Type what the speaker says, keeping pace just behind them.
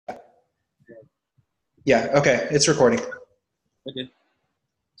Yeah, okay, it's recording. Okay.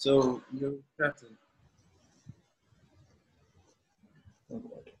 So you're starting.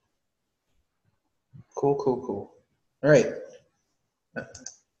 Cool, cool, cool. All right.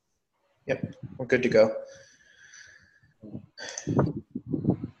 Yep, we're good to go.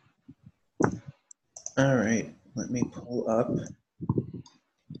 All right, let me pull up.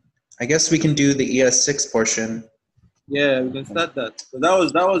 I guess we can do the ES6 portion. Yeah, we can start that. So that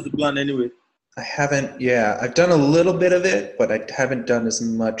was the plan anyway. I haven't, yeah, I've done a little bit of it, but I haven't done as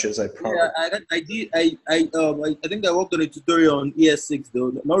much as I Yeah, probably. I did I think I worked on a tutorial on ES6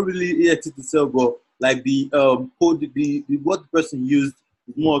 though. Not really ES6 itself, but like the code the what the person used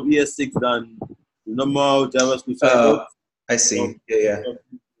is more of ES6 than the normal JavaScript. So I Oh, got I some, see. Yeah, yeah.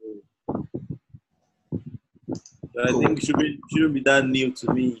 but I Cool. think it shouldn't be that new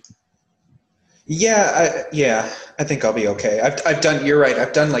to me. Yeah, I think I'll be okay. I've done. You're right.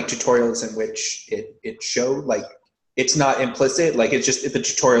 I've done like tutorials in which it showed like it's not implicit. Like it's just if the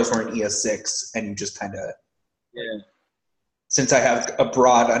tutorials were in ES6 and you just kind of Yeah. since I have a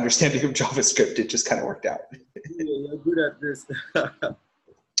broad understanding of JavaScript, it just kind of worked out. Yeah, you're good at this.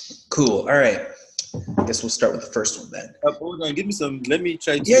 Cool. All right. I guess we'll start with the first one then. Hold on, give me some. Let me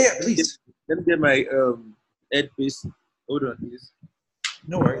try Yeah, to yeah, get, please. let me get my headpiece. Hold on, please.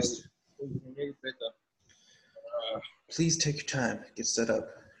 No worries. Get better. Please take your time. Get set up.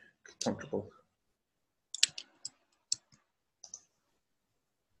 Get comfortable.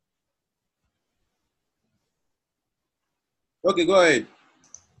 Okay, go ahead.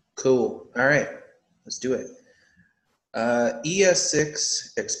 Cool. All right. Let's do it.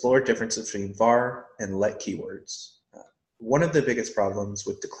 ES6 explored differences between var and let keywords. One of the biggest problems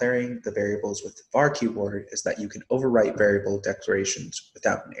with declaring the variables with the var keyword is that you can overwrite variable declarations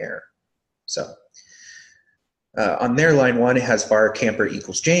without an error. So on their line one, it has var camper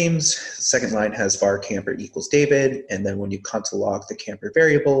equals James. The second line has var camper equals David. And then when you console log the camper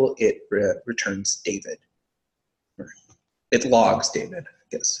variable, it returns David. It logs David, I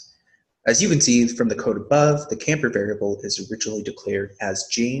guess. As you can see from the code above, the camper variable is originally declared as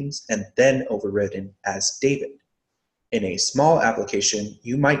James and then overridden as David. In a small application,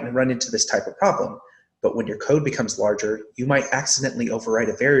 you might run into this type of problem, but when your code becomes larger, you might accidentally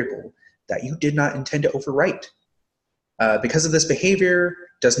overwrite a variable that you did not intend to overwrite. Because of this behavior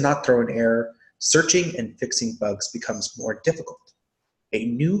does not throw an error, searching and fixing bugs becomes more difficult. A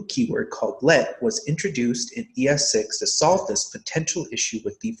new keyword called let was introduced in ES6 to solve this potential issue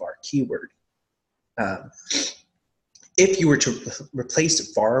with the var keyword. If you were to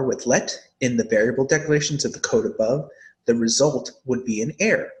replace var with let in the variable declarations of the code above, the result would be an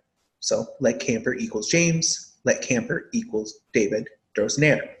error. So let camper equals James, let camper equals David throws an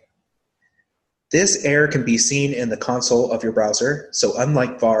error. This error can be seen in the console of your browser. So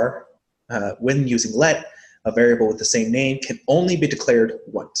unlike var, when using let, a variable with the same name can only be declared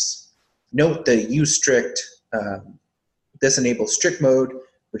once. Note the use strict, this enables strict mode,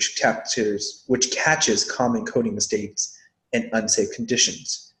 which catches common coding mistakes and unsafe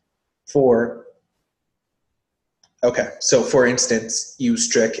conditions. So for instance, use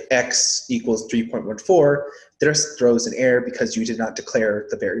strict x equals 3.14, this throws an error because you did not declare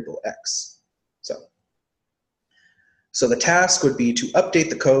the variable x. So the task would be to update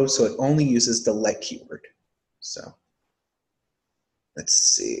the code so it only uses the let keyword. So let's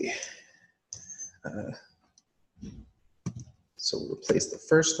see. So we'll replace the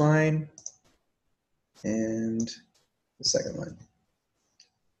first line and the second line.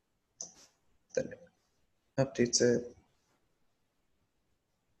 Then it updates it.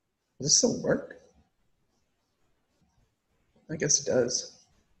 Does this still work? I guess it does.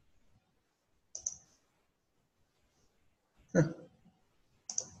 Huh.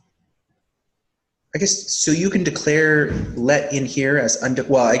 I guess, so you can declare let in here as,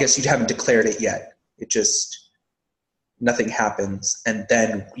 well, I guess you haven't declared it yet. It just, nothing happens. And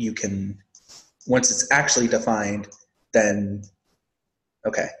then you can, once it's actually defined, then,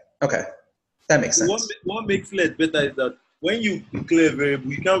 okay, that makes sense. What makes let better is that when you declare a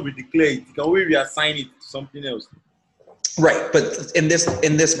variable, you can't redeclare it. You can always reassign it to something else. Right, but in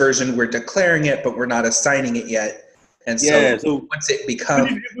this version, we're declaring it, but we're not assigning it yet. And Yeah, so so once it becomes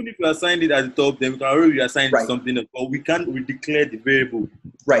even if you assign it at the top, then we can already reassign it to right, something else. But we can't redeclare the variable.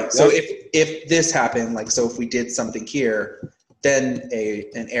 right. We So have, if this happened, like so, if we did something here, then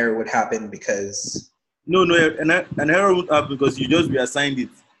an error would happen because no, an error won't happen because you just reassigned it.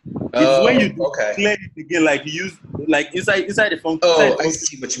 It's when you oh, okay. declare it again, like you use like inside the function. Oh, I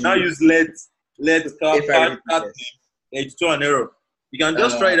see what you Now mean. use let If I cat redo name. this, It's throw an error. You can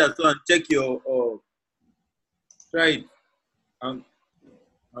just try that and check your try it. Um,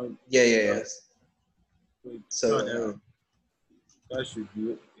 yeah. So it's So an error. That should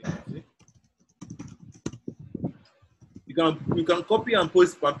be okay. See? You can copy and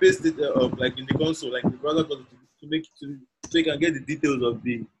paste it like in the console, like in the browser console, to make it so you can get the details of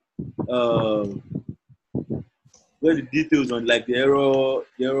the uh get the details on like the error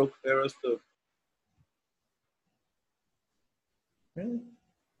stuff. really?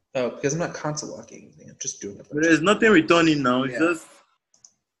 Oh, because I'm not console locking anything. I'm just doing a But bunch there's of. nothing returning now. It's Yeah. just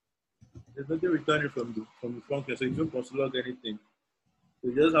there's nothing returning from the function, so you don't console log anything. So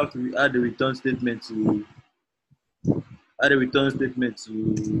you just have to add a return statement to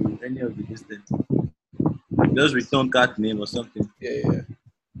any of the distance. Just return cat name or something. Yeah.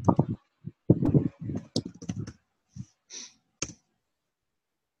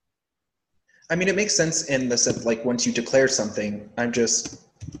 I mean, it makes sense in the sense like once you declare something, and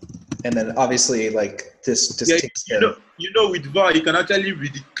then obviously like this Yeah, takes care of. with var you can actually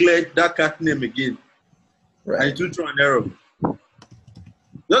redeclare that cat name again, and Right. it will throw an error.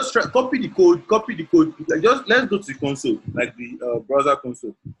 Just copy the code. Like just let's go to the console, like the browser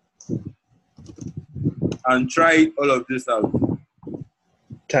console, and try all of this out.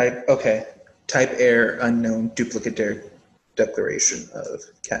 Type error unknown duplicate declaration of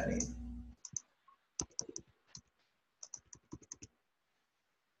cat name.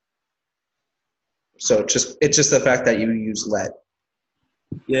 So it's just the fact that you use let.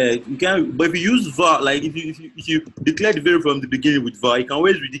 Yeah, you can. But if you use var, like if you declare the variable from the beginning with var, you can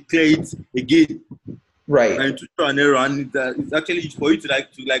always redeclare it again, Right. and to throw an error. And it's actually for you to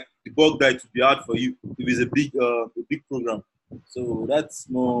debug that, to be hard for you if it's a big program. So that's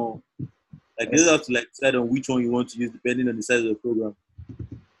more like you have to decide on which one you want to use depending on the size of the program.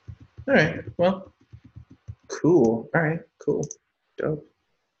 All right. Well, cool. All right. Cool. Dope.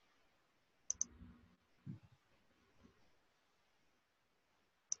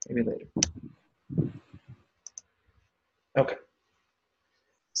 Maybe later. Okay.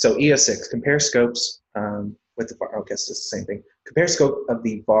 So ES6, compare scopes with the var. I guess it's the same thing. Compare scope of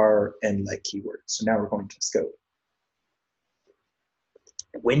the var and let keyword. So now we're going to scope.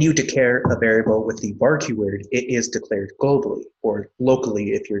 When you declare a variable with the var keyword, it is declared globally or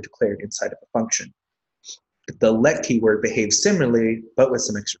locally if you're declared inside of a function. The let keyword behaves similarly, but with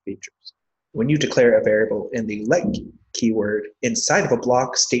some extra features. When you declare a variable in the let keyword inside of a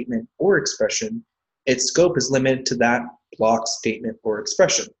block, statement, or expression, its scope is limited to that block, statement, or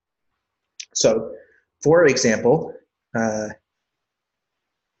expression. So, for example,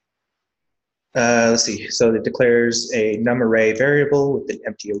 let's see. So it declares a num array variable with an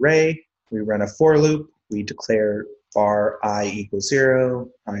empty array. We run a for loop. We declare var I equals 0,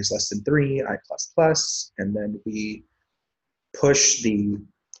 I is less than 3, I plus plus, and then we push the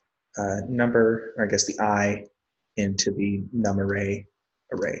number, or I guess the I, into the num array.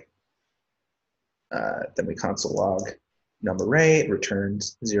 Then we console log num array, it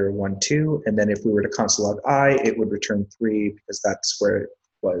returns 0, 1, 2, and then if we were to console log I, it would return 3 because that's where it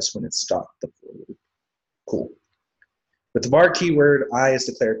was when it stopped the for loop. Cool. With the var keyword, I is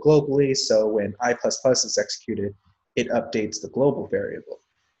declared globally, so when I++ is executed, it updates the global variable.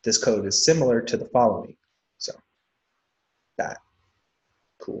 This code is similar to the following. So that.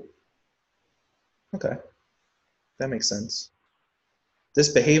 Cool. Okay. That makes sense.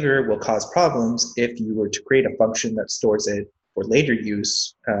 This behavior will cause problems if you were to create a function that stores it for later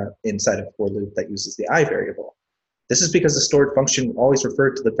use inside a for loop that uses the I variable. This is because the stored function will always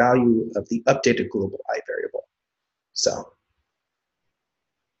refer to the value of the updated global I variable. So,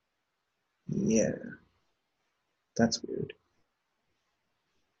 yeah, that's weird.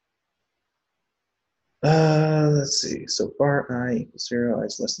 Let's see. So var I equals 0, I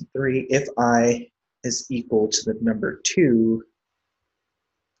is less than 3. If I is equal to the number 2,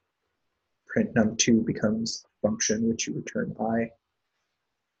 print num2 becomes a function which you return I.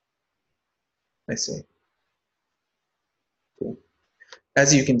 I see. Cool.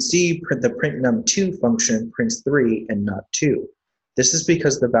 As you can see, the print num2 function prints 3 and not 2. This is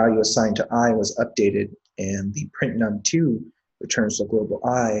because the value assigned to I was updated and the print num2 returns the global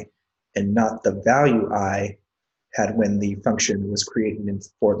I and not the value I had when the function was created in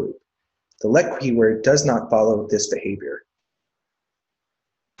for loop. The let keyword does not follow this behavior.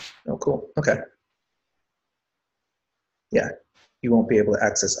 Oh, cool. Okay. Yeah, you won't be able to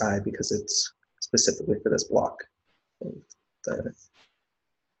access I because it's specifically for this block of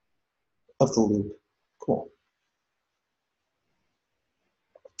the loop. Cool.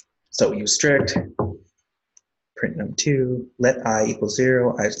 So use strict, print num2, let I equal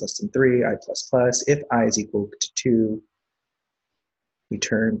 0, I is less than 3, I plus plus. If I is equal to 2, we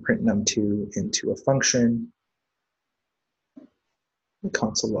turn print num2 into a function. We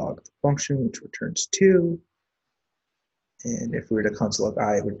console log the function, which returns 2. And if we were to console log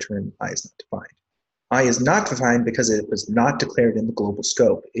I, it would return I is not defined. I is not defined because it was not declared in the global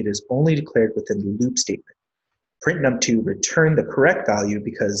scope. It is only declared within the loop statement. Print num2 return the correct value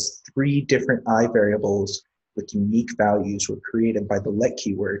because 3 different I variables with unique values were created by the let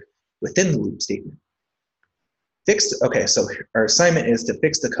keyword within the loop statement. Okay, so our assignment is to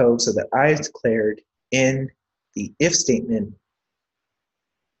fix the code so that I is declared in the if statement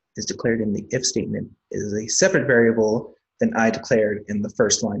is a separate variable than I declared in the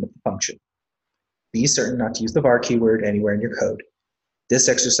first line of the function. Be certain not to use the var keyword anywhere in your code. This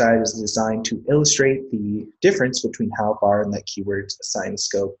exercise is designed to illustrate the difference between how var and let keywords assign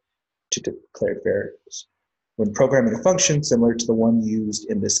scope to declared variables. When programming a function similar to the one used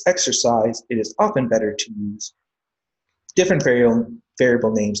in this exercise, it is often better to use different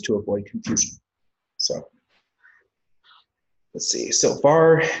variable names to avoid confusion. So let's see. So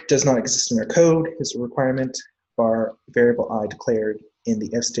var does not exist in our code is a requirement. Var variable I declared in the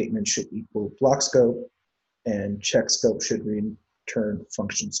if statement should equal block scope, and check scope should return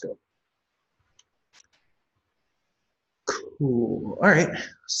function scope. Cool. All right.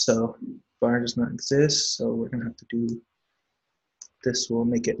 So var does not exist, so we're going to have to do this. Will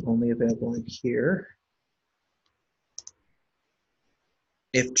make it only available in here.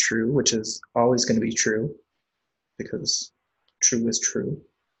 If true, which is always going to be true because true is true.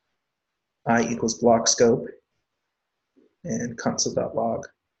 I equals block scope and console.log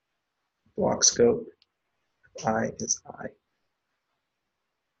block scope. I is I.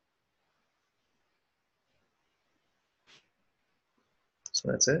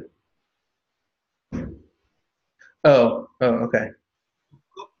 So that's it. Oh, okay.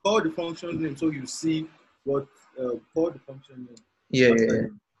 Call the function name so you see what call the function name. Yeah.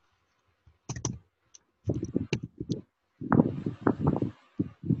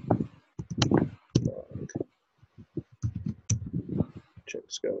 Check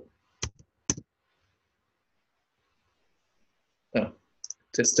scope. Oh,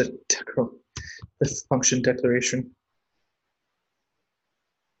 just the function declaration.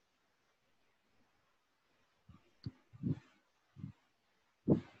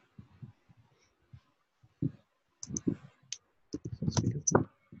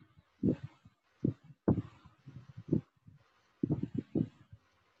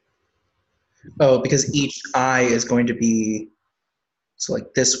 Oh, because each I is going to be, so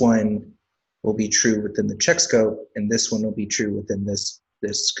like this one will be true within the check scope, and this one will be true within this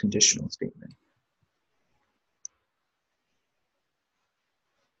conditional statement.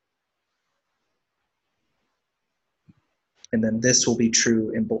 And then this will be true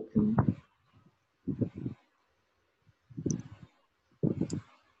in both.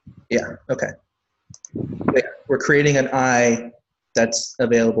 Yeah, okay. Yeah, we're creating an I that's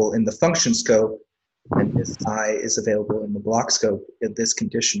available in the function scope, and this I is available in the block scope in this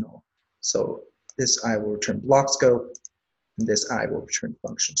conditional. So this I will return block scope, and this I will return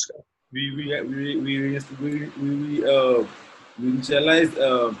function scope. We initialize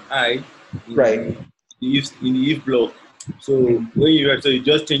I in right in the if block. So when you write, so it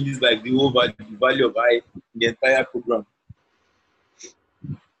just changes like the whole value of I in the entire program.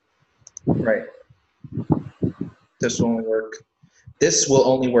 Right. This will only work. This will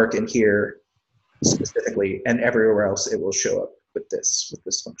only work in here specifically, and everywhere else it will show up with this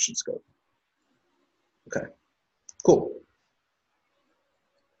function scope. Okay. Cool.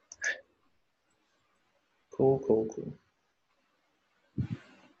 Cool.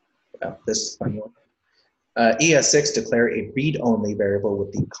 Wow, this is a fun one. ES6 declare a read-only variable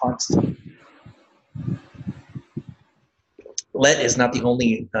with the constant. Let is not the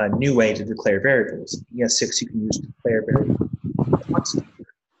only new way to declare variables. In ES6 you can use declare variable constant.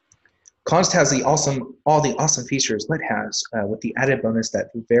 Const has all the awesome features let has, with the added bonus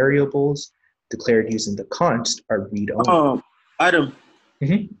that variables declared using the const are read-only. Adam.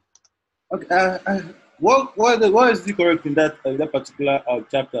 Mm-hmm. Okay. What is the correct in that particular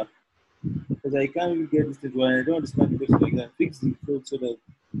chapter? Because I can't really get this thing when I don't understand the question. I can fix the code so that.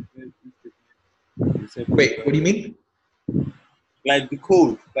 Wait, what do you mean? Like the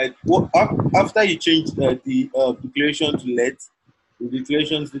code, like after you change the declaration to let, the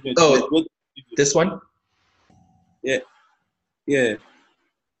declaration statement. Oh, what this one? Yeah.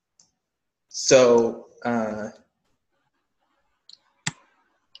 So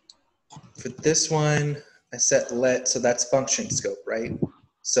for this one, I set let, so that's function scope, right?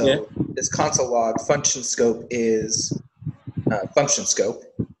 So this console log function scope is function scope,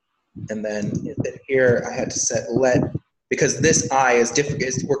 and then here I had to set let because this I is different.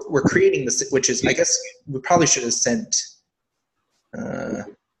 We're creating this, which is, I guess we probably should have sent Uh,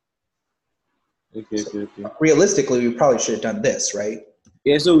 Okay. so realistically, we probably should have done this, right?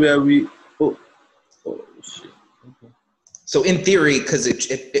 Yeah. So where we? Oh shit. Okay. So in theory, because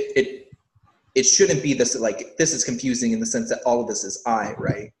it shouldn't be this, like, this is confusing in the sense that all of this is I,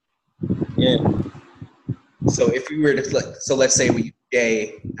 right? Yeah. So if we were to, like, so let's say we use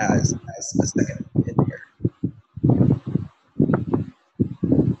J as a second in here.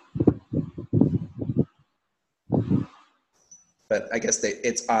 But I guess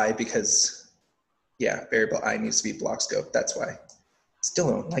it's I because, yeah, variable I needs to be block scope. That's why.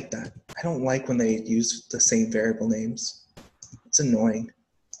 Still don't like that. I don't like when they use the same variable names. It's annoying.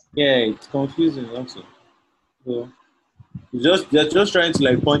 Yeah. It's confusing also. So they're just trying to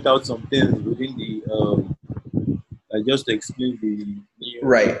like point out some things within the like just to explain the new.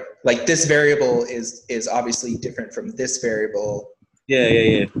 Right. Like this variable is obviously different from this variable.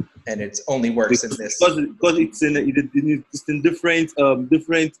 Yeah. And it only works in this. Because it's in different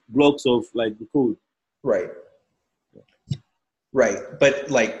blocks of like the code. Right. Right. But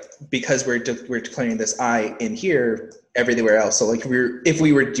like, because we're declaring this I in here, everywhere else. So like if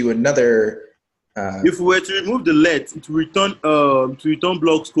we were to do another. If we were to remove the let, it will return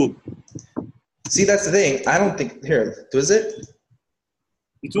block scope. See, that's the thing. I don't think here does it.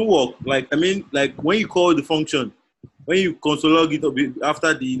 It will work. Like I mean, like when you call the function, when you console log it up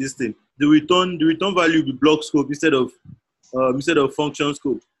after this thing, the return value will be block scope instead of function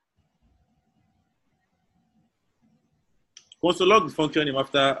scope. Console log the function name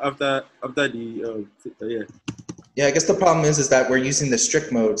after the yeah. Yeah, I guess the problem is that we're using the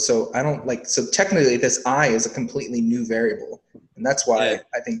strict mode, so I don't like. So technically, this I is a completely new variable, and that's why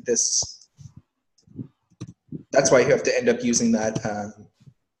I think this. That's why you have to end up using that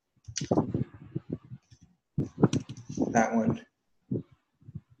that one.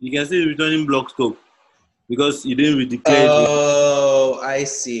 You can see it's returning block scope because you didn't redeclare. Oh, I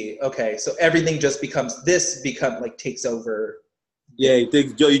see. Okay, so everything just takes over. Yeah, you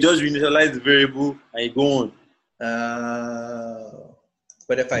just reinitialize the variable and you go on.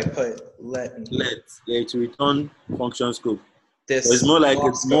 But if I put let in here, yeah, to return function scope. this so it's more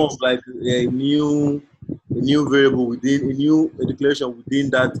of like a new variable within a declaration within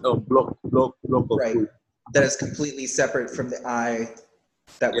that block of code. That is completely separate from the I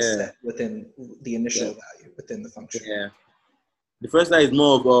that was set within the initial value within the function. Yeah. The first I is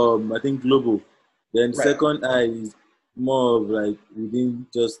more of I think global. Then second I is more of like within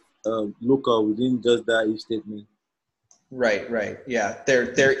just local within just that if statement. Right. Yeah.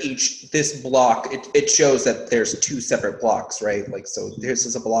 They're each this block, it shows that there's two separate blocks, right? Like, so this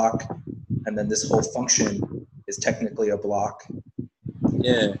is a block, and then this whole function is technically a block.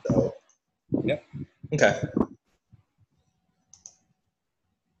 Yeah. So yep. Okay.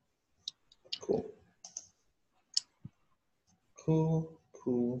 Cool.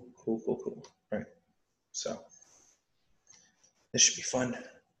 Right. So this should be fun.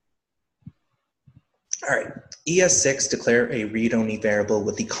 All right. ES6 declare a read-only variable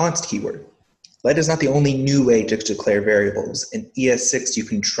with the const keyword. Let is not the only new way to declare variables. In ES6, you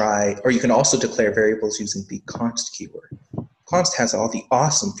can also declare variables using the const keyword. Const has all the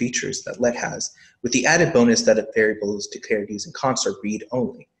awesome features that let has, with the added bonus that a variable is declared using const are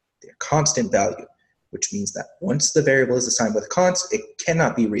read-only. They're constant value, which means that once the variable is assigned with const, it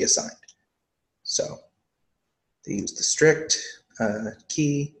cannot be reassigned. So they use the strict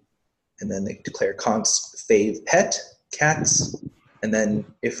key, and then they declare const fav pet, cats, and then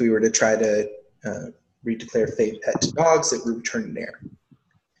if we were to try to redeclare fav pet to dogs, it would return an error.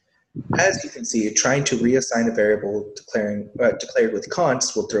 As you can see, trying to reassign a variable declared with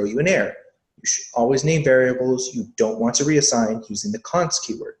const will throw you an error. You should always name variables you don't want to reassign using the const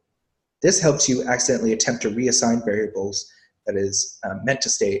keyword. This helps you accidentally attempt to reassign variables that is meant to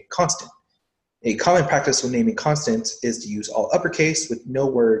stay constant. A common practice when naming constants is to use all uppercase with no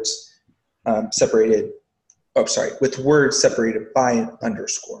words with words separated by an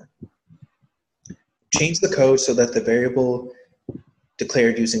underscore. Change the code so that the variable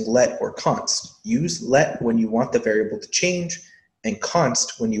declared using let or const. Use let when you want the variable to change, and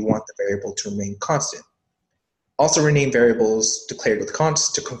const when you want the variable to remain constant. Also rename variables declared with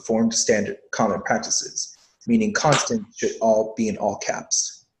const to conform to standard common practices, meaning constant should all be in all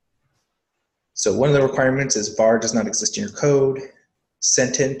caps. So one of the requirements is var does not exist in your code,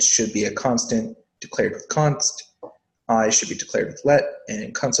 sentence should be a constant declared with const, I should be declared with let,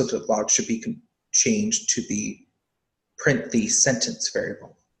 and console.log should be changed to the print the sentence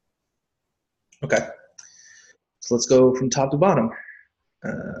variable. Okay, so let's go from top to bottom.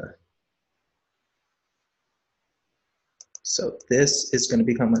 So this is going to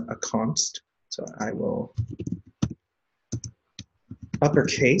become a const. So I will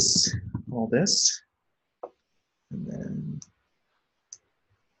uppercase all this. And then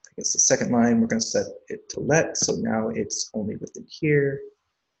I guess the second line, we're going to set it to let. So now it's only within here.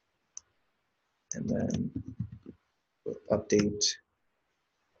 And then we'll update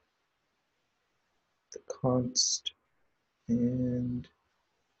the const. And I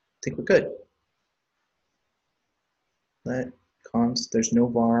think we're good. Let const, there's no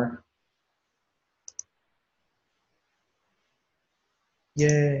var.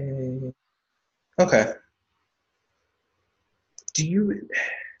 Yay. Okay. Do you,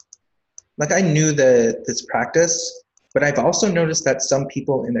 like I knew this practice, but I've also noticed that some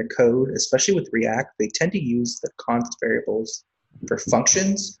people in their code, especially with React, they tend to use the const variables for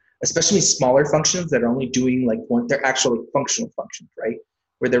functions, especially smaller functions that are only doing like one, they're actually functional functions, right?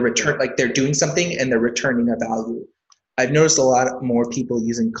 Where they're like they're doing something and they're returning a value. I've noticed a lot more people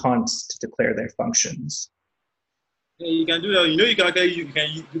using const to declare their functions. Yeah, you can do that. You know, you can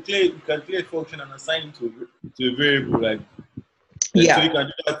declare a function and assign it to a variable, like. Yeah. So you can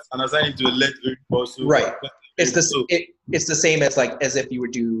do that and assign it to a let variable. So right. It's the same as like as if you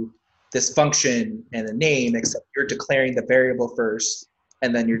would do this function and a name, except you're declaring the variable first,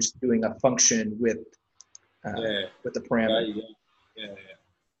 and then you're just doing a function with the parameter. Yeah.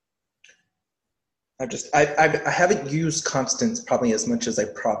 I haven't used constants probably as much as I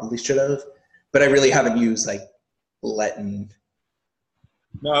probably should have, but I really haven't used like let and.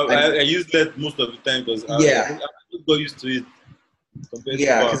 No, I use let most of the time because I just got used to it.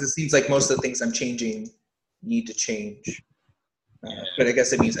 Yeah, because it seems like most of the things I'm changing need to change. But I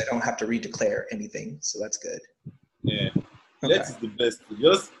guess it means I don't have to redeclare anything, so that's good. Yeah. Okay. Let is the best.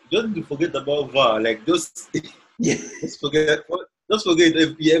 Just need to forget about var. Like just forget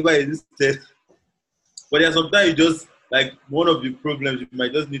if you ever existed. But yeah, sometimes you just like one of the problems you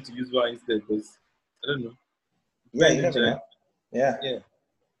might just need to use var instead because I don't know. Yeah, you never know. Yeah.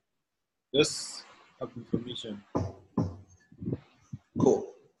 Just have information.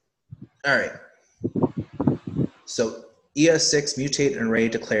 Cool. All right. So ES6 mutate an array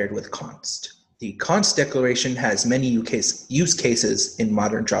declared with const. The const declaration has many use cases in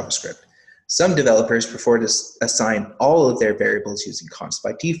modern JavaScript. Some developers prefer to assign all of their variables using const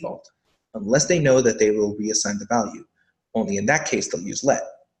by default, unless they know that they will reassign the value. Only in that case, they'll use let.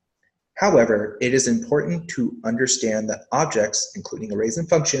 However, it is important to understand that objects, including arrays and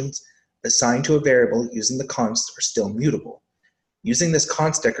functions, assigned to a variable using the const are still mutable. Using this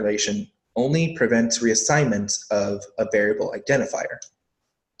const declaration only prevents reassignments of a variable identifier.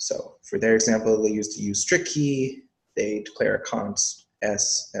 So for their example, they used to use strict key. They declare a const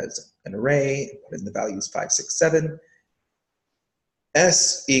s as an array, put in the values 5, 6, 7.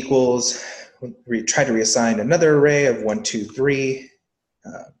 S equals, we try to reassign another array of 1, 2, 3.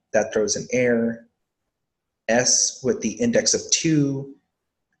 That throws an error. S with the index of 2.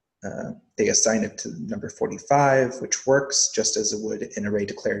 They assign it to number 45, which works just as it would an array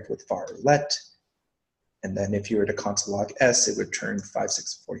declared with var or let. And then if you were to console log s, it would return 5,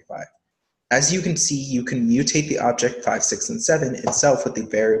 6, 45. As you can see, you can mutate the object 5, 6, and 7 itself with the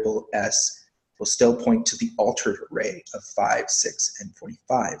variable s will still point to the altered array of 5, 6, and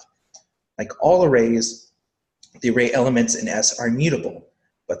 45. Like all arrays, the array elements in s are mutable,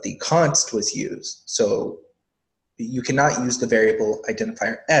 but the const was used. So you cannot use the variable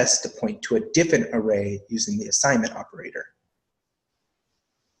identifier s to point to a different array using the assignment operator.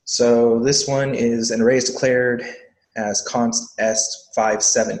 So this one is an array is declared as const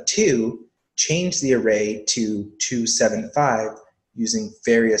s572. Change the array to 275 using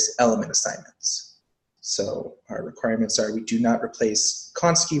various element assignments. So our requirements are we do not replace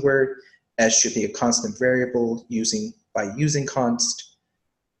const keyword. S should be a constant variable by using const.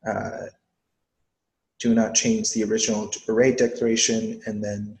 Do not change the original array declaration, and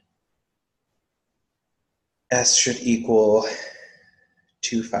then S should equal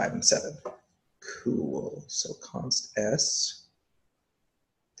 2, 5, and 7. Cool. So const S.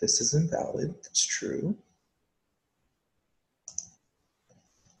 This is invalid. That's true.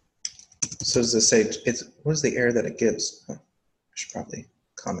 So does this say, what is the error that it gives? Oh, I should probably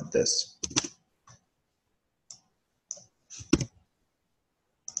comment this.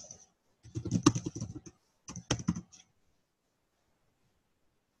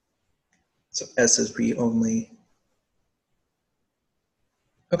 So S is read only.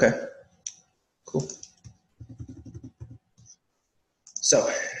 Okay, cool. So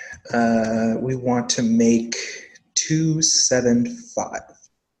we want to make 275.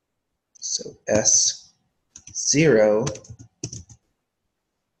 So S0,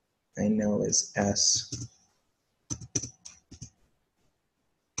 I know is S2.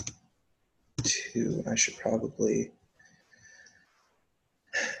 I should probably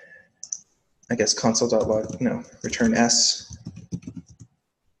I guess console.log, no, return S.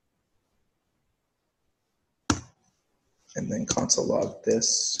 And then console log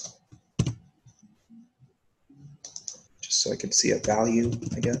this. Just so I can see a value,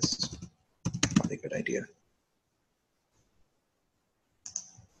 I guess. Probably a good idea.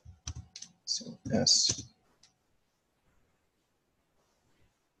 So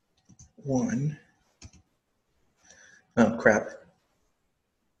S1. Oh, crap.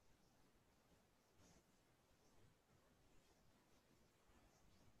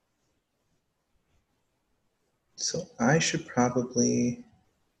 So I should probably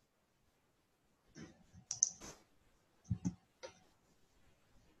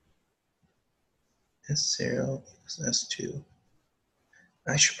S0 equals S2.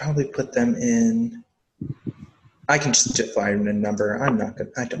 I should probably put them in. I can just define a number. I'm not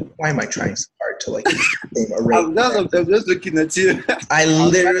gonna. I don't. Why am I trying so hard to like name array? I'm just looking at you. I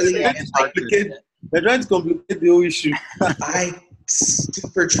literally. They're trying to complicate the whole issue. I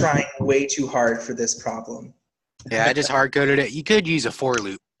super trying way too hard for this problem. Yeah, I just hard coded it. You could use a for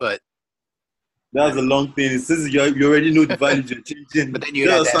loop, but that's a long thing. It says you already know the values you're changing. But then you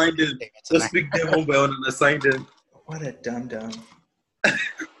just assign them. Just pick them one by one and assign them. What a dum-dum.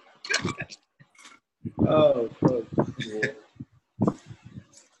 Oh, God.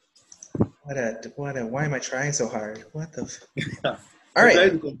 Why am I trying so hard? What the? All right.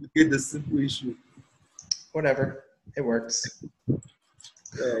 Trying to complicate the simple issue. Whatever. It works. Yeah,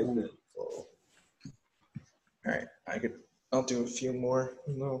 All right. I'll do a few more.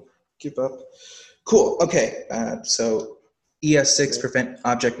 No, give up. Cool. Okay. So ES6 prevent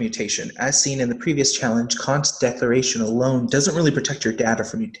object mutation. As seen in the previous challenge, const declaration alone doesn't really protect your data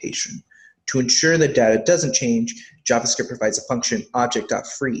from mutation. To ensure that data doesn't change, JavaScript provides a function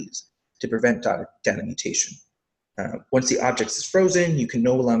object.freeze to prevent data mutation. Once the object is frozen, you can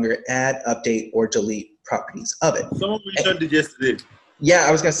no longer add, update, or delete properties of it. Someone mentioned it yesterday. Yeah,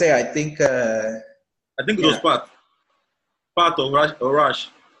 I was gonna say. I think it was Pat or Rash.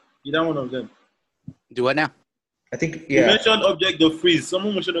 Either one of them. do what now? I think You mentioned object of freeze.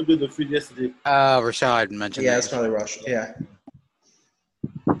 Someone mentioned object of freeze yesterday. Rashad mentioned. Yeah, it's probably Rush. Yeah.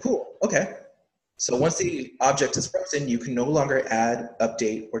 Cool. Okay. So once the object is frozen, you can no longer add,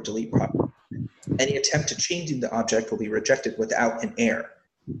 update, or delete properties. Any attempt to changing the object will be rejected without an error.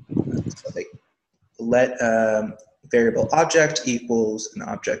 So they let variable object equals an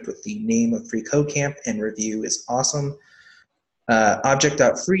object with the name of FreeCodeCamp and review is awesome.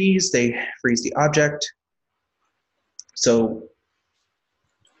 Object.freeze, they freeze the object. So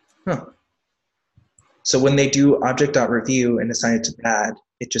when they do object.review and assign it to bad,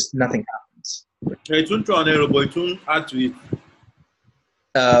 it just nothing happens. It won't throw an error, but it won't add to it.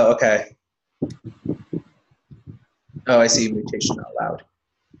 Okay. Oh, I see mutation not allowed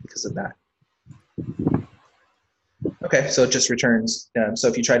because of that. Okay, so it just returns. So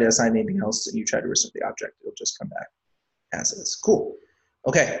if you try to assign anything else and you try to restore the object, it'll just come back as is. Cool.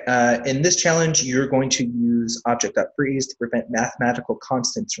 Okay, in this challenge, you're going to use object.freeze to prevent mathematical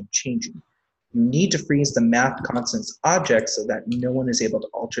constants from changing. You need to freeze the math constants object so that no one is able to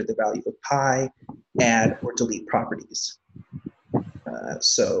alter the value of pi, add, or delete properties.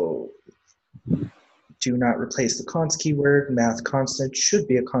 So do not replace the const keyword. Math constant should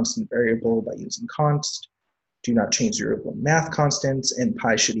be a constant variable by using const. Do not change the variable math constants, and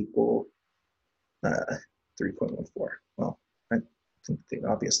pi should equal 3.14. Well, I think the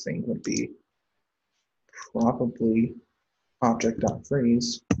obvious thing would be probably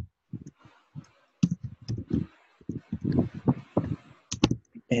object.freeze.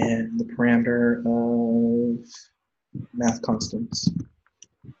 And the parameter of math constants.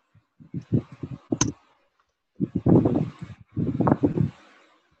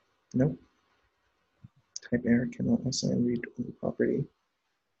 Nope. Type error cannot assign read only property.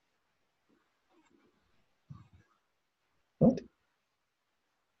 What?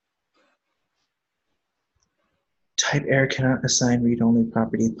 Type error cannot assign read only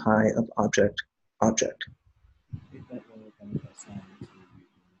property pi of object.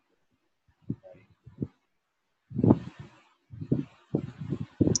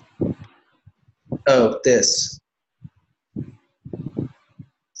 Oh, this.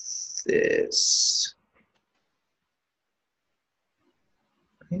 Okay.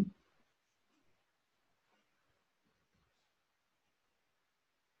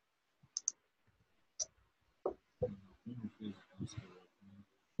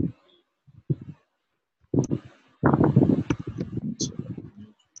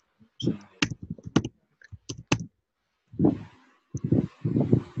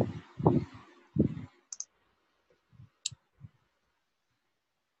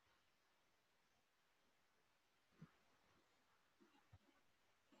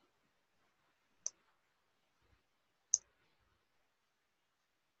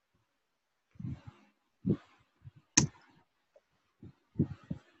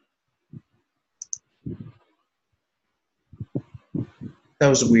 That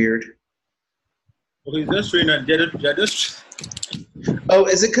was weird. Okay, just showing that they're just Oh,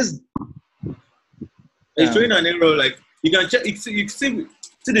 is it because it's showing an error. Like you can check. You see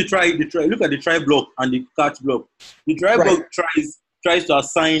the try. Look at the try block and the catch block. The try block tries to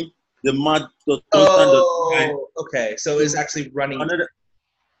assign the mat dot constant dot try okay. So it's actually running. another.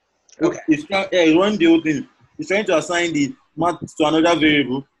 Okay. It's running the whole thing. It's trying to assign the mat to another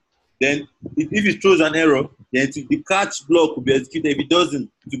variable. Then if it throws an error, then the catch block will be executed. If it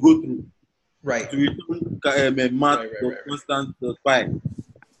doesn't, to go through. Right. To return mat dot constant dot py.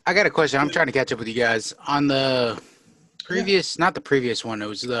 I got a question. I'm trying to catch up with you guys on the previous, not the previous one. It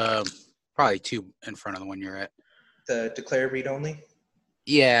was the probably 2 in front of the one you're at. The declare read only.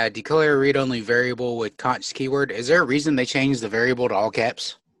 Yeah, declare read only variable with const keyword. Is there a reason they changed the variable to all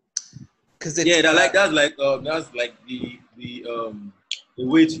caps? Because that's like the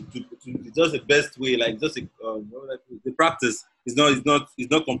way to it's just the best way, like just the practice is not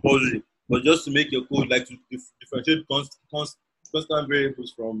compulsory, but just to make your code like to differentiate constant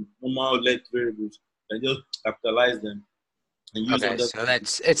variables from normal let variables and just capitalize them and use Okay, so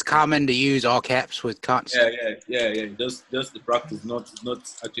it's common to use all caps with const. Yeah. Just the practice, not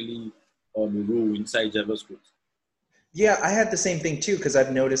actually a rule inside JavaScript. Yeah, I had the same thing too, because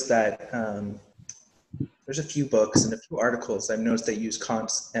I've noticed that there's a few books and a few articles I've noticed they use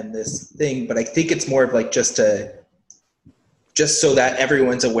const and this thing, but I think it's more of like just so that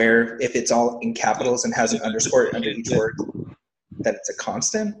everyone's aware if it's all in capitals and has an underscore under each word that it's a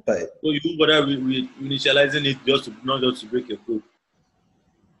constant. But so you don't bother with initializing it not just to break your code.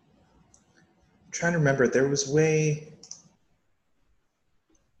 I'm trying to remember, there was way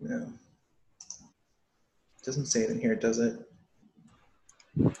it doesn't say it in here, does it?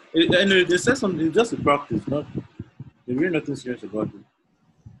 It says something. It's just a practice, not there's really nothing serious about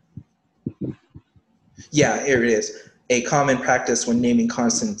it. Yeah, here it is. A common practice when naming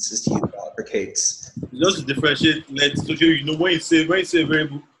constants is to use uppercases. Just to differentiate length, so you know when you say a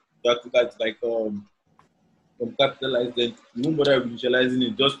variable that's like capitalized, then you won't bother initializing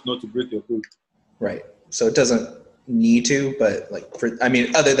it just not to break your code. Right. So it doesn't need to, but like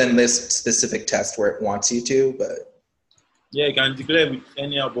other than this specific test where it wants you to, but yeah, you can declare with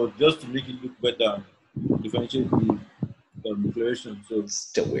anyhow, but just to make it look better, differentiate the declaration. So it's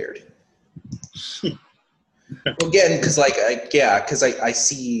still weird. Again, because I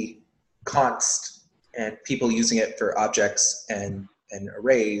see const and people using it for objects and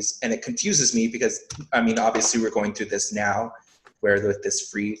arrays, and it confuses me because obviously we're going through this now, where with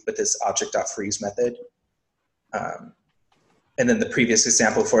this object.freeze method, and then the previous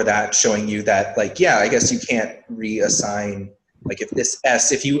example for that showing you that I guess you can't reassign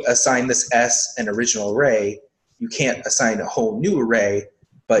if you assign this S an original array, you can't assign a whole new array.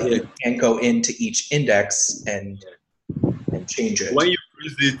 But you can go into each index and change it. When you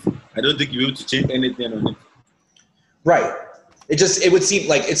freeze it, I don't think you'll be able to change anything on it. Right. It would seem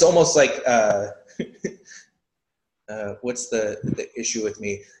like it's almost like what's the issue with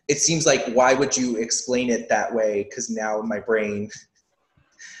me? It seems like why would you explain it that way? Because now in my brain,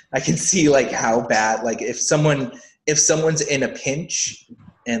 I can see how bad if someone's in a pinch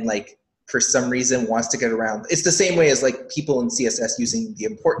and for some reason wants to get around. It's the same way as people in CSS using the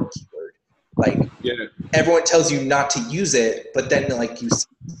important keyword. Everyone tells you not to use it, but then you see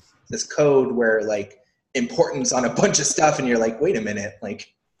this code where important's on a bunch of stuff and you're like, wait a minute,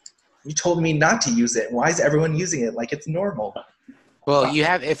 you told me not to use it. Why is everyone using it like it's normal? Well,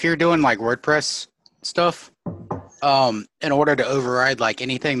 if you're doing WordPress stuff, in order to override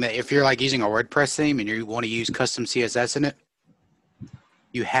anything that if you're using a WordPress theme and you want to use custom CSS in it,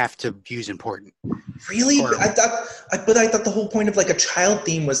 you have to use important. Really? I thought the whole point of a child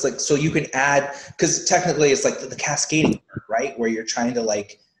theme was so you can add, because technically it's the cascading, right? Where you're trying to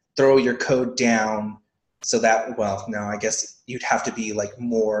throw your code down so that, I guess you'd have to be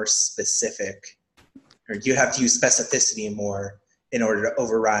more specific, or you have to use specificity more in order to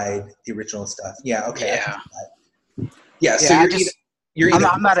override the original stuff. Yeah. Okay. Yeah. So I'm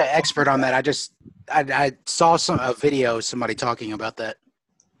not an expert on that. I saw a video of somebody talking about that.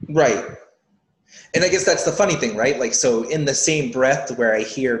 Right. And I guess that's the funny thing, right? So in the same breath where I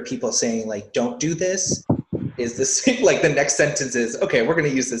hear people saying don't do this, is this the next sentence is, okay, we're going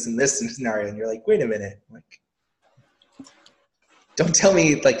to use this in this scenario. And you're like, wait a minute. Don't tell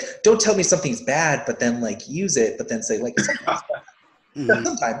me something's bad, but then use it, but then say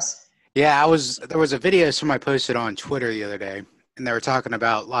sometimes. Yeah, there was a video somebody posted on Twitter the other day, and they were talking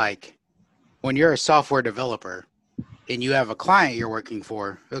about when you're a software developer and you have a client you're working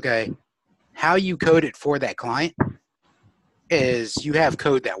for, okay, how you code it for that client is you have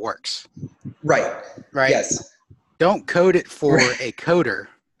code that works. Right. Right. Yes. Don't code it for Right. a coder.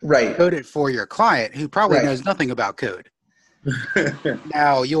 Right. Code it for your client who probably Right. knows nothing about code.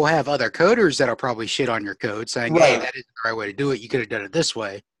 Now, you'll have other coders that'll probably shit on your code saying, hey, Right. that isn't the right way to do it. You could have done it this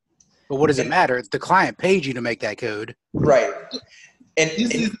way. But what does it And- matter? The client paid you to make that code. Right.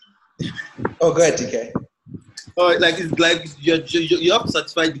 This is Oh, go ahead, DK. like it's like you have to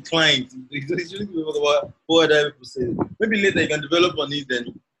satisfy the client. It's really what other people say. Maybe later you can develop on it,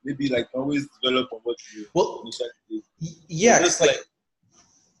 then maybe like always develop on what you Well, initially did. yeah, Just just like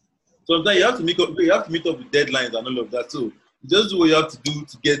sometimes you have to meet up with deadlines and all of that. So just do what you have to do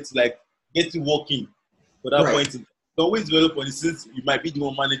to get it working. For that Right. point, you always develop on it since you might be the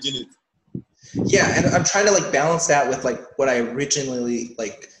one managing it. yeah, and I'm trying to like balance that with like what I originally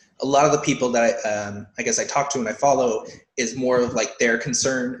like. A lot of the people that I guess I talk to and I follow is more of like their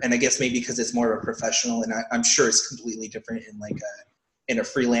concern, and I guess maybe because it's more of a professional, and I'm sure it's completely different in like in a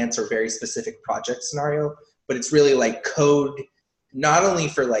freelance or very specific project scenario. But it's really like code, not only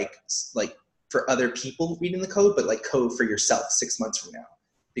for like for other people reading the code, but like code for yourself 6 months from now.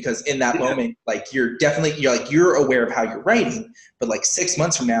 Because in that moment, like you're aware of how you're writing, but like 6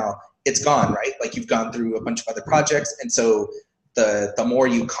 months from now, it's gone, right? Like you've gone through a bunch of other projects, and so the more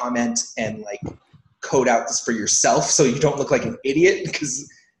you comment and like code out this for yourself so you don't look like an idiot, because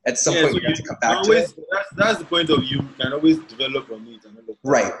at some point you have to come back to it. That's the point of you can always develop on it and all of that.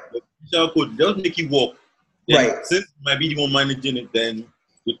 Right. The initial code just make it work. Then, Right. Since you might be the one managing it, then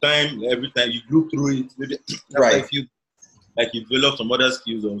every time you look through it, maybe Right. if you like you develop some other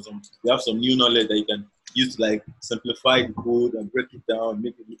skills or you have some new knowledge that you can use to like simplify the code and break it down,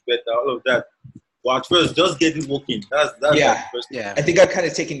 make it look better, all of that. But at first, just get it working. That's Yeah. the first thing. Yeah. I think I've kind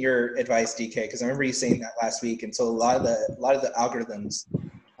of taken your advice, DK, because I remember you saying that last week. And so a lot of the algorithms,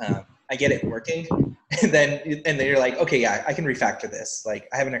 I get it working, and then you're like, okay, yeah, I can refactor this. Like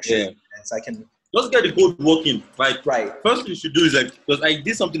I have an extra 8 minutes, I can. Just get the code working. Like Right. first thing you should do is like, because I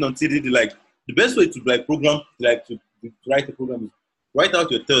did something on TDD, like the best way to like program, like to write a program is write out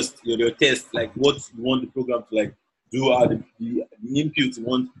your test, like what you want the program to like do, are the input you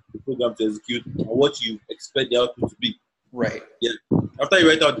want the program to execute, and what you expect the output to be. Right. Yeah. After you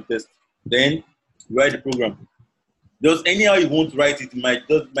write out the test, then you write the program. Just anyhow you want to write it, might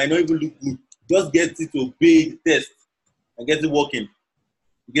not even look good. Just get it to obey the test and get it working.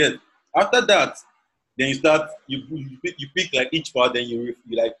 Again, after that, then you start. You pick like each part, then you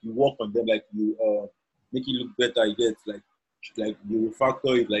work on them, like you make it look better. You get like you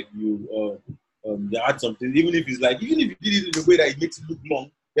refactor it, like you add something. Even if you did it in a way that it makes it look long,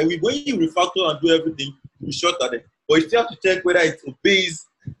 then when you refactor and do everything, you shorter it. But you still have to check whether it obeys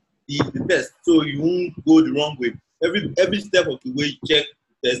the test, so you won't go the wrong way. Every step of the way you check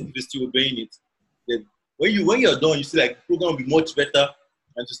the test if you're still obeying it. Then when you're done, you see like the program will be much better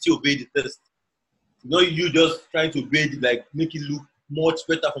and to still obey the test. You just trying to obey it, like make it look much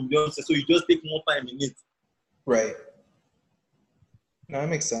better from the onset. So you just take more time in it. Right. No, that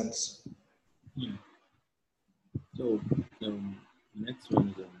makes sense. So next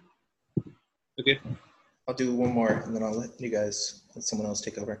one is okay. I'll do one more, and then I'll let someone else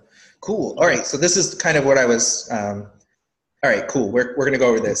take over. Cool. All right. So this is kind of what I was. All right. Cool. We're going to go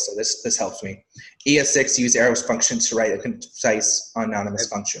over this. So this helps me. ES6 use arrow functions to write a concise anonymous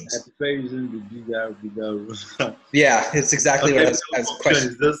functions. I prefer using the bigger. Yeah, it's exactly what I was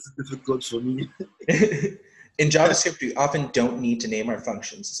questioning. It's just difficult for me. In JavaScript, we often don't need to name our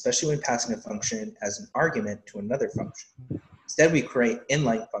functions, especially when passing a function as an argument to another function. Instead, we create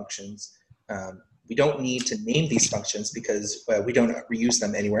inline functions. We don't need to name these functions because we don't reuse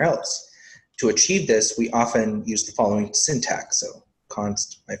them anywhere else. To achieve this, we often use the following syntax. So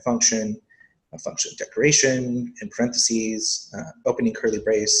const my function, a function declaration, in parentheses, opening curly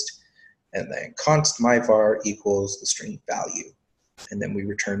brace, and then const my var equals the string value. And then we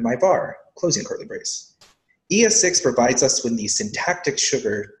return my var, closing curly brace. ES6 provides us with the syntactic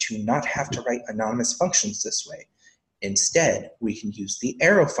sugar to not have to write anonymous functions this way. Instead, we can use the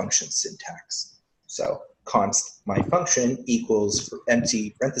arrow function syntax. So const my function equals for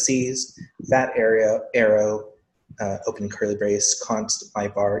empty parentheses, fat arrow, opening curly brace, const my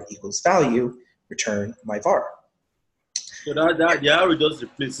var equals value, return my var. So the arrow just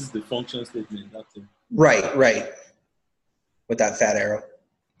replaces the function statement. That's it. Right. With that fat arrow.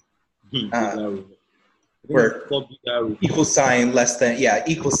 Where equal sign less than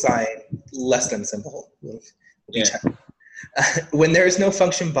symbol. Yeah. When there is no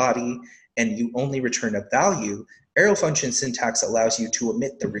function body and you only return a value, arrow function syntax allows you to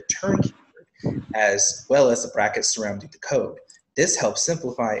omit the return keyword as well as the brackets surrounding the code. This helps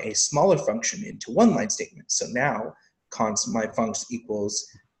simplify a smaller function into one-line statements. So now const my function equals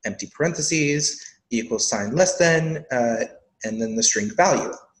empty parentheses, equals sign less than, and then the string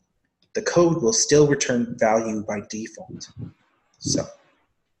value. The code will still return value by default. So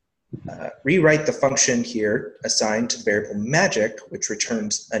rewrite the function here assigned to the variable magic, which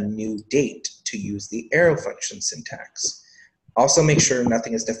returns a new date to use the arrow function syntax. Also make sure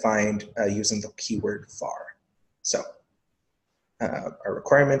nothing is defined using the keyword var. So our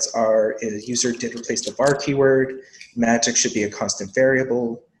requirements are: the user did replace the var keyword, magic should be a constant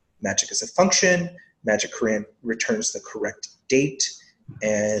variable, magic is a function, magic returns the correct date,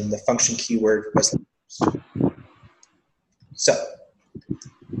 and the function keyword was used. So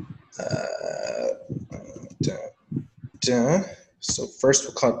so first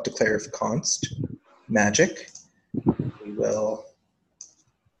we'll declare if const magic. We will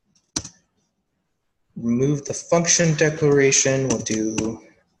remove the function declaration. We'll do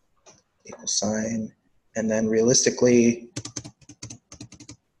equal sign, and then realistically,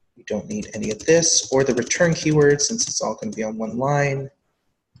 we don't need any of this or the return keyword since it's all going to be on one line.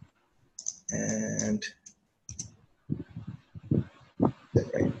 And that's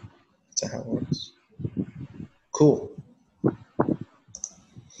right. That's how it works. Cool.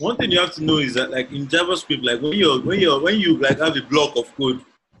 One thing you have to know is that, like in JavaScript, like when you like have a block of code,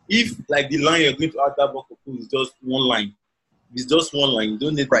 if like the line you're going to add that block of code is just one line, if it's just one line, you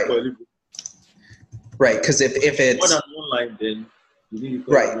don't need to call it. Right, because if it's more than one line, then you need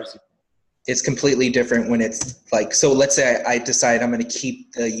to call it. It's completely different when it's like, so let's say I decide I'm going to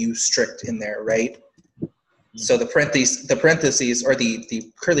keep the use strict in there, right? Mm-hmm. So the parentheses or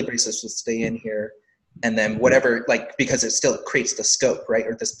the curly braces will stay in here, and then whatever, like, because it still creates the scope, right?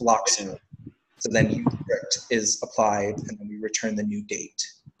 Or this block scope. So then use strict is applied, and then we return the new date.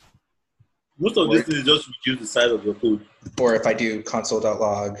 Most of this is just reduce the size of your code. Or if I do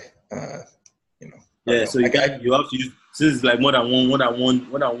console.log, Yeah, so you have to use, since it's like more than one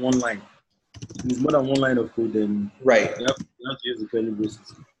line. If it's more than one line of code, then right. You have to use the curly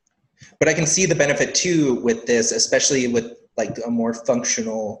braces. But I can see the benefit too with this, especially with like a more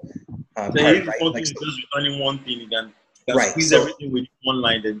functional part, if the function is just returning one thing, you can squeeze everything with one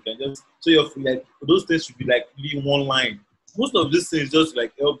line, then you can just, so you're like, those things should be like really one line. Most of these things just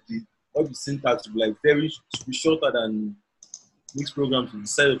like help the syntax to be like should be shorter than mixed programs, the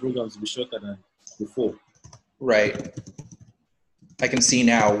size of programs to be shorter than before. Right. I can see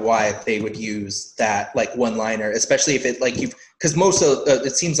now why they would use that like one-liner, especially if it like because most of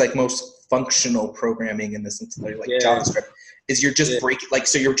it seems like most functional programming in this like JavaScript is you're just breaking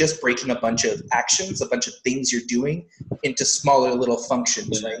so you're just breaking a bunch of actions, a bunch of things you're doing into smaller little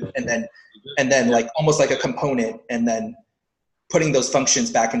functions, right? And then like almost like a component, and then putting those functions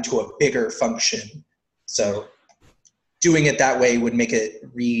back into a bigger function. So doing it that way would make it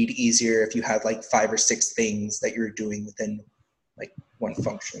read easier if you had like 5 or 6 things that you're doing within like one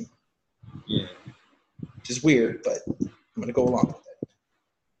function. Yeah. Which is weird, but I'm going to go along with it.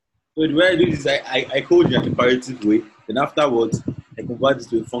 So the way I do this is I code in an imperative way, then afterwards I convert this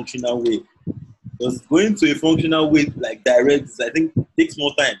to a functional way. Because going to a functional way like direct, I think takes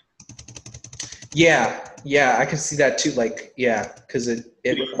more time. Yeah, I can see that too. Like, because it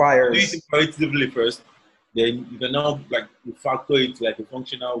requires. Do it imperatively first, then you can now like factor it to like a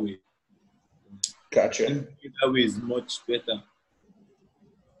functional way. Gotcha. That way is much better.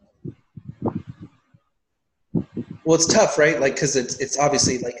 Well, it's tough, right? Like, because it's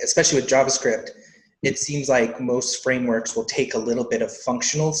obviously like, especially with JavaScript, it seems like most frameworks will take a little bit of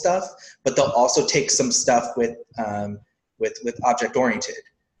functional stuff, but they'll also take some stuff with object oriented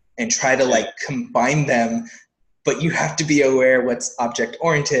and try to like combine them. But you have to be aware what's object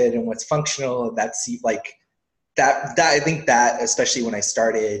oriented and what's functional. That's like that. I think that, especially when I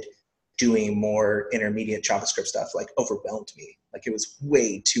started doing more intermediate JavaScript stuff, like overwhelmed me. Like it was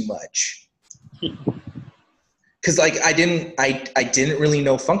way too much. Because like I didn't really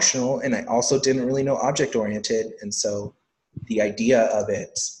know functional, and I also didn't really know object oriented, and so the idea of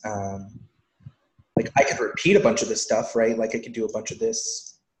it, like I could repeat a bunch of this stuff, right? Like I could do a bunch of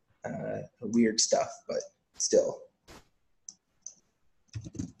this weird stuff, but still.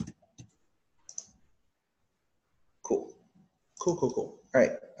 Cool. All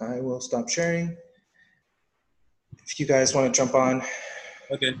right, I will stop sharing. If you guys want to jump on.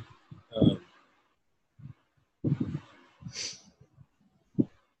 Okay.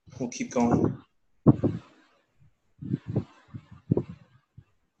 We'll keep going.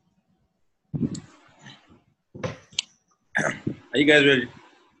 Are you guys ready?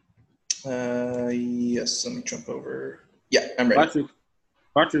 Yes, let me jump over. Yeah, I'm ready.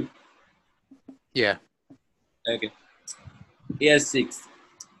 Patrick. Yeah. Okay. ES6.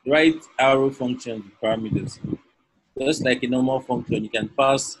 Write arrow functions with parameters. Just like a normal function, you can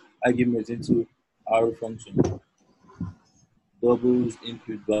pass arguments into arrow function doubles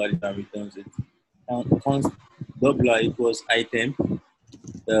input value and returns it. Const doubler equals item,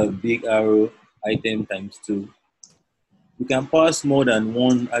 the big arrow item times 2. You can pass more than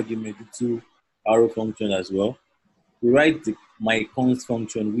one argument to arrow function as well. We write the my const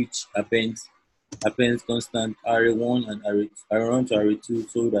function which appends constant array1 and array1 to array2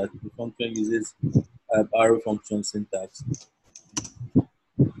 so that the function uses arrow function syntax.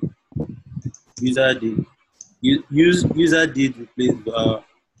 User did user did replace var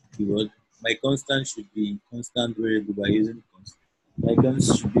keyword. My constant should be constant variable by using const. My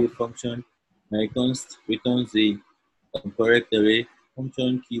const should be a function. My const returns a correct array.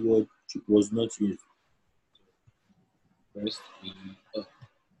 Function keyword was not used. First, we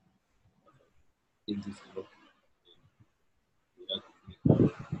take this off.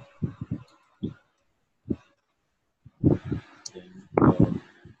 Then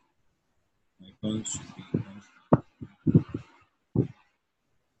my const should be const.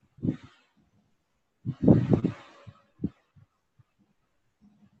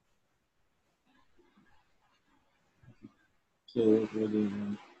 So what is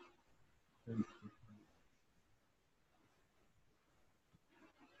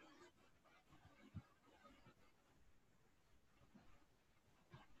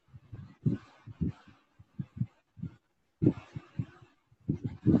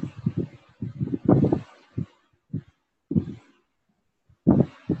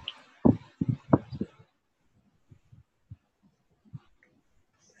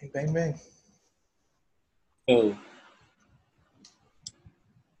Bang, bang, bang. so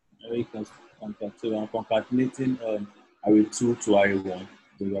array concat. So I'm concatenating array 2 to array 1.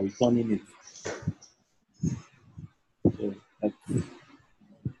 So we are returning it. So that's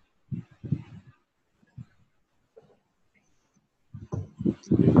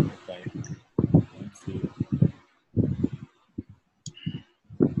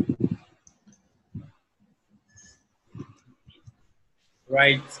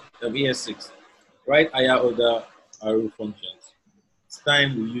write ES6. Write higher order arrow functions. It's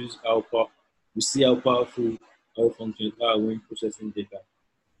time we use alpha. We see how powerful arrow functions are when processing data.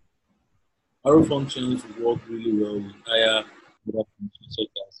 Arrow functions work really well with higher order functions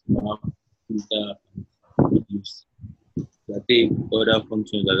such as map, filter, and reduce. They take other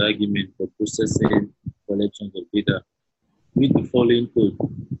functions as argument for processing collections of data. Read the following code: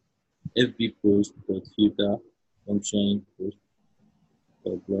 fb post dot filter function post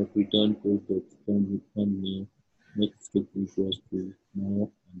block return post dot return new not state equals to now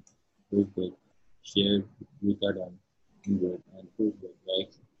and post dot share greater than 100 and post dot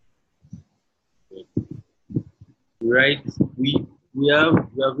like. Right, we have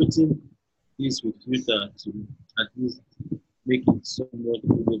written this with filter to at least make it somewhat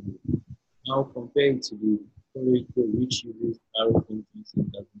readable. Now compare it to the current code which uses arrow functions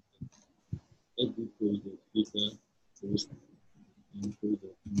in that fb post dot filter post and post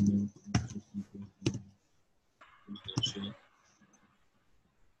dot new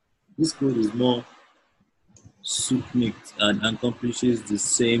this code is more succinct and accomplishes the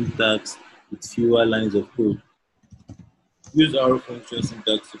same task with fewer lines of code. Use arrow function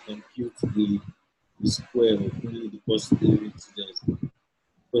syntax to compute the square of only the positive integers,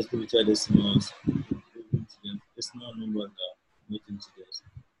 positive integer decimals, decimal numbers are not integers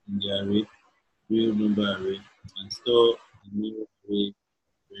in the array, real number array, and store the new array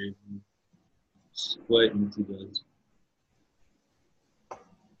variable square integers.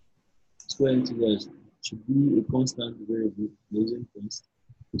 Square integers should be a constant variable using const.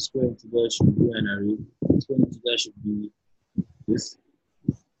 The square integer should be an array. The square integer should be this.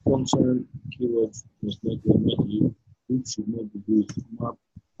 Function keywords must not be used. It should not be used. Map,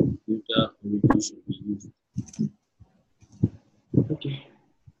 filter, and reduce should be used. Okay.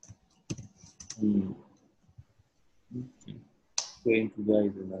 Square integer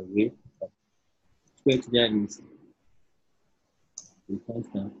is an array. Square integer is a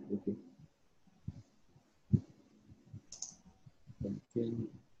constant. Okay. Contain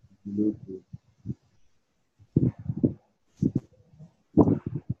below code.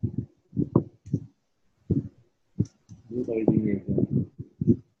 What are you doing here?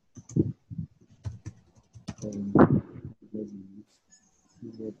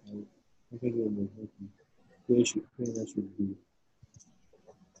 Where should be?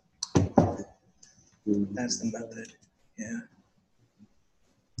 That's the method. Yeah.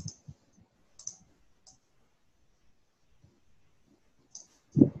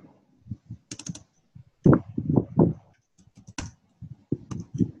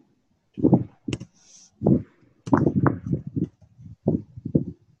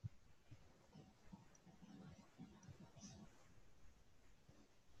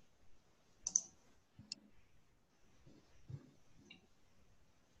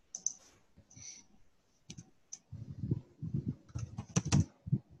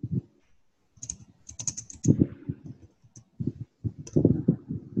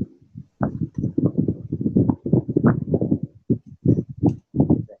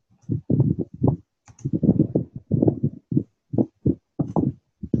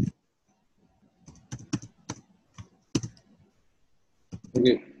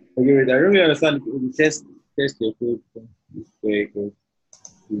 Okay. Okay, wait. I don't really understand. Test your code. Very good.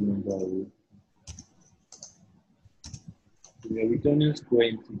 Remember, we are returning square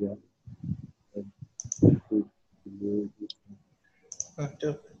integer. Oh,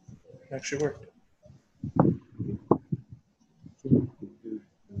 dope. It actually worked.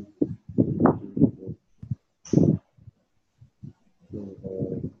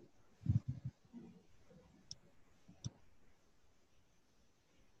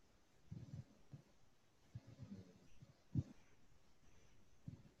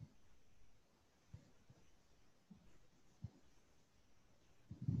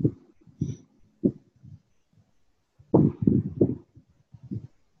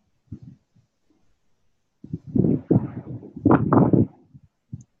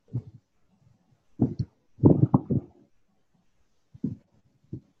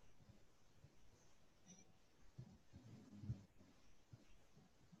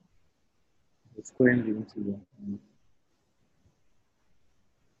 Square integer.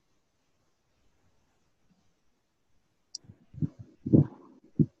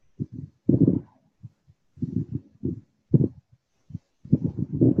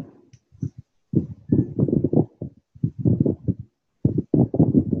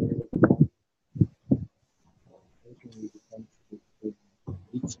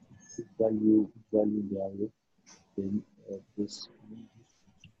 Each value the array, then this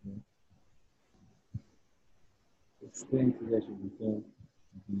square integer should return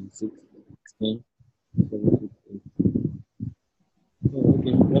the 6, 10, 7, 6, 8. Oh,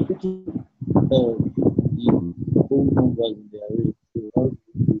 okay. We are putting the whole numbers in the array. So how do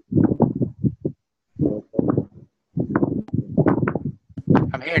you do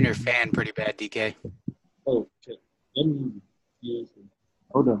I'm hearing your fan pretty bad, DK. Oh, check. Let me use it.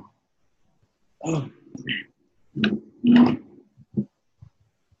 Hold on. Oh.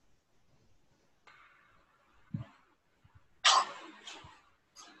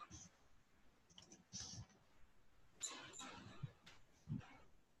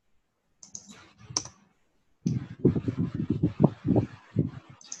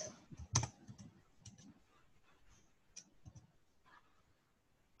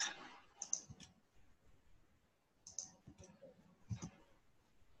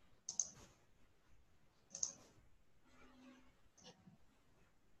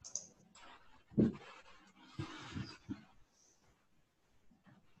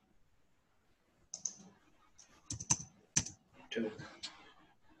 Dope.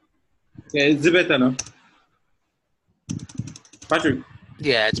 Yeah, it's better now. Patrick.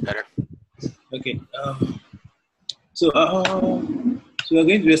 Yeah, it's better. Okay. So we're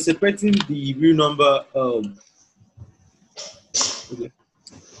going to be separating the real number. Okay.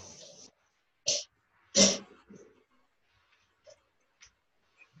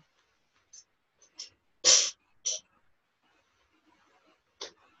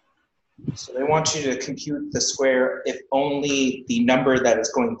 So they want you to compute the square if only the number that is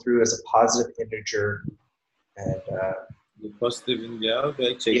going through is a positive integer. And The positive in there.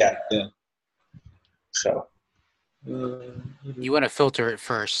 Okay, check. Yeah. Yeah. so You want to filter it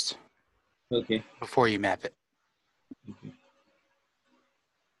first Okay. before you map it. Okay.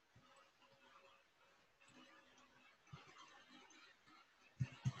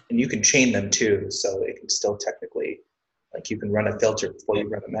 and you can chain them too, so it can still technically, like you can run a filter before you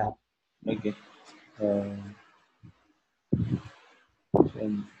run a map. Okay.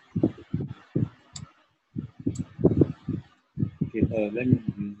 Okay. Let me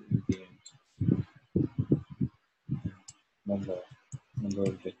use the number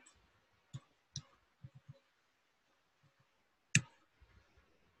object.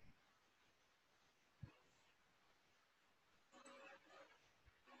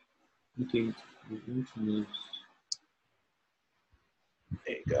 Okay. We're going to use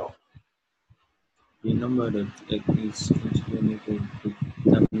There you go. the number that is exponential.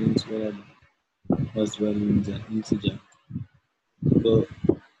 That means whether the first value is an integer. So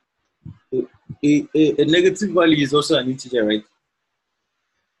a negative value is also an integer, right?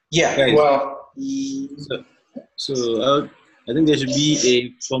 Yeah, Guys, well, so I think there should be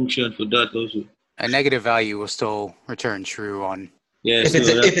a function for that also. A negative value will still return true on. Yeah. if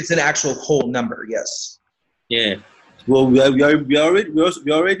it's an actual whole number, yes. Yeah. Well, we're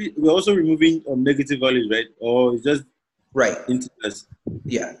also removing negative values, right? Or it's just Right. integers.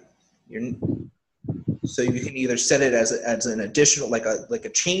 Yeah. So you can either set it as an additional, like a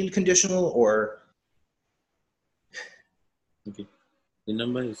chained conditional, or Okay. The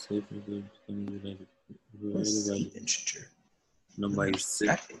number is safe. what's the integer? Number is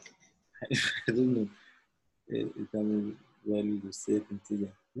safe. I don't know. value the save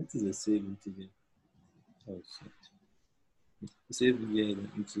integer. What is a save integer? Oh shit. Save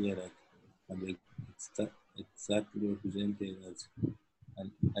integer that can be exactly represented as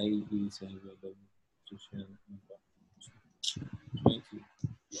an ID server social number. Trying to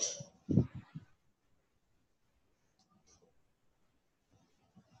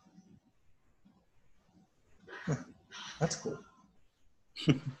That's cool.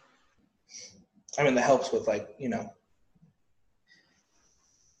 I mean, that helps with like, you know,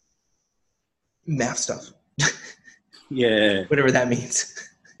 math stuff. yeah. Whatever that means.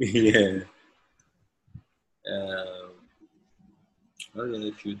 Yeah. How do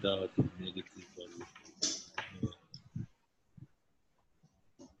I filter out the negative value?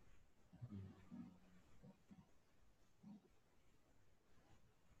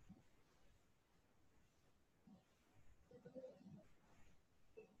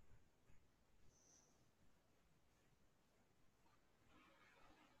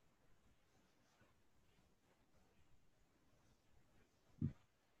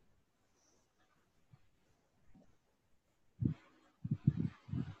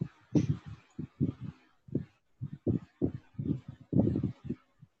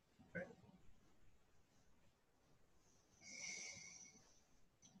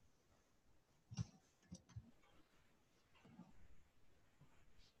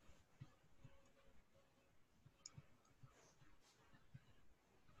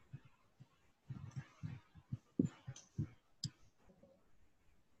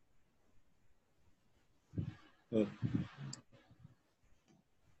 Oh,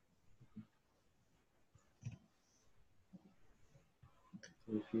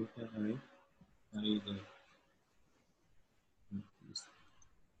 so filter I the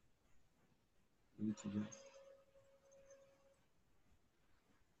integer.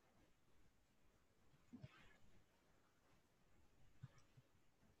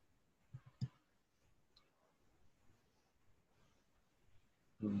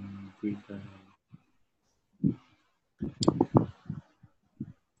 Filter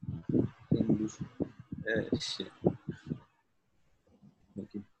English. Shit.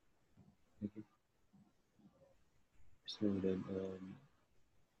 Okay. Okay. So then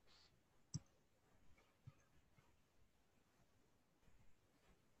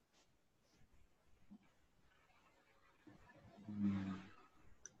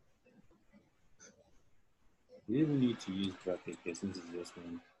we even need to use bracket here since it's just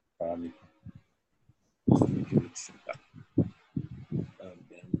one parameter. Just to make it look simpler.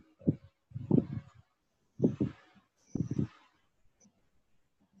 Then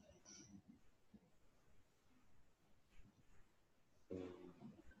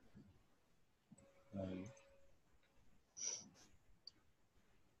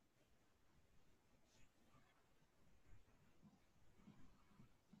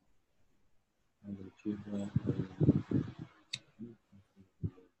and the filter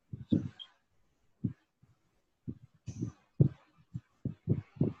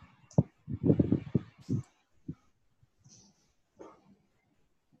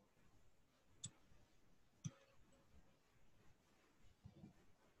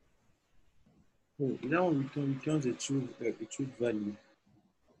oh, that one returns a true value.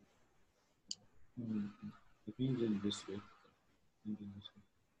 I can use it this way.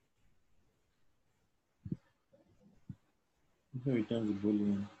 It returns a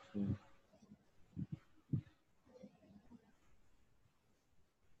boolean. So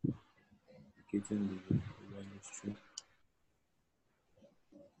getting the value is true.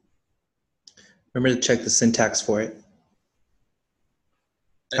 Remember to check the syntax for it.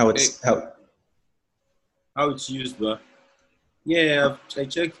 How it's used, but yeah, I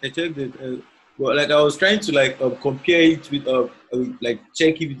checked it. Well, like I was trying to like compare it with like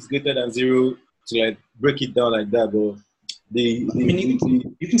check if it's greater than 0 to like break it down like that, but you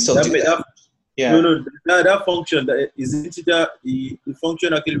can still do that. Yeah. No, that function that is integer. The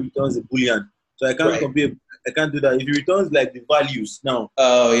function actually returns a boolean, so I can't compare. I can't do that. If it returns like the values now.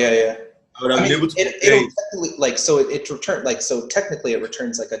 Oh yeah. I would have been able to it'll technically, like, so it return like, so technically it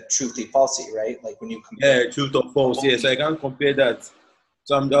returns like a truthy falsy, right? Like when you compare. Yeah, truth or false. Yeah, so I can't compare that.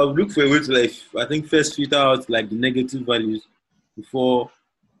 So I'll look for a way to like, I think first filter out like the negative values before.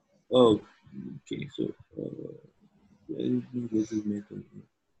 Oh, okay. So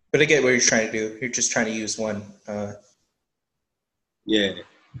but I get what you're trying to do. You're just trying to use one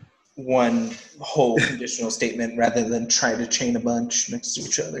whole conditional statement rather than try to chain a bunch next to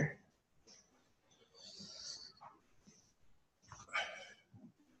each other.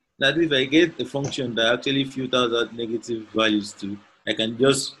 That if I get a function that actually filters out negative values too, I can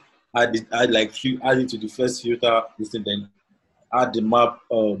just add it to the first filter, this thing, then add the map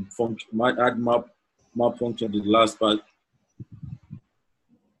function, add map function to the last part.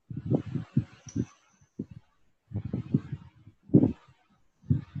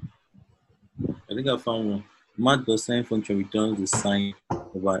 I think I found one. Mat.sign function returns the sign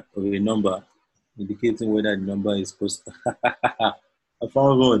of a number, indicating whether the number is positive. I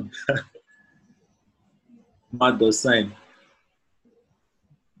found one. Mat.sign.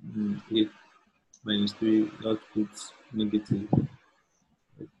 8 minus 3 outputs negative.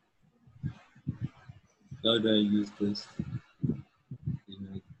 How do I use this?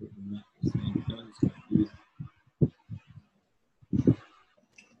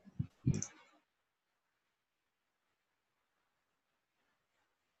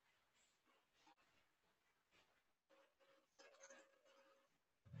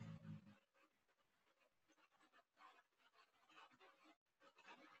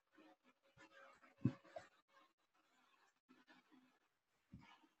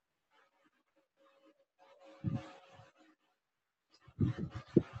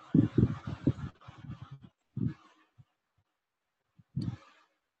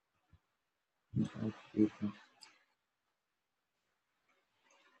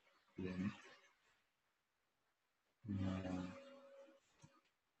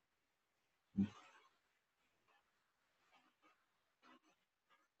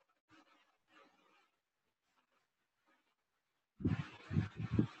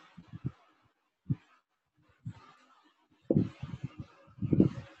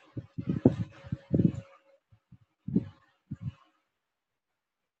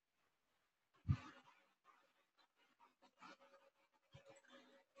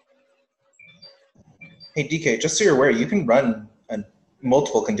 Hey DK, just so you're aware, you can run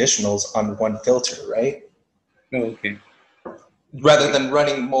multiple conditionals on one filter, right? Oh, okay. Rather than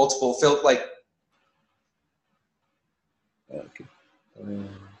running multiple Okay.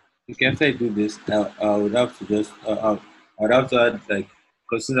 Okay, after I do this, I would have to just I would have to add like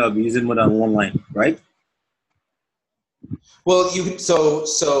because I'll be using more than one line, right? well, you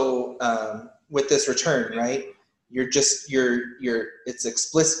with this return, right? You're it's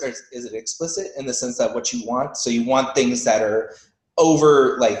explicit. Or is it explicit in the sense that what you want? So you want things that are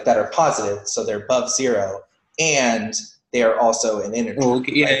that are positive, so they're above 0, and they are also an integer. Oh,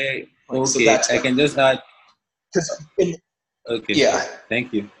 okay, right? yeah. Like, Okay, so that's I can just add. Okay. Yeah.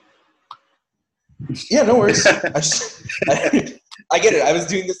 Thank you. Yeah, no worries. I get it. I was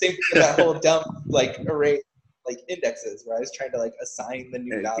doing the same thing with that whole dumb array indexes where I was trying to assign the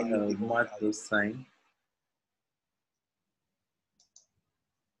new value. Mat.sign.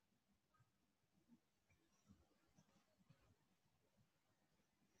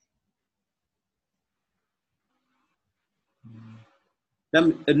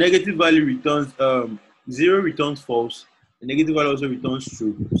 Then a negative value returns 0 returns false. The negative value also returns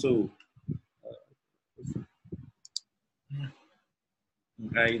true. So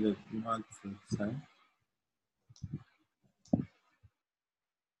I the mat.sign.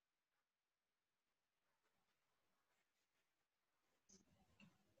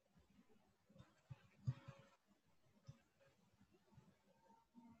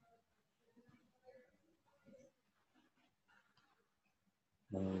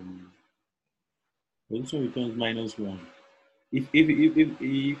 Also returns -1. If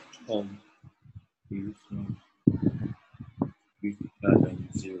greater than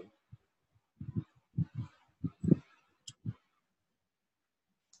 0.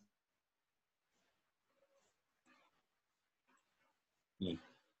 Yeah.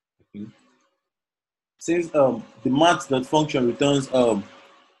 Okay. Since the math.function returns -1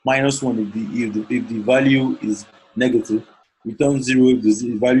 if the value is negative, returns 0 if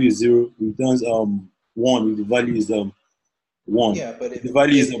the value is 0, returns 1 if the value is 1. Yeah, but If the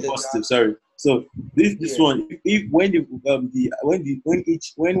value is if the positive, sorry. So this yeah. one, if when one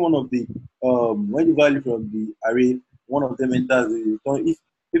of the when the value from the array, one of them enters the return, if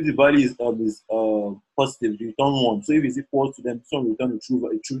the value is positive, you return 1. So if it's equal to them, this one will return a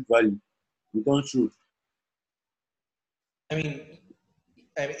true value. Return true. I mean,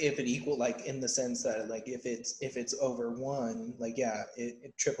 if it equal in the sense that if it's over 1,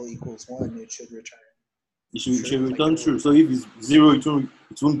 it triple equals 1, it should return. It should return true. So if it's 0, it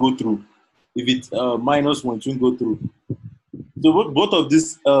won't go through. If it's -1, it won't go through. So both of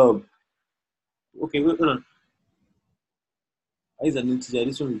this okay, wait, hold on. Is an integer.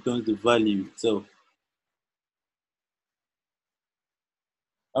 This one returns the value itself.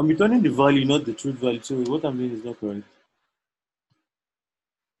 I'm returning the value, not the truth value. So what I'm doing is not correct.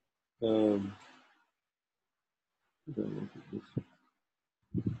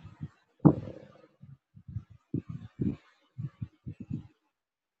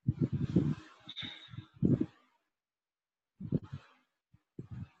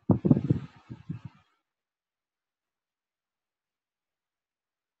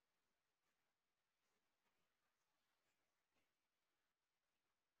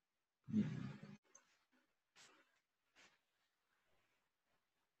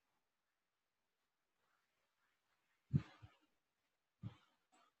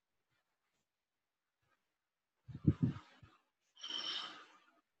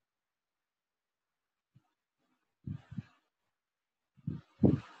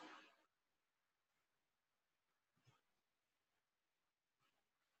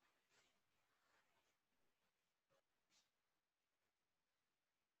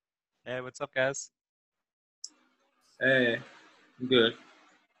 Hey, what's up, guys? Hey, good.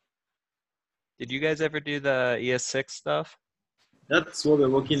 Did you guys ever do the ES6 stuff? That's what we're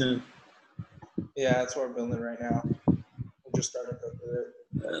working on. Yeah, that's what we're building right now. We just started with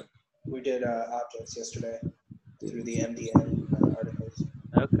it. We did objects yesterday through the MDN articles.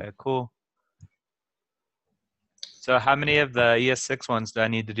 Okay, cool. So how many of the ES6 ones do I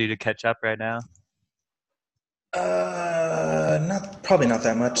need to do to catch up right now? Probably not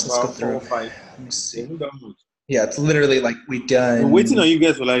that much. Let's go About 4 through. or 5. Let me see. Isn't that much? Yeah, it's literally like we've done. We're waiting on you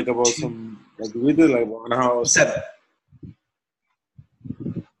guys for like about we did like 1 hour. 7.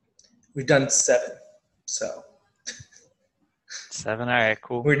 We've done 7. So 7? All right,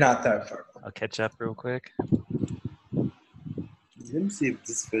 cool. we're not that far. I'll catch up real quick. Let me see if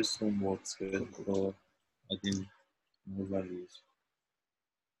this first one works first before I think more values.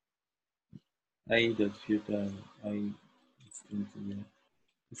 I dot filter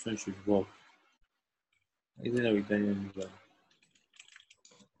this one should work. Isn't a return value?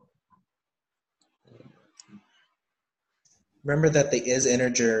 Remember that the is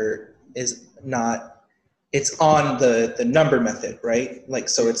integer is not, it's on the number method, right? Like,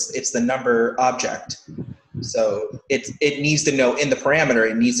 so it's the number object. So it needs to know in the parameter,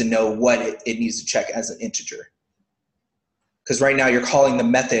 it needs to know what it needs to check as an integer. Because right now you're calling the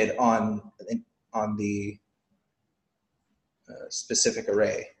method on the specific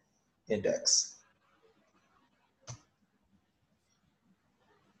array index.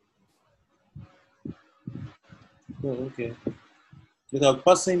 Oh, okay. Without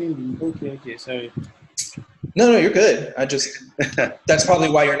passing in the okay, sorry. No, you're good. That's probably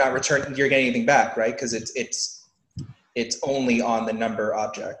why you're not you're getting anything back, right? Because it's only on the number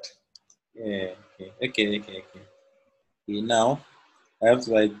object. Yeah, okay. Now I have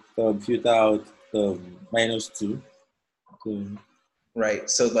to like filter out -2. Right.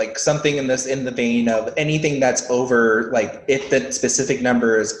 So like something in the vein of anything that's over, like if the specific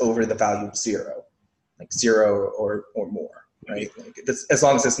number is over the value of 0, like 0 or more, right? Like as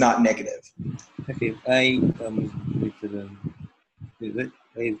long as it's not negative. Okay, I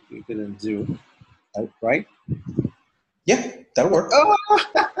greater than 0, right? Yeah, that'll work.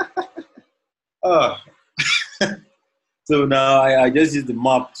 Oh. So now I just use the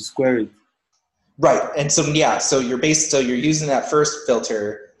map to square it. Right. And so yeah, so you're using that first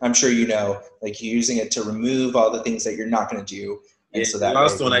filter, I'm sure you know, like you're using it to remove all the things that you're not going to do. And so that the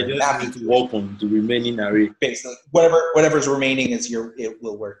last one I just need to work on the remaining array. Basically, whatever's remaining is it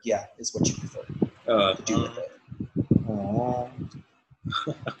will work. Yeah, is what you prefer to do with it.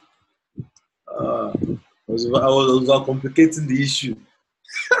 I was complicating the issue.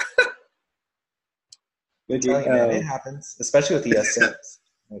 Okay, man, it happens, especially with ES6.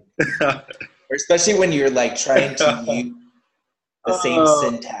 Or especially when you're like trying to use the same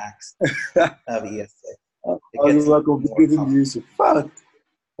syntax of ES6. I was complicating the issue. Fuck.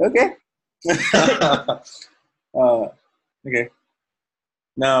 Okay. Okay.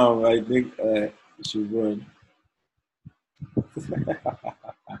 Now I think it should run.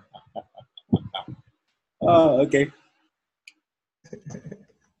 Okay.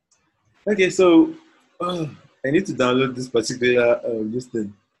 Okay, so I need to download this particular this thing.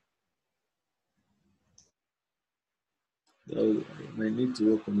 I need to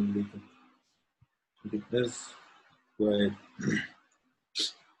work on it later. Okay, let's go ahead.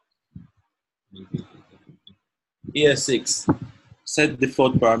 ES6. Set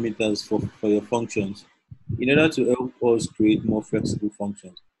default parameters for your functions. In order to help us create more flexible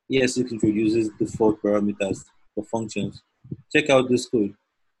functions, ES6 introduces default parameters for functions. Check out this code.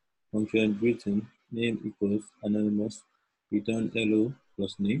 Function greeting, name equals anonymous, return hello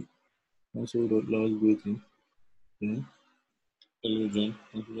plus name, console.log greeting, hello John,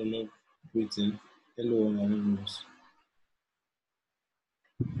 console.log greeting, hello anonymous.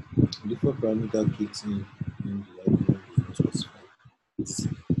 Default parameter kicks in when the argument is not specified.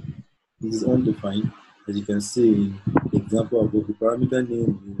 It is undefined. As you can see in the example above, the parameter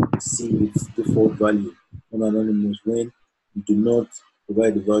name will receive its default value on anonymous when you do not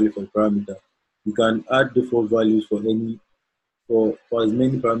provide the value for the parameter. You can add default values for as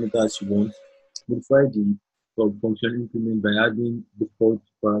many parameters as you want. Modify the function increment by adding default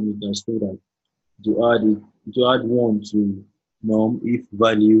parameters so that to add one to num if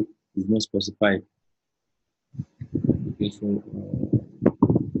value is not specified. Okay, so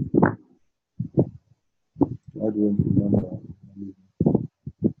add one to number.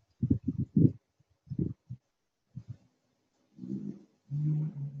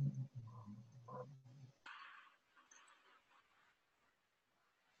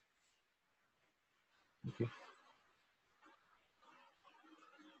 Okay.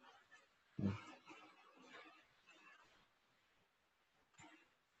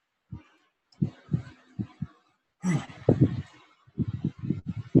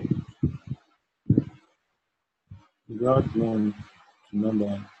 add one to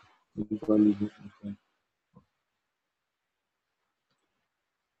number equally different.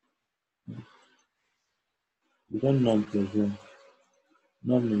 We don't know plus one.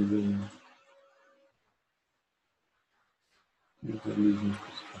 None will be usually.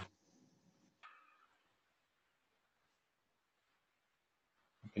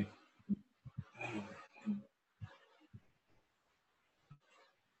 Okay.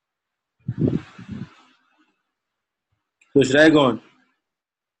 So should I go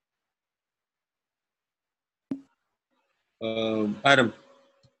on? Adam.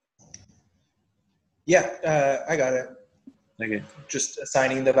 Yeah, I got it. Okay. Just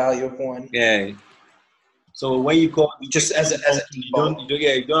assigning the value of 1. Yeah. So when you call, Just as a default.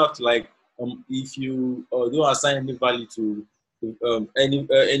 you don't have to like if you don't assign any value to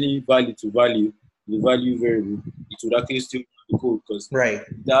any value to value the value variable, it would actually still the code because Right.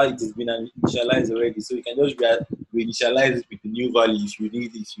 that it has been initialized already. So you can just reinitialize it with the new value if you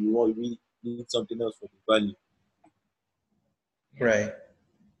need it, if you want we need something else for the value. Right.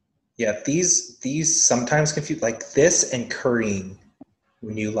 Yeah, these sometimes confuse, like this and currying,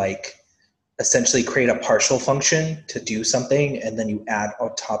 when you like essentially create a partial function to do something and then you add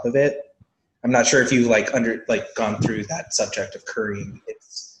on top of it. I'm not sure if you gone through that subject of currying.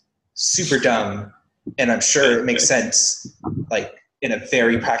 It's super dumb, and I'm sure it makes sense like in a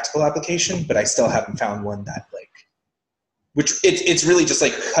very practical application, but I still haven't found one that it's really just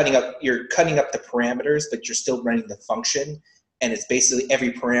like you're cutting up the parameters, but you're still running the function. And it's basically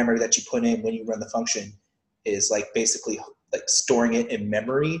every parameter that you put in when you run the function is like basically like storing it in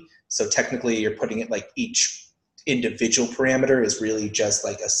memory. So technically you're putting it like each individual parameter is really just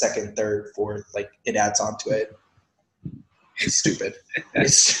like a second, third, fourth, like it adds onto it. It's stupid.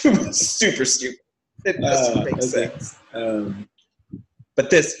 It's super stupid. It doesn't make sense. But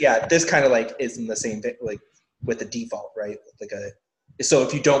this kind of like is in the same thing, like with the default, right? So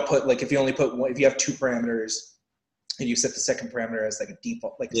if you don't put, like if you only put one, if you have 2 parameters, and you set the second parameter as like a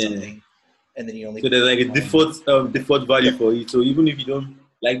default, like something, and then you only. So there's like a default value for it. So even if you don't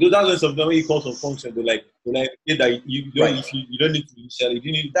like, that's when sometimes when you call some function, they're like that you don't if you don't need to initially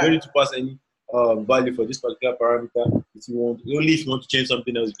you don't need to pass any value for this particular parameter. If you want, only if you want to change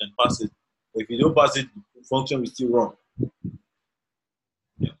something else, you can pass it. But if you don't pass it, the function will still run.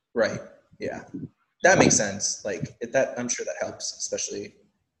 Yeah. Right. Yeah, that makes sense. Like that, I'm sure that helps, especially.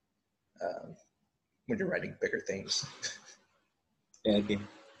 When you're writing bigger things. Yeah, okay.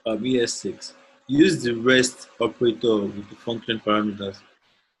 ES6. Use the REST operator with the function parameters.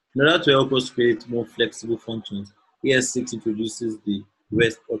 In order to help us create more flexible functions, ES6 introduces the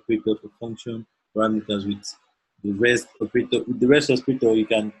REST operator for function parameters with the REST operator. With the REST operator, you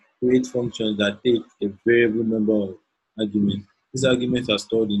can create functions that take a variable number of arguments. These arguments are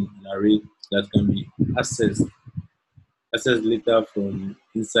stored in an array that can be accessed later from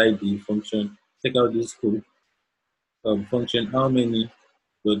inside the function. Check out this code. Function how many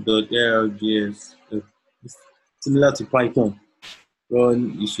 .args similar to Python.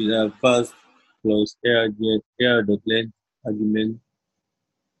 Run you should have passed plus args ar.length argument.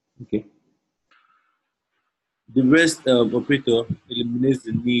 Okay. The REST operator eliminates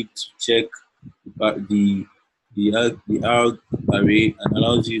the need to check the arg array and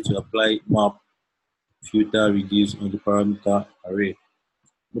allows you to apply map, filter, reduce on the parameter array.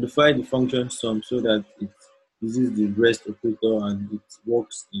 Modify the function sum so that it uses the REST operator and it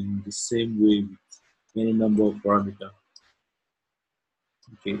works in the same way with any number of parameters.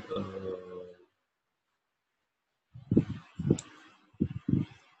 Okay.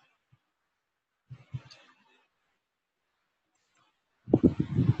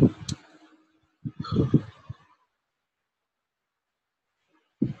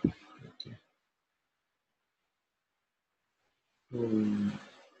 Um,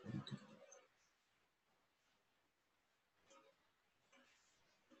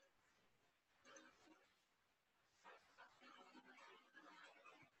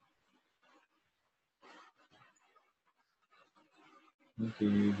 okay,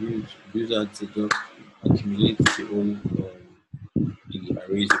 use that to just accumulate the whole the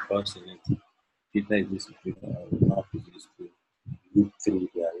arrays you pass in it. Data is this map is this to loop through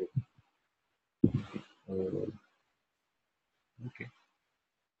the array. Okay.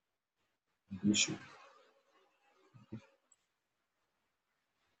 Issue.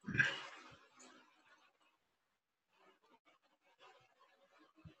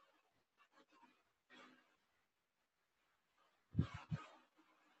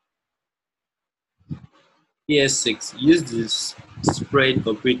 ES6. Use this spread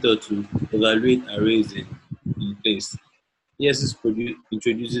operator to evaluate arrays in place. ES6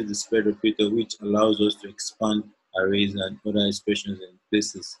 introduces the spread operator, which allows us to expand arrays, and other expressions in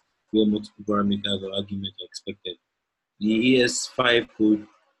places where multiple parameters or arguments are expected. The ES5 code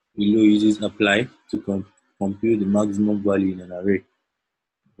below uses apply to compute the maximum value in an array.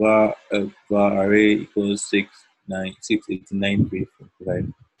 Var array equals 689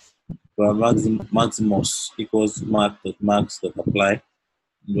 345. Var maximus equals max.apply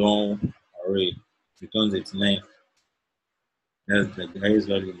long array returns 89. That's the highest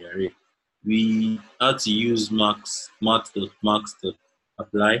value in the array. We had to use max.apply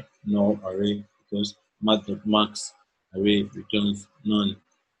null array because max.max array returns none.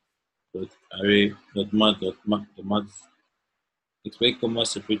 Dot array dot max expect comma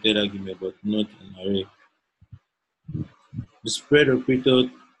separated argument but not an array. The spread operator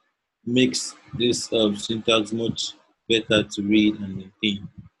makes this syntax much better to read and maintain.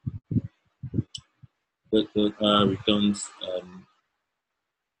 But returns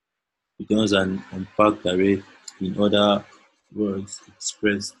an unpacked array. In other words, it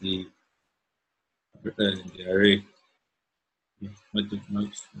spreads the array.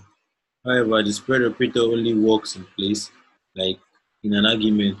 However, the spread operator only works in place, like in an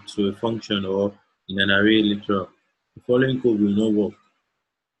argument to a function or in an array literal. The following code will not work.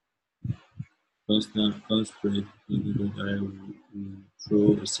 Const spread I will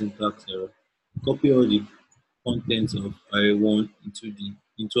throw a syntax error. Copy all the contents of array1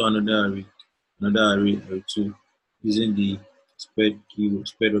 into another array2 using the spread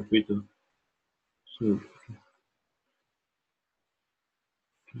operator. So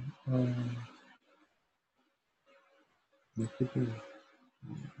the copy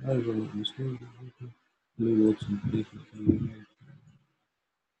however the spread operator only works in place with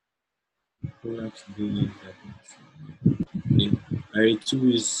perhaps doing that. Okay. Array2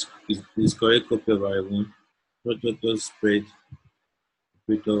 is correct copy of array1. Rotator spread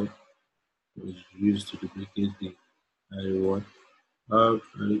operator was used to duplicate the array1.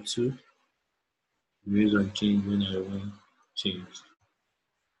 Array2 remains unchanged when array1 changed.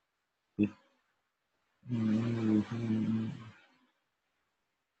 Okay.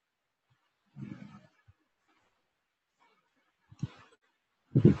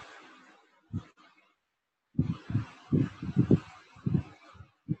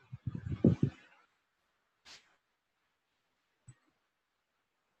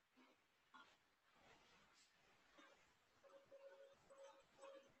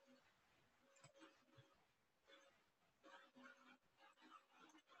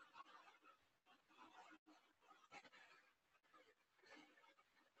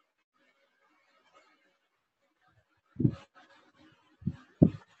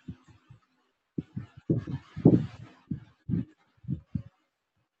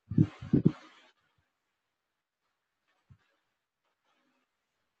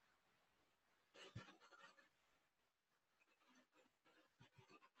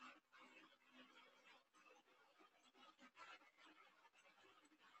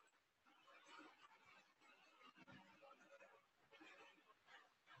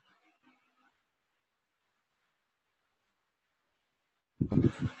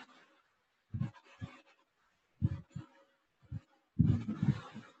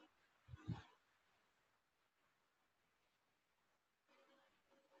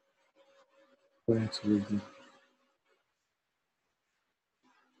 Absolutely.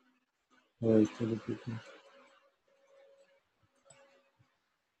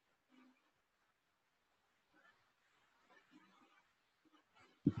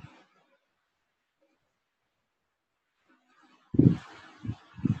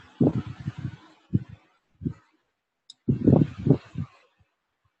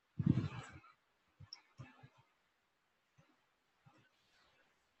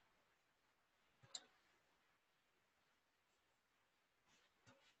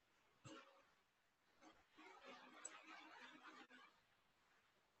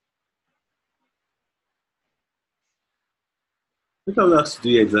 What I would ask to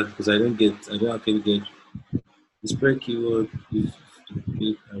do exactly because I don't actually get the spread keyword is to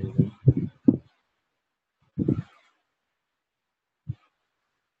duplicate array1.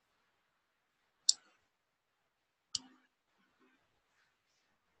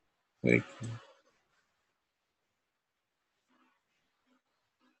 Right.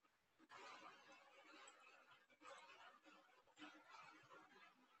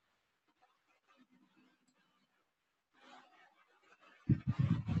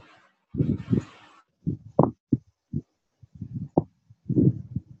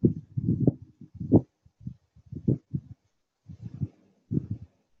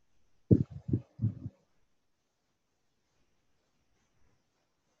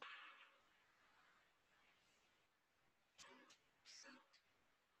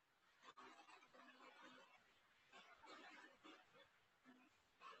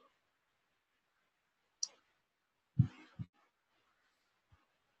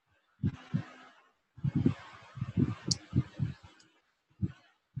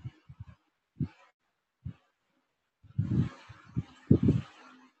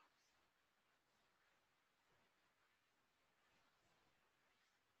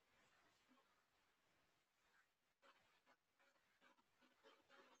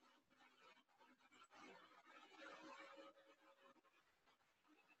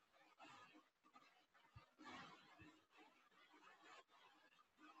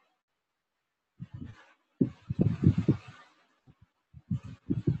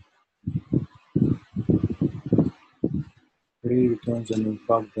 Array returns an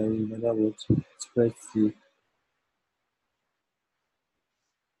unpacked array. In other words, express the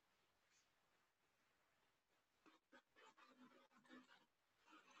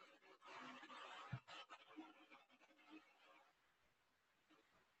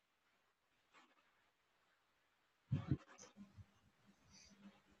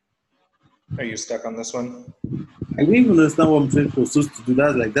Are you stuck on this one? I didn't even understand what I'm supposed to do.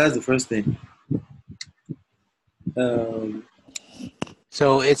 That's the first thing.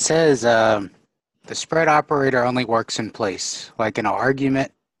 So it says the spread operator only works in place, like in an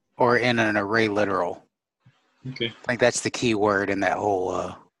argument or in an array literal. Okay. I think that's the key word in that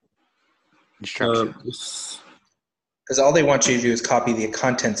whole instruction. Because all they want you to do is copy the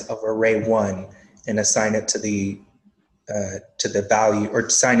contents of array 1 and assign it to the value, or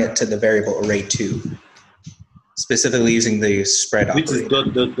assign it to the variable array 2, specifically using the spread which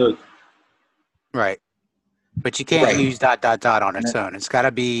operator. is ... dot. Right. But you can't Right. use ... dot on its own. It's got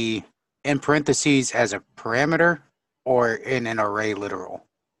to be in parentheses as a parameter or in an array literal.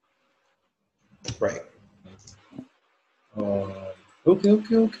 Right. Okay.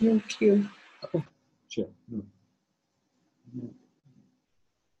 Oh, sure.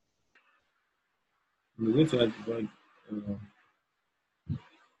 I'm going to add one.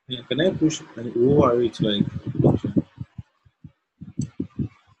 Can I push an O array to like function?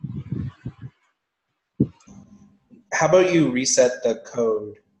 How about you reset the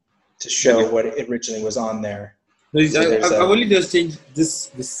code to show what originally was on there? No, So I've only just changed this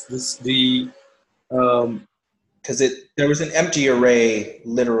because there was an empty array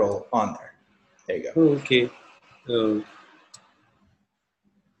literal on there. There you go. Oh, okay.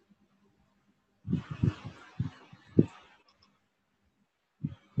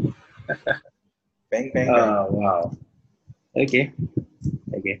 Bang, bang, bang. Wow. Okay.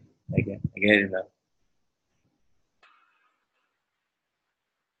 I get it now.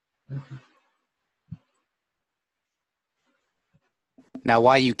 Now,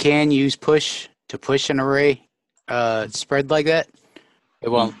 while you can use push to push an array spread like that, it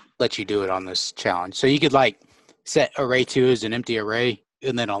won't let you do it on this challenge. So you could like set array 2 as an empty array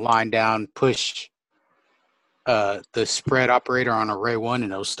and then a line down, push the spread operator on array 1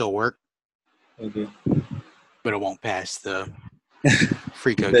 and it'll still work. Okay. But it won't pass the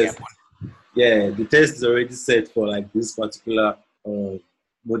FreeCodeCamp one. Yeah, the test is already set for like this particular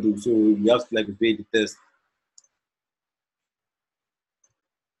module, so we have to like obey the test.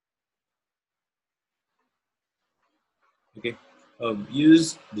 Okay.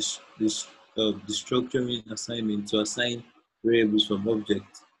 Use the structuring assignment to assign variables from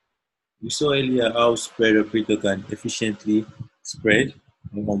objects. We saw earlier how spread operator can efficiently spread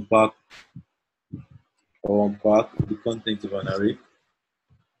or unpack the content of an array.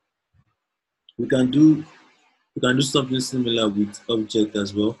 We can do something similar with object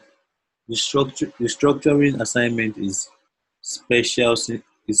as well. The structuring assignment is special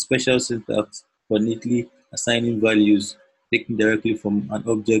syntax for neatly assigning values taken directly from an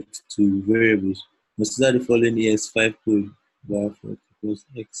object to variables. Consider the following ES5 code: var for equals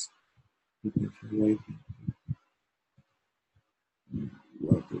x equals y.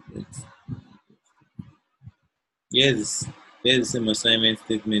 Here's the same assignment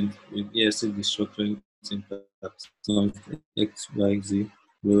statement with ES6 structuring syntax. X, Y, Z.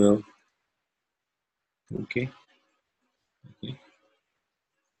 Well, okay.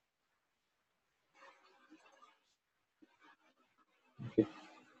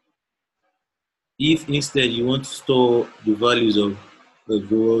 If instead you want to store the values of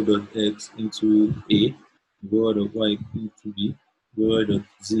x into A, y into B,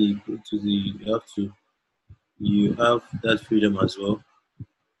 z equal to Z, you have that freedom as well.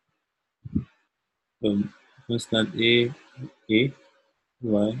 Constant A,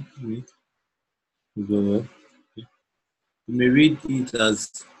 Y, B, You may read it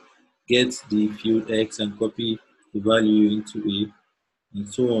as get the field X and copy the value into A, and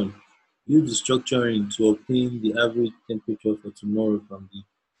so on. Use the structuring to obtain the average temperature for tomorrow from the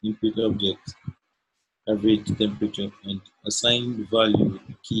input object, average temperature, and assign the value with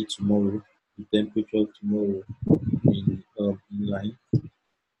the key tomorrow, the temperature tomorrow in line.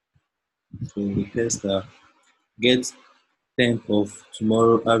 So the test get temp of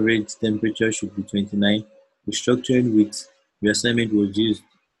tomorrow average temperature should be 29. The structuring with the assignment was used.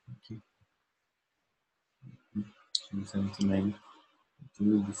 Okay. 79.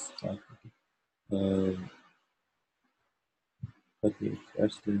 This start. Okay,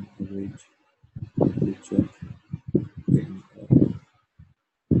 that's the average temperature. Then,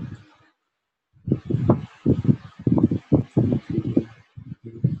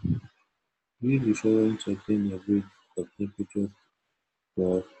 use the following to obtain the average of temperature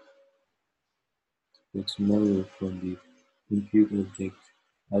for, tomorrow from the input object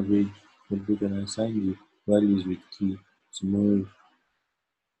average temperature and assign the values with key tomorrow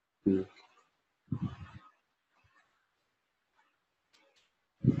to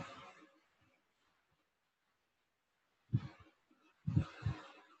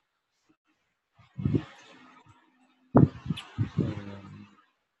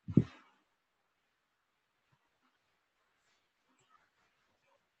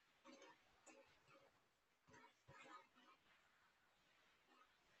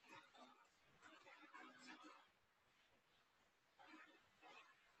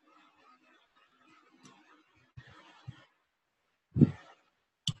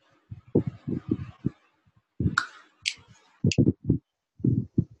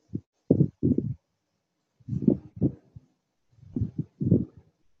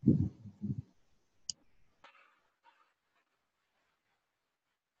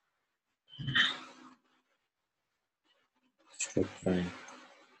structuring.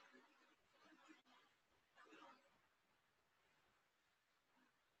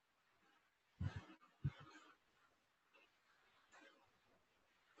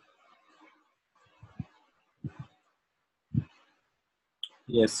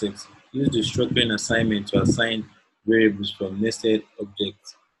 Yes, 6. Use the structuring assignment to assign variables from nested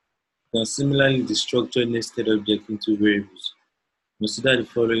objects. You can similarly destructure nested objects into variables. Consider the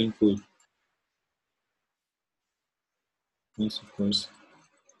following code. Consequence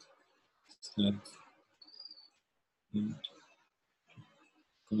start and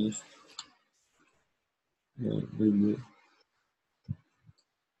const variable.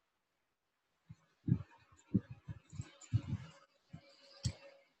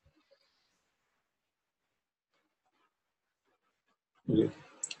 Okay.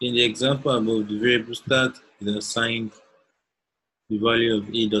 In the example above, the variable start is assigned the value of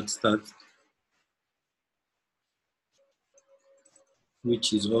a dot start,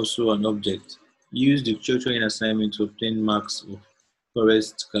 which is also an object. Use the structuring assignment to obtain marks of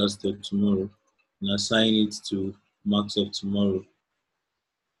forest cast of tomorrow and assign it to marks of tomorrow.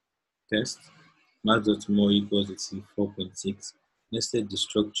 Test. Marks of tomorrow equals 4.6. Instead, the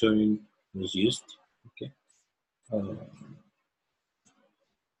structuring was used. Okay.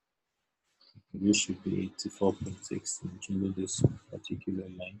 This should be 84.6 into this particular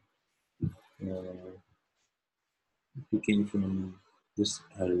line. Picking from this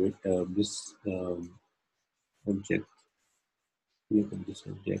array, this object, here from this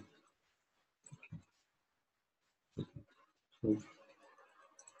object.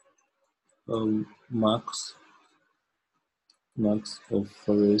 So marks of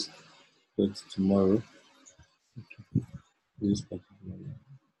forest but tomorrow. Okay. This particular line.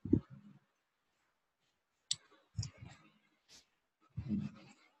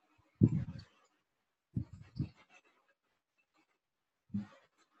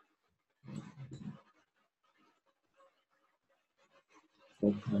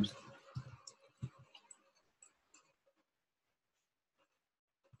 Forecast.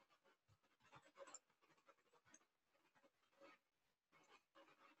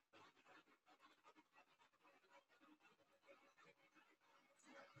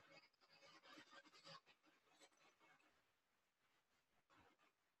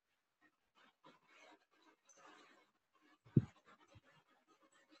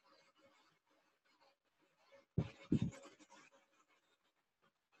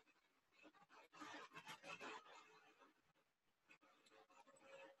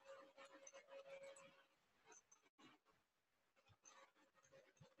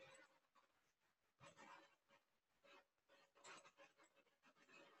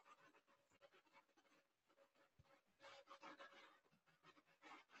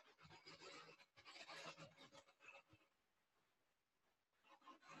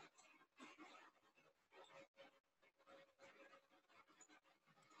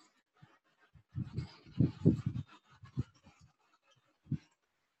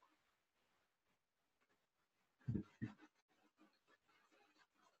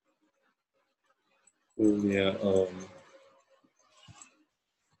 So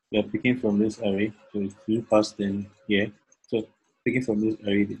we are picking from this array. So if you pass them here. So picking from this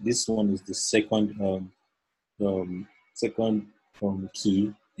array, this one is the second second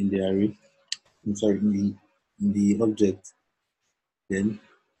key in the array. I'm sorry, in the object. Then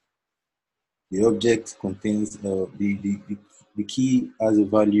the object contains the key has a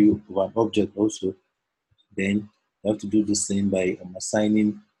value of an object also. Then you have to do the same by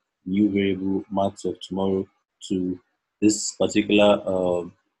assigning new variable marks of tomorrow to this particular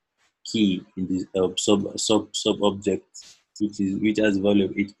key in the sub object, which has a value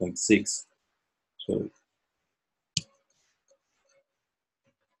of 8.6. So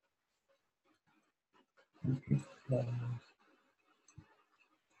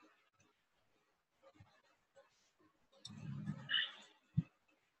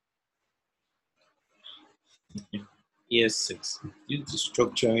ES6 use the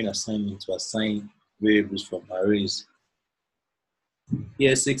structuring assignment to assign variables from arrays.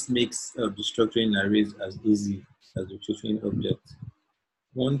 ES6 makes the structuring arrays as easy as the structuring object.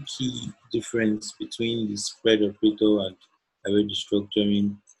 One key difference between the spread operator and array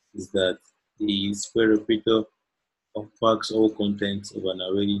destructuring is that the spread operator unpacks all contents of an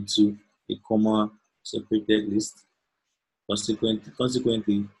array into a comma separated list.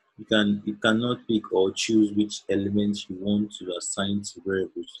 Consequently, you cannot pick or choose which elements you want to assign to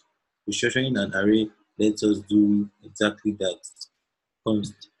variables. Restructuring an array lets us do exactly that.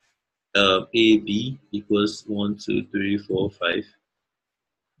 Const A B equals 1, 2, 3, 4, 5.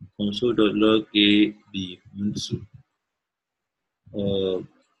 Console.log A B 1, 2.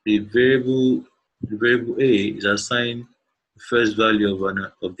 The variable A is assigned the first value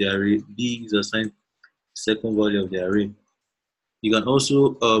of the array. B is assigned the second value of the array. You can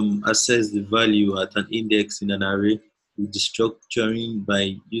also access the value at an index in an array with the structuring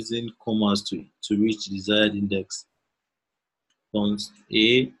by using commas to reach the desired index. Const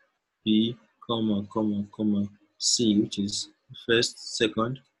A, B, comma, comma, comma, C, which is first,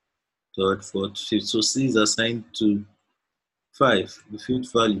 second, third, fourth, fifth. So C is assigned to 5, the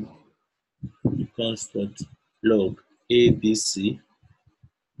fifth value. Const log A, B, C.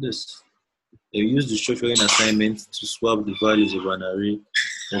 This. You use the structuring assignment to swap the values of an array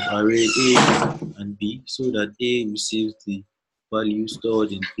A and B so that A receives the value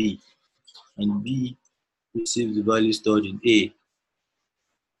stored in B and B receives the value stored in A.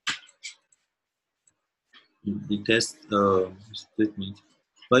 The test statement.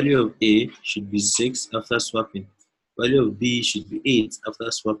 Value of A should be 6 after swapping. Value of B should be 8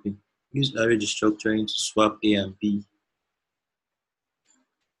 after swapping. Use array destructuring to swap A and B.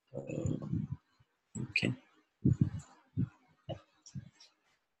 Okay.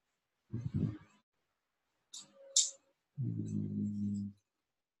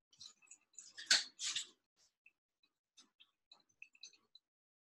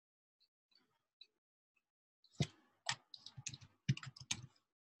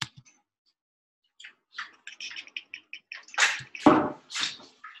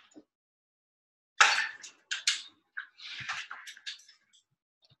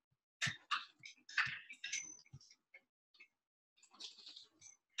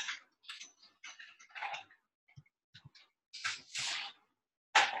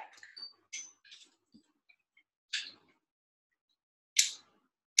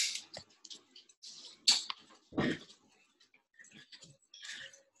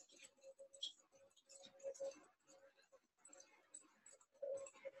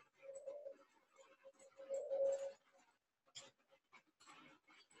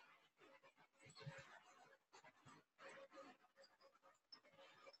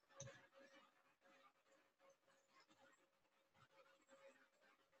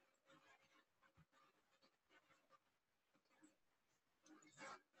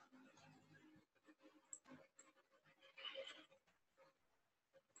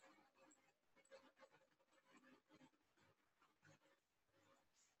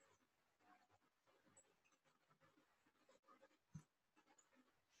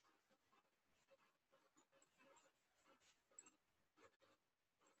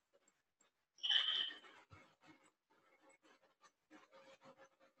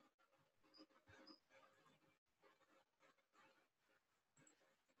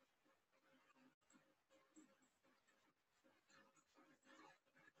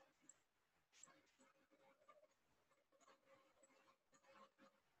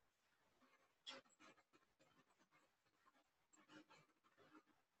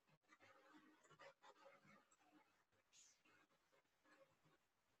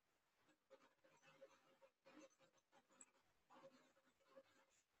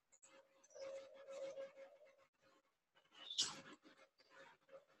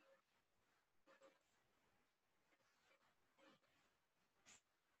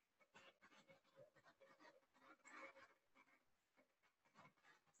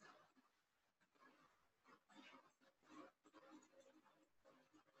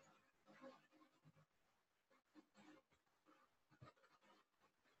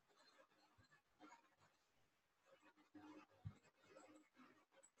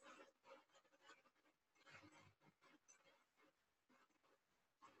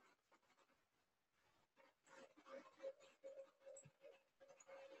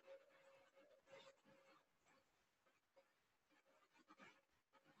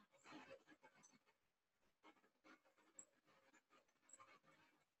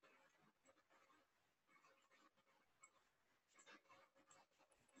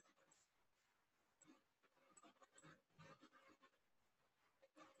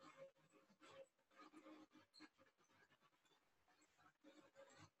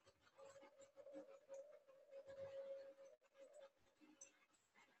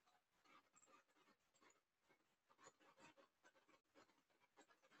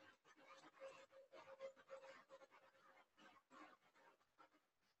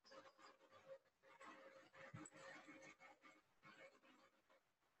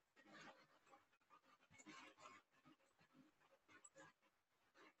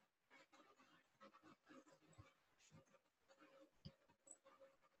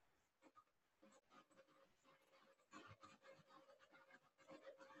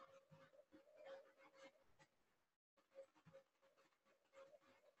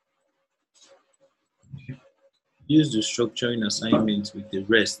 Use the structuring assignment with the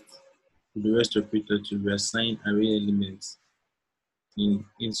rest operator to reassign array elements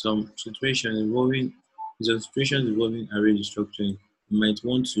in some situations involving array restructuring. You might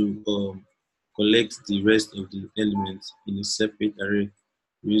want to collect the rest of the elements in a separate array.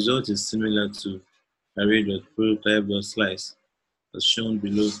 The result is similar to array.prototype.slice as shown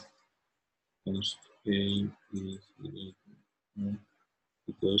below. Const A, B, C, A,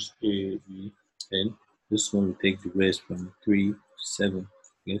 because A, B, then this one will take the rest from 3 to 7.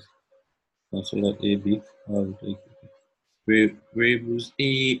 Yes, consider A, B. How we take variables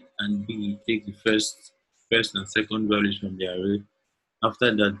A and B take the first and second values from the array.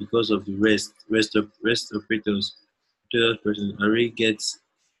 After that, because of the rest operators, person array gets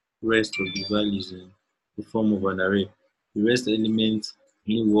rest of the values in the form of an array. The rest element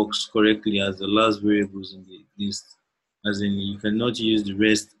only works correctly as the last variables in the list. As in, you cannot use the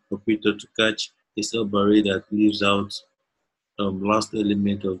rest operator to catch a sub-array that leaves out last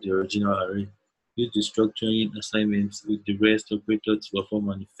element of the original array. Use the structuring assignment with the rest operator to perform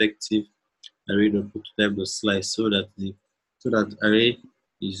an effective array.prototype.slice so that array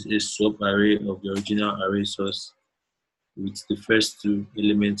is a sub-array of the original array source with the first two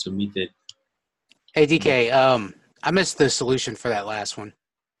elements omitted. Hey DK, I missed the solution for that last one.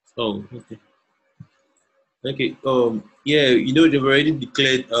 Oh, okay. Okay. Yeah, you know they've already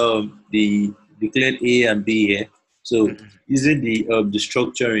declared the declared A and B here. So using the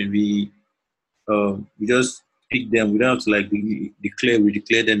structuring, we just pick them. We don't have to like we declare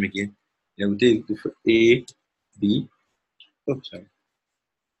them again. Then we take the A, B. Oh, sorry.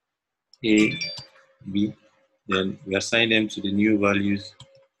 A, B. Then we assign them to the new values,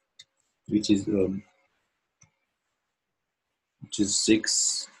 which is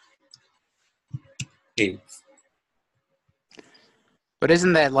 6, 8. But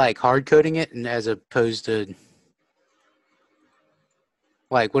isn't that like hard coding it, and as opposed to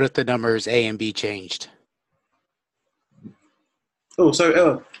like what if the numbers A and B changed? Oh, sorry.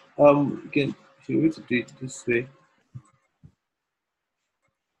 Again, if you were to do it this way,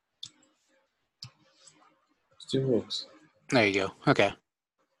 still works. There you go. Okay.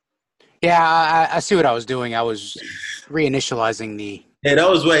 Yeah, I see what I was doing. I was reinitializing the. Yeah, that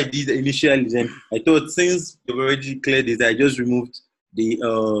was what I did initially. Then I thought since you've already declared it, I just removed the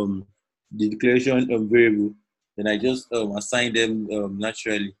declaration of variable. Then I just assigned them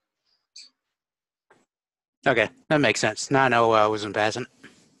naturally. Okay, that makes sense. Now I know I wasn't passing.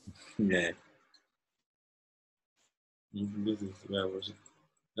 Yeah. This is where I was.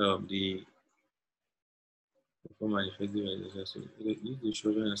 The perform an effective exercise. Use the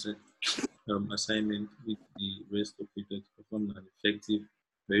children assignment with the rest operator to perform an effective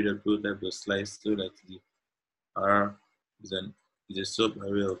variable prototype of slice so that the R is a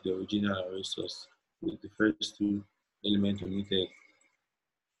sub-array of the original array source with the first two elements omitted.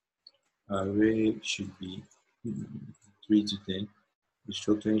 Array should be 3 to 10. The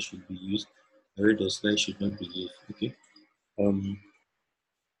structuring should be used. Array.slice should not be used. Okay.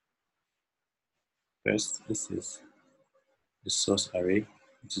 First, this is the source array,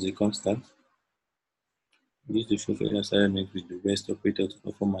 which is a constant. Use the structuring assignment with the rest operator to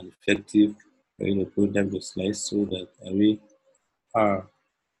perform an effective array.prototype.slice so that array R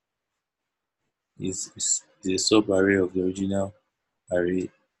is a sub-array of the original array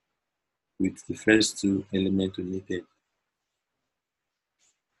with the first two elements omitted.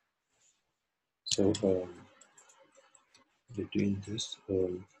 So we're doing this.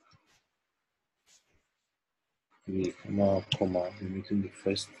 We comma, we're making the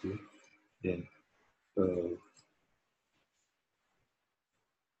first two, then oh.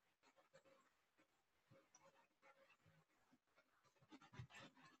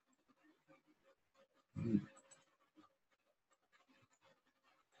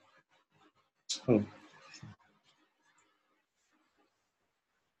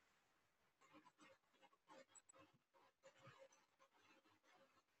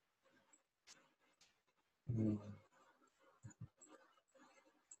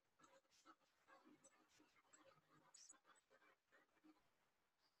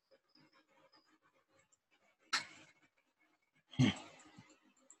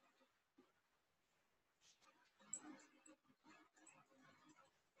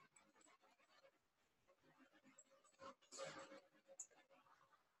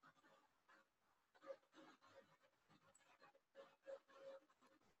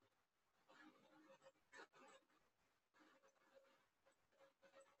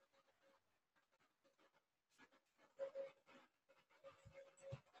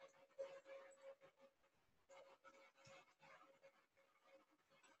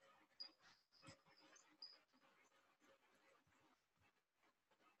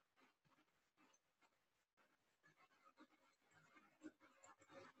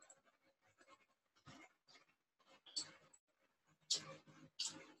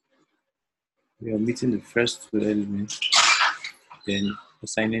 We are meeting the first two elements, then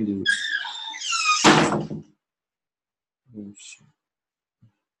assigning the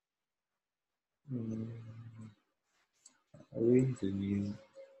arrange the new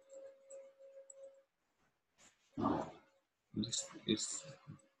this is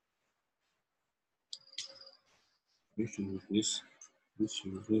this should be this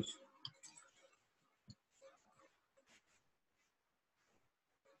should be this.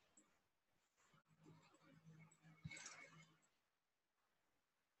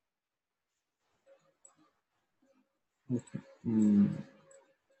 Okay.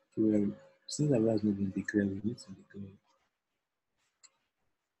 Well, since our has not been declared, we need to declare.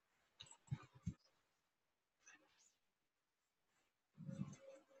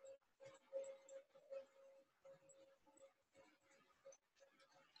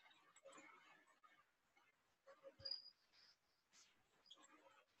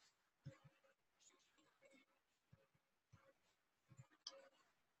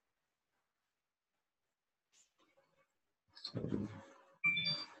 So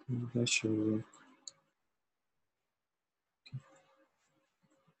that should work.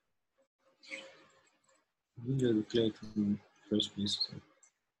 We just declare it in the first place. So.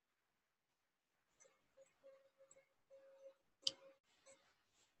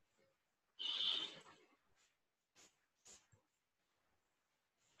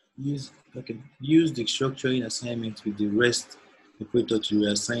 Use the structuring assignment with the rest operator to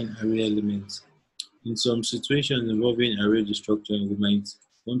reassign array elements. In some situations involving array destructuring, we might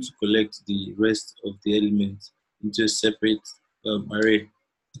want to collect the rest of the elements into a separate array.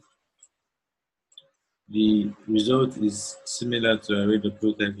 The result is similar to array the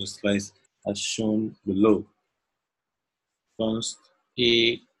prototype of slice as shown below. Const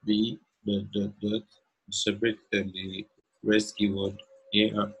A, B, dot, separate the rest keyword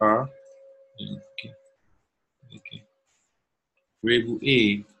ARR. Okay.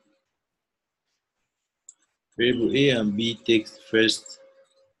 Variable A and B takes first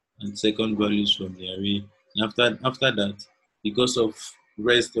and second values from the array. And after that, because of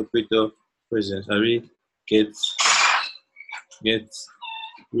rest operator presence, array gets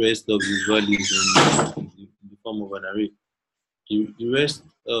rest of these values in the form of an array. The rest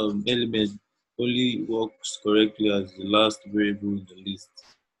element only works correctly as the last variable in the list.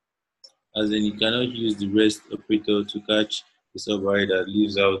 As in, you cannot use the rest operator to catch the subarray that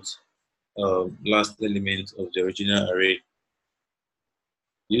leaves out last element of the original array.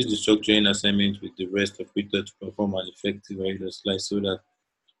 Use the structuring assignment with the rest operator to perform an effective array slice so that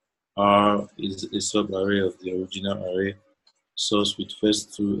R is a subarray of the original array source with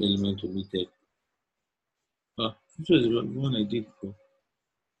first two elements omitted. This was the one I did before.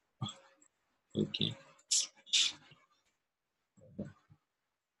 Okay.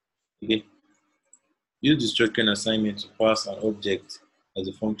 Use the structuring assignment to pass an object as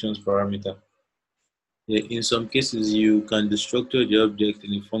a function's parameter. In some cases, you can destructure the object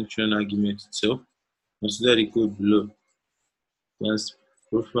in a function argument itself. Consider the code below. Once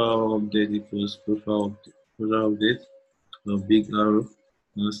profile update equals profile update, a big arrow,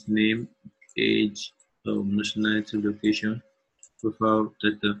 once name, age, nationality, location, profile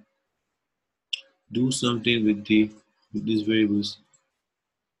data. Do something with these variables.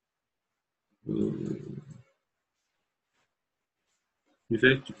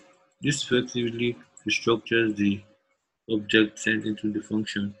 This effectively restructures the object sent into the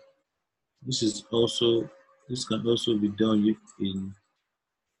function. This can also be done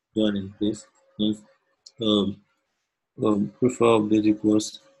in place. Profile update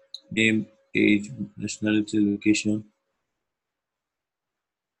equals name, age, nationality, location.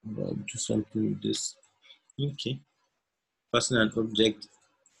 Do something with this. Okay. Passing an object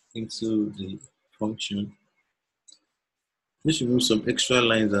into the function. This removes some extra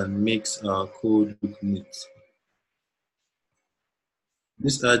lines and makes our code look neat.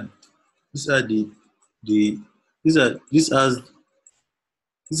 This has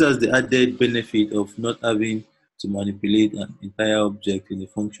the added benefit of not having to manipulate an entire object in a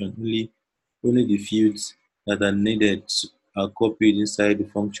function. Only the fields that are needed are copied inside the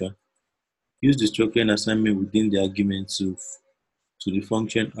function. Use the structuring assignment within the argument to the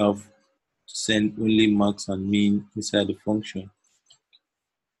function have to send only max and min inside the function.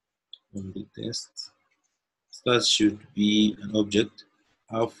 On the test, start should be an object.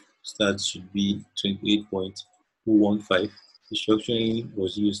 Half start should be 28.215. The structuring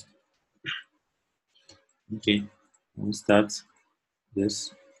was used. Okay, we start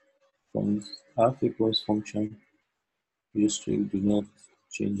this from half equals function. Use string, do not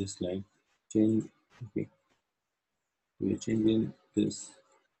change this line. Change, okay. We're changing this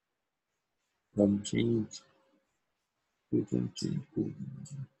change, creating change code.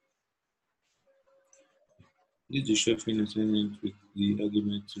 Use the shuffling assignment with the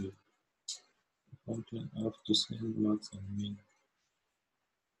argument to function have to send max and min.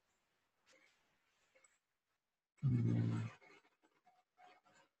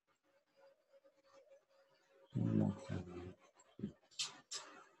 Max and min.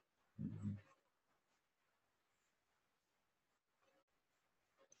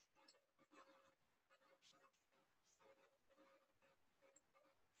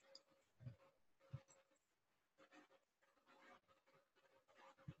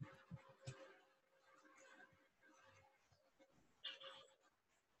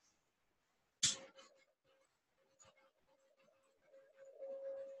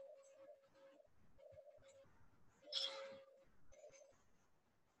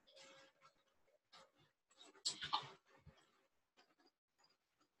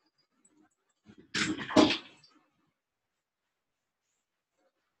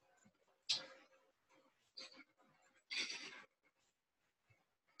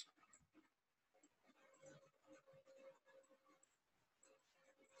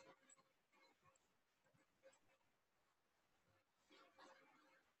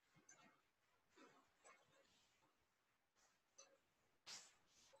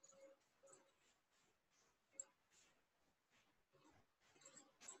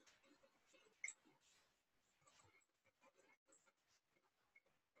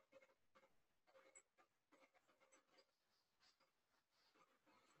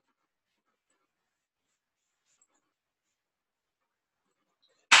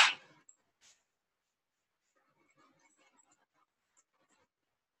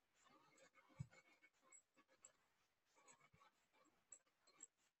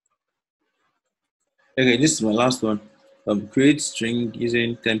 Okay, this is my last one. Create string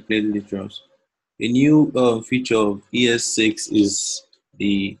using template literals. A new feature of ES6 is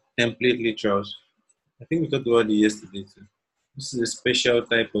the template literals. I think we talked about it yesterday too. This is a special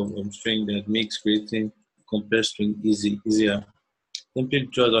type of string that makes creating complex string easier. Template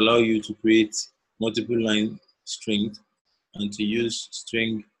literals allow you to create multiple line strings and to use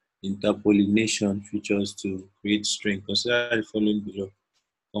string interpolation features to create string. Consider the following below.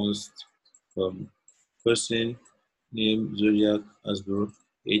 Const person name zodiac Hasbro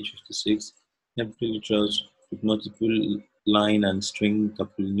age 56 template literals with multiple line and string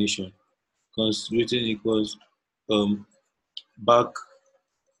interpolation. Const written equals um back.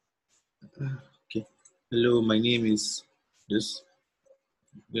 Okay. Hello, my name is this.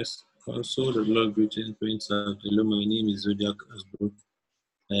 Yes. Also the log greeting prints out. Hello, my name is Zodiac Hasbro.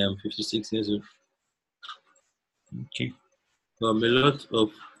 I am 56 years old. Okay. A lot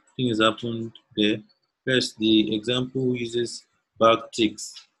of things happened there. First, the example uses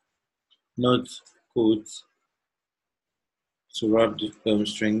backticks, not quotes, to wrap the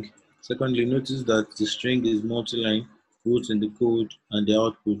string. Secondly, notice that the string is multi-line, both in the code and the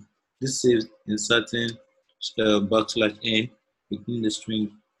output. This saves inserting \n within the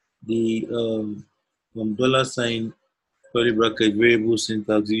string. The dollar sign curly bracket variable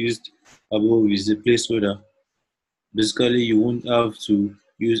syntax used above is a placeholder. Basically, you won't have to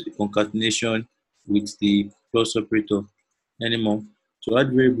use concatenation with the plus operator anymore. To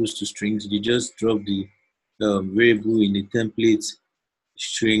add variables to strings, you just drop the variable in the template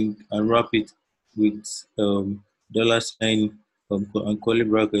string and wrap it with dollar sign and curly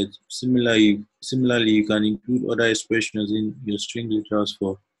bracket. Similarly, you can include other expressions in your string literals.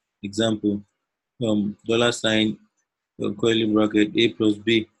 For example, dollar sign curly bracket a plus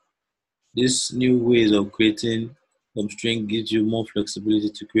b. This new ways of creating string gives you more flexibility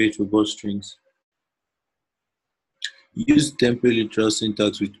to create robust strings. Use temporary literal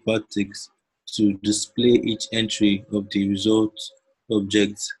syntax with backticks to display each entry of the result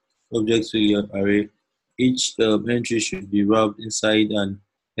object failure array. Each entry should be wrapped inside an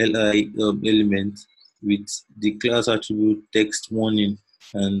li element with the class attribute text warning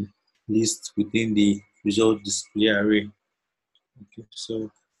and list within the result display array. Okay,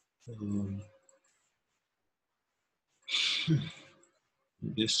 so um,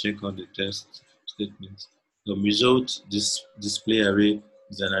 let's check out the test statement. The result display array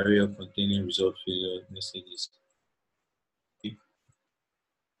is an array of containing result failure messages. Okay.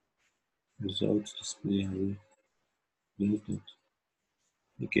 Result display array.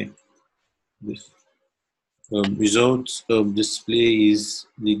 Okay. This result display is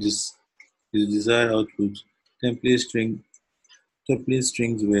the desired output. Template string template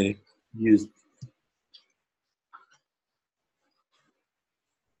strings were used.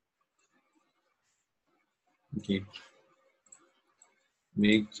 Okay.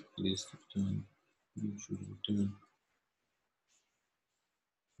 make list return. You should return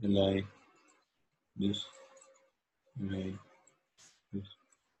li this li this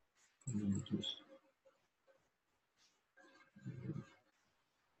this.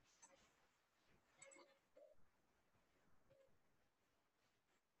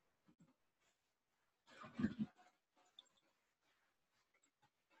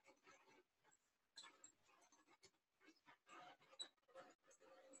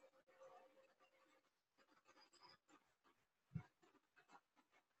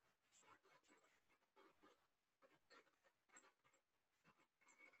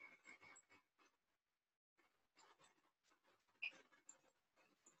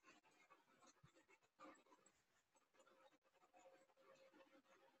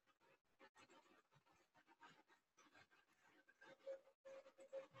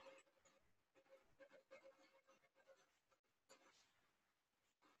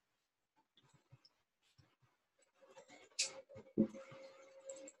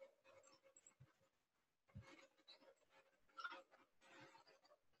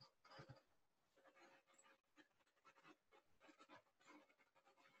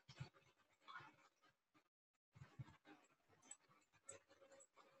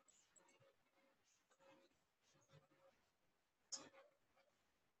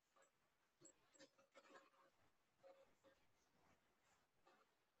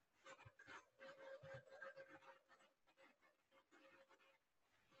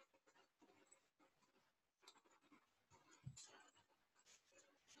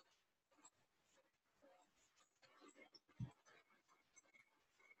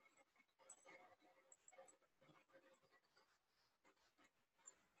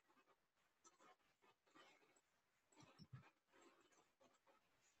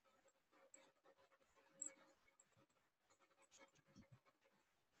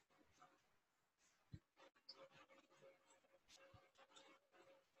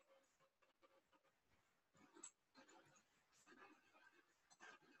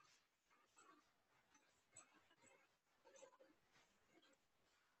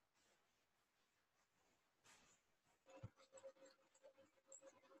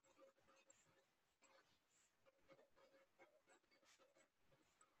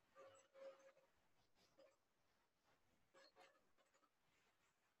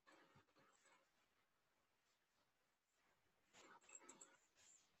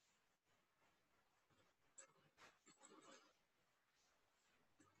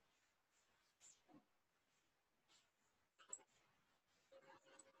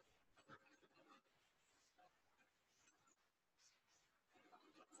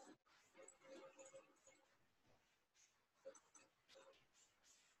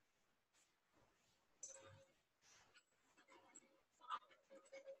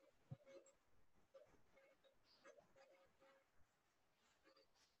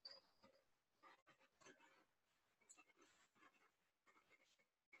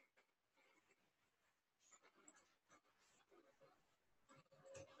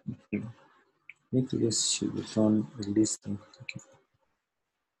 Make list should return a list of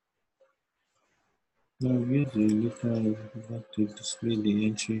now use the literal to display the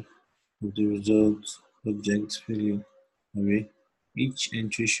entry of the result object value array. Each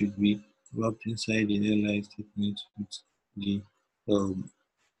entry should be wrapped inside the li statement the um,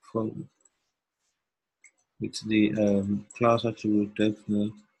 for, class attribute text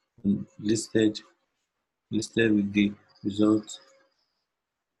node and listed with the result.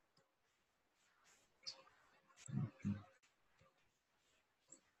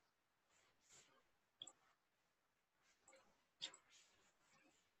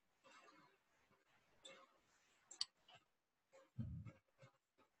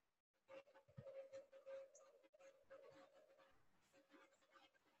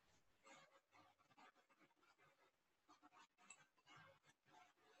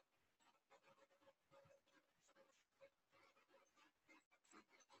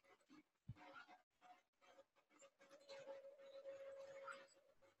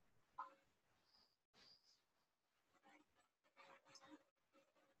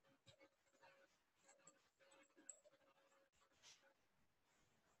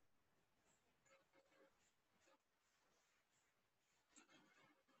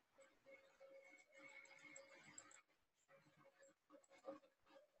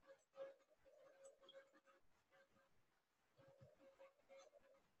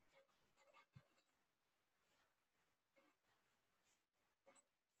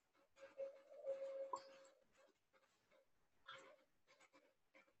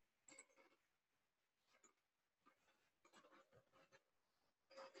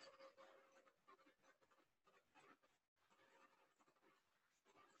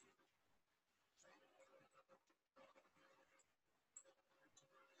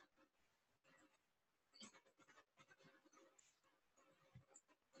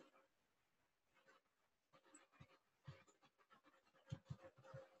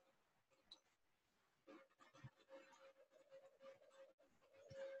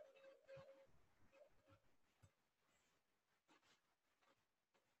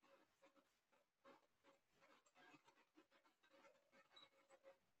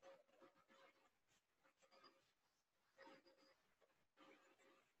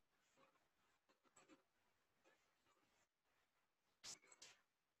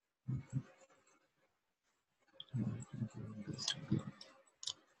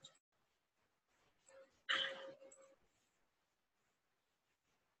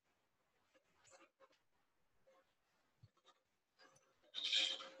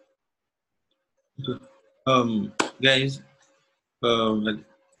 Guys, I'm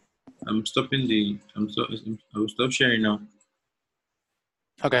stopping the. I will stop sharing now.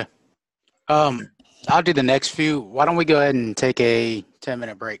 Okay. I'll do the next few. Why don't we go ahead and take a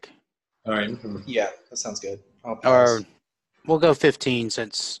 10-minute break? All right. Yeah, that sounds good. I'll Or pause. we'll go 15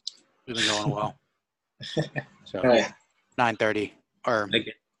 since we've been going a while. So All right. 9:30 or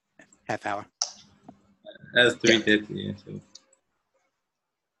Okay. half hour. That's 3:30. Yeah. So.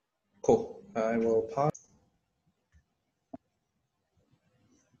 Cool. I will pause.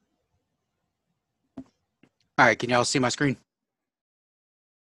 All right. Can y'all see my screen?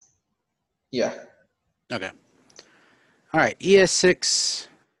 Yeah. Okay. All right. ES6,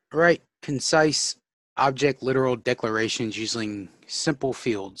 write concise object literal declarations using simple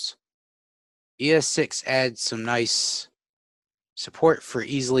fields. ES6 adds some nice support for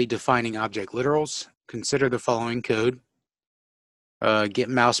easily defining object literals. Consider the following code. Get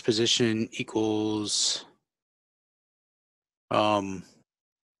mouse position equals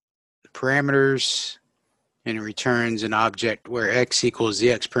parameters, and it returns an object where x equals the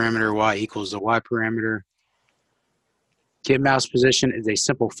x parameter, y equals the y parameter. Get mouse position is a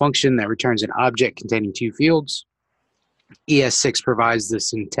simple function that returns an object containing two fields. ES6 provides the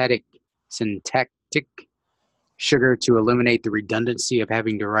syntactic sugar to eliminate the redundancy of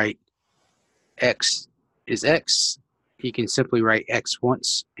having to write x is x. You can simply write x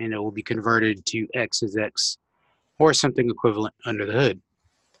once and it will be converted to x is x or something equivalent under the hood.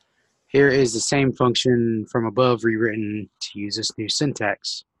 Here is the same function from above rewritten to use this new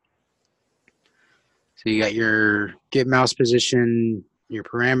syntax. So you got your get mouse position, your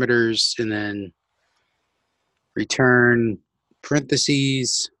parameters, and then return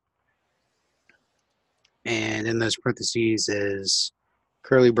parentheses, and in those parentheses is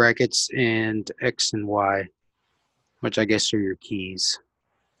curly brackets and x and y, which I guess are your keys.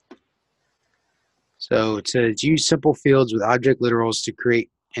 So it says use simple fields with object literals to create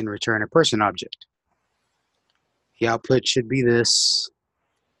and return a person object. The output should be this,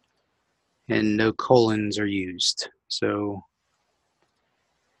 and no colons are used. So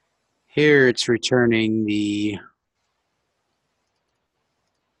here it's returning the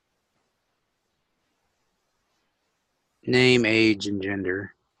name, age, and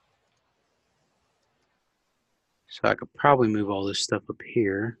gender. So I could probably move all this stuff up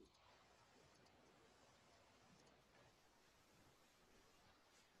here.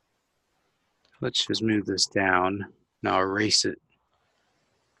 Let's just move this down. Now erase it.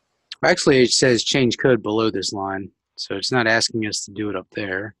 Actually, it says change code below this line, so it's not asking us to do it up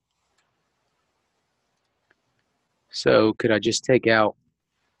there. So could I just take out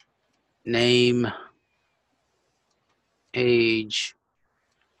name, age,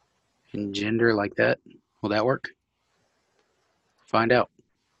 and gender like that? Will that work? Find out.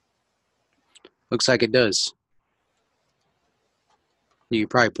 Looks like it does. You could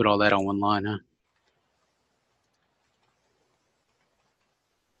probably put all that on one line, huh?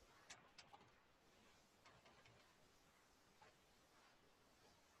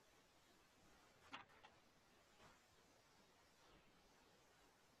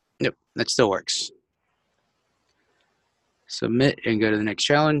 Yep, that still works. Submit and go to the next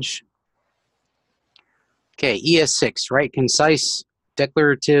challenge. Okay, ES6, write concise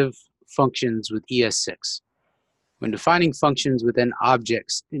declarative functions with ES6. When defining functions within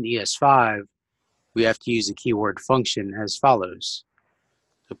objects in ES5, we have to use the keyword function as follows.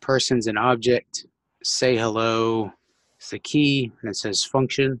 The person's an object, say hello, it's the key, and it says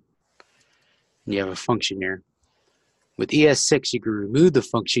function, and you have a function here. With ES6, you can remove the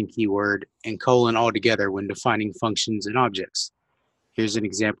function keyword and colon altogether when defining functions and objects. Here's an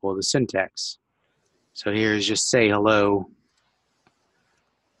example of the syntax. So here's just say hello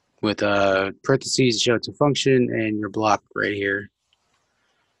with parentheses to show it's a function and your block right here.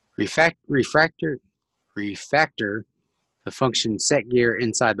 Refactor the function setGear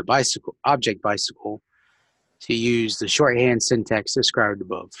inside the bicycle object bicycle to use the shorthand syntax described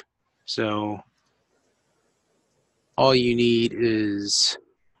above. So all you need is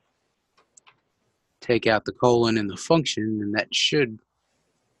take out the colon in the function, and that should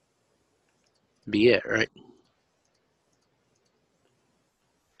be it, right?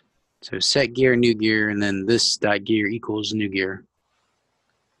 So set gear, new gear, and then this dot gear equals new gear.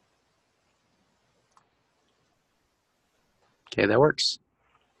 Okay, that works.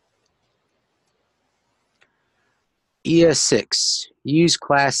 ES6. Use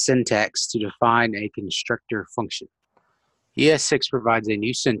class syntax to define a constructor function. ES6 provides a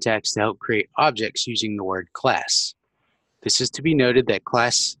new syntax to help create objects using the word class. This is to be noted that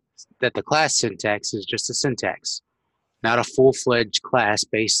the class syntax is just a syntax, not a full-fledged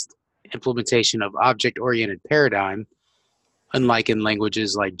class-based implementation of object-oriented paradigm, unlike in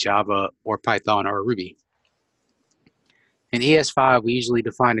languages like Java or Python or Ruby. In ES5, we usually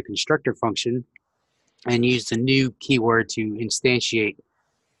define a constructor function and use the new keyword to instantiate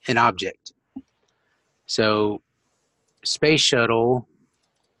an object. So space shuttle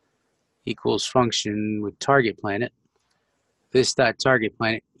equals function with target planet. This dot target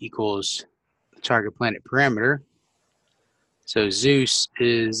planet equals the target planet parameter. So Zeus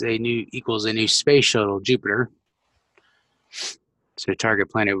is equals a new space shuttle Jupiter. So target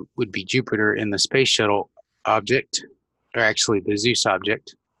planet would be Jupiter in the space shuttle object, or actually the Zeus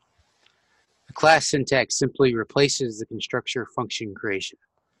object. The class syntax simply replaces the constructor function creation.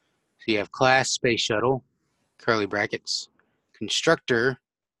 So you have class space shuttle, curly brackets, constructor,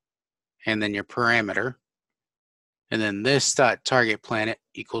 and then your parameter. And then this dot target planet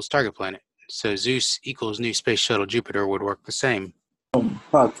equals target planet. So Zeus equals new space shuttle Jupiter would work the same.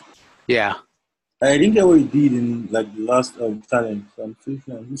 Pat, Yeah. I didn't get what you did in like the last challenge. So I'm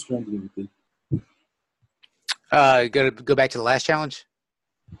just struggling with it. Go back to the last challenge.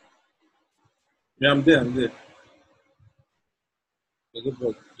 Yeah, I'm there. I'm there. Just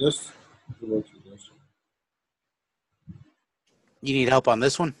go back to the last one. You need help on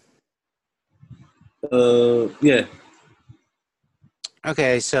this one? Yeah.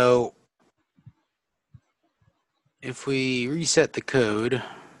 Okay, so if we reset the code,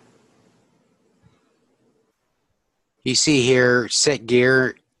 you see here set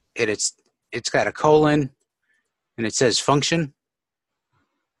gear, it's got a colon and it says function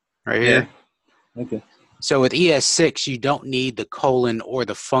right here. Okay. So with ES6, you don't need the colon or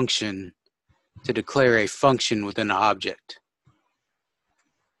the function to declare a function within an object.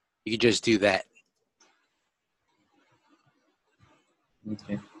 You can just do that.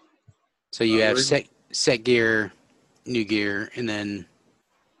 Okay. So you have set gear, new gear, and then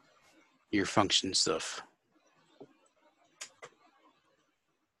your function stuff.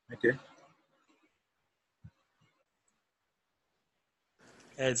 Okay.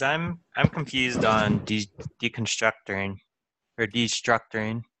 Guys, I'm confused on deconstructing or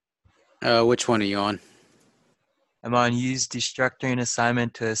destructuring. Which one are you on? I'm on use destructuring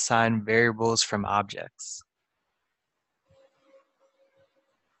assignment to assign variables from objects.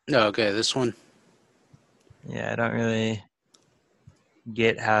 Oh, okay, this one. Yeah, I don't really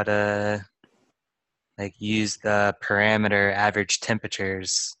get how to like use the parameter average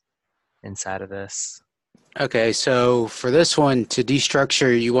temperatures inside of this. Okay, so for this one, to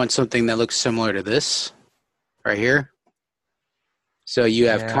destructure, you want something that looks similar to this right here. So you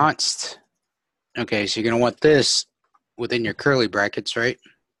have const. Okay, so you're going to want this within your curly brackets, right?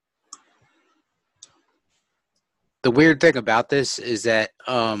 The weird thing about this is that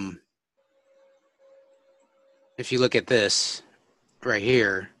if you look at this right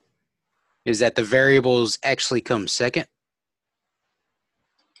here, is that the variables actually come second.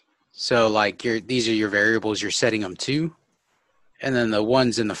 So like these are your variables you're setting them to. And then the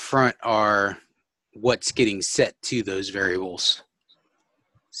ones in the front are what's getting set to those variables.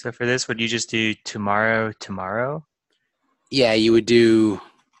 So for this, would you just do tomorrow? Yeah, you would do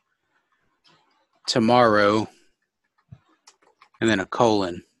tomorrow and then a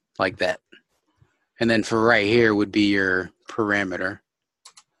colon like that. And then for right here would be your parameter,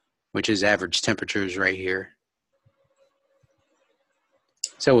 which is average temperatures right here.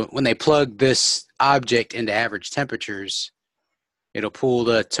 So when they plug this object into average temperatures, it'll pull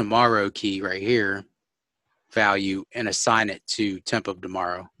the tomorrow key right here value and assign it to temp of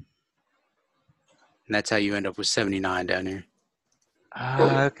tomorrow. And that's how you end up with 79 down here.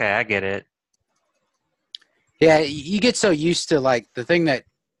 Okay, I get it. Yeah, you get so used to like the thing that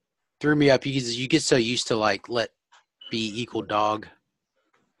threw me up. You get so used to like let b equal dog.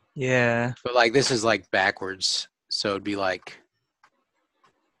 Yeah. But like this is like backwards, so it'd be like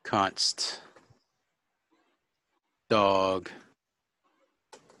const dog,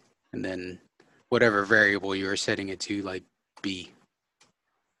 and then whatever variable you were setting it to, like b.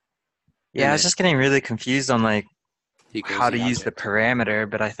 Yeah, I was just getting really confused on like how to use the object. parameter,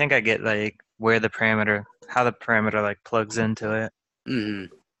 but I think I get like how the parameter like plugs into it. Mm-hmm.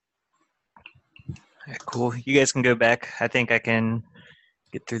 Okay, cool. You guys can go back. I think I can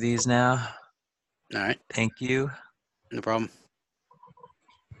get through these now. All right. Thank you. No problem.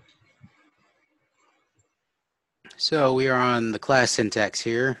 So we are on the class syntax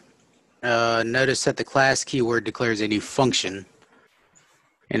here. Notice that the class keyword declares a new function,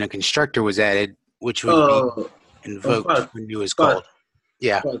 and a constructor was added, which would be invoked Fast, when new is fast, called.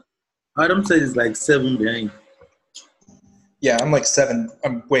 Yeah. fast. Adam said it's like 7 behind. Yeah, I'm like 7.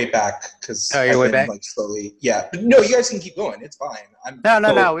 I'm way back because Oh, you're I've way been back? like slowly. Yeah, but no, you guys can keep going. It's fine.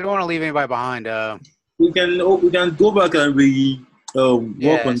 No. We don't want to leave anybody behind. We can go back and work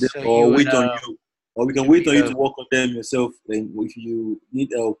Yeah. on them, So you or would, wait on you, or we can wait on you to Jamito. work on them yourself. Then if you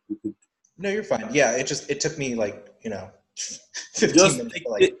need help, we could No, you're fine. Yeah, it took me like 15 just minutes take to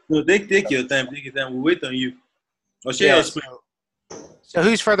like. take, no, take your time. Take your time. We'll wait on you. Or share Yeah. your screen. So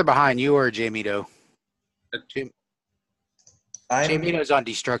who's further behind, you or Jamito? Jamito's on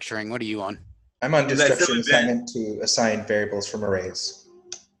destructuring. What are you on? I'm on It's like 7 destruction behind. assignment to assign variables from arrays.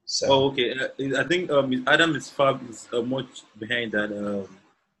 So Oh, okay. I think Adam is much behind that.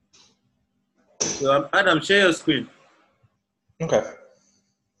 So Adam, share your screen. okay.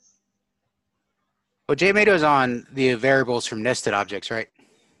 Well, Jamito's on the variables from nested objects, right?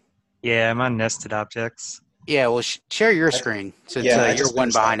 Yeah, I'm on nested objects. Yeah. Well, share your screen since Yeah, I you're just one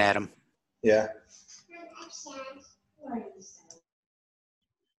finished behind that. Adam. Yeah.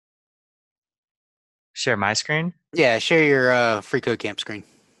 Share my screen? Yeah. Share your FreeCodeCamp screen.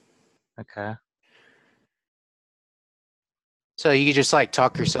 Okay. So you can just like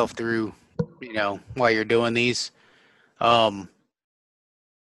talk yourself through, while you're doing these. Okay.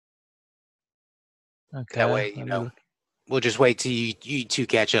 That way, let me look. we'll just wait till you two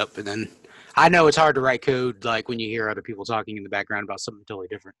catch up, and then I know it's hard to write code like when you hear other people talking in the background about something totally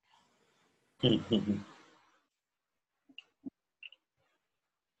different.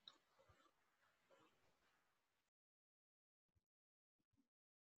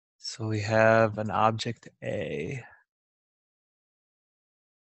 So we have an object A.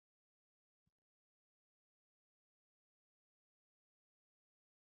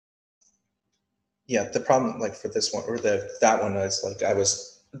 Yeah, the problem like for this one or that one is like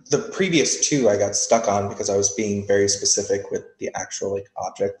the previous two I got stuck on because I was being very specific with the actual like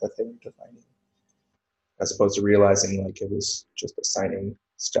object that they were defining, as opposed to realizing like it was just assigning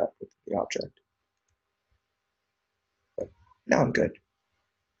stuff with the object. But now I'm good.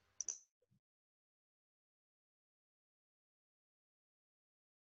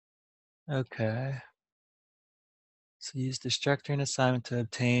 Okay. So use destructor assignment to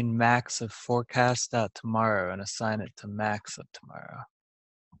obtain max of forecast.tomorrow and assign it to max of tomorrow.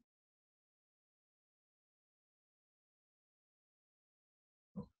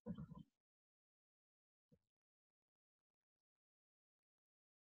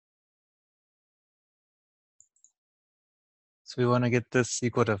 So we want to get this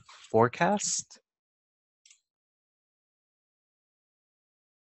equal to forecast.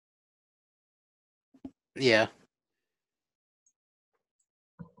 Yeah.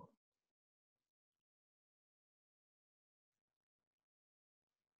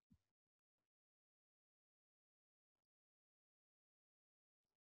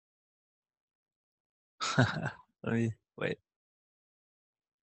 Let me wait.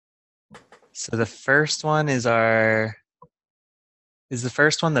 So the first one is the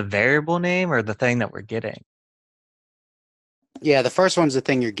first one the variable name or the thing that we're getting? Yeah. The first one's the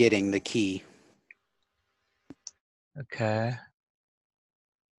thing you're getting, the key. Okay.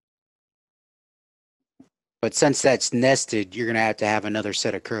 But since that's nested, you're gonna have to have another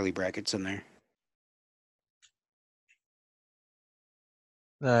set of curly brackets in there.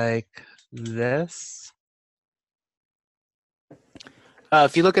 Like this.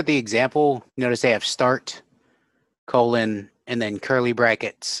 If you look at the example, notice they have start, colon, and then curly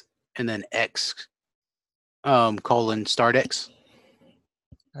brackets, and then X, colon, start X.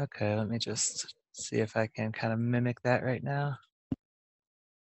 Okay, let me just see if I can kind of mimic that right now.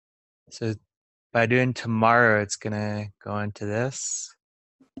 So by doing tomorrow, it's gonna go into this.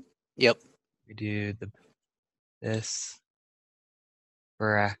 Yep. We do this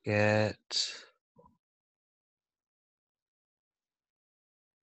bracket.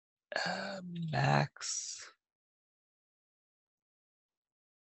 Max.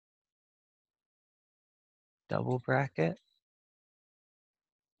 Double bracket.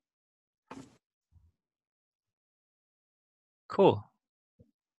 Cool.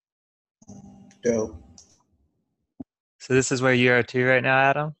 Dope. So this is where you are too right now,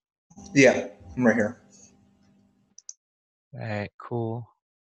 Adam? Yeah, I'm right here. All right, cool.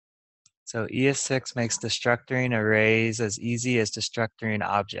 So ES6 makes destructuring arrays as easy as destructuring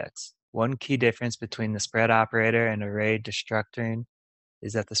objects. One key difference between the spread operator and array destructuring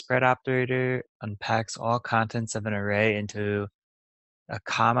is that the spread operator unpacks all contents of an array into a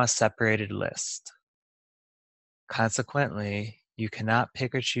comma-separated list. Consequently, You cannot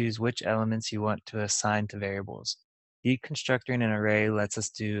pick or choose which elements you want to assign to variables. Deconstructing an array lets us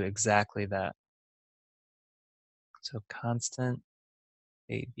do exactly that. So constant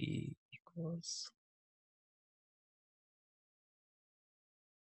AB equals.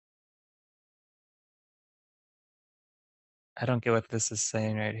 I don't get what this is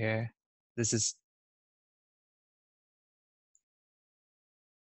saying right here. This is.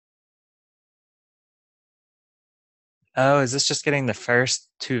 Oh, is this just getting the first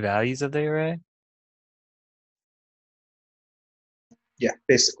two values of the array? Yeah,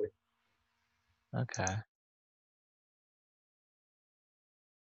 basically. Okay.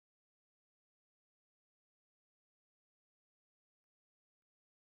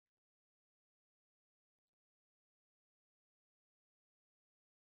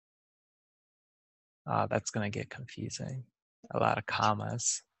 Oh, that's going to get confusing. A lot of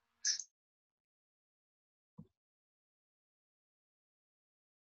commas.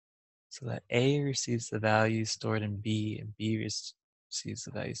 So that A receives the value stored in B, and B receives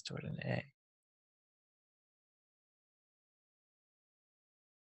the value stored in A.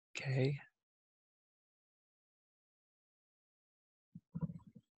 Okay.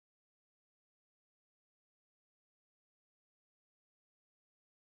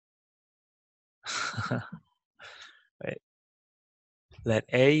 Wait. Let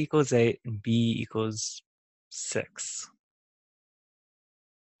A equals 8 and B equals 6.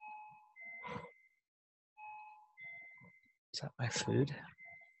 Is that my food?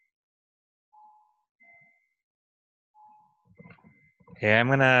 Okay, I'm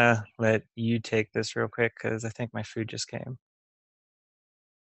gonna let you take this real quick because I think my food just came.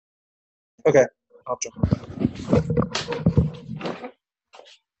 Okay, I'll jump.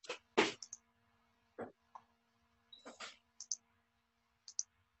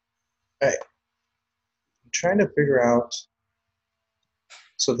 All right. I'm trying to figure out.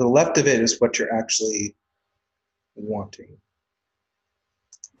 So the left of it is what you're actually wanting.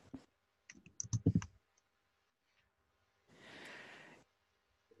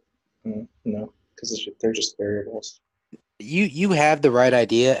 No, because they're just variables. You have the right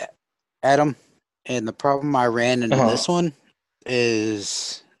idea, Adam, and the problem I ran into this one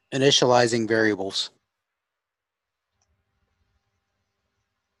is initializing variables.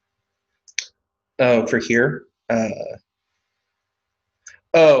 Oh, for here?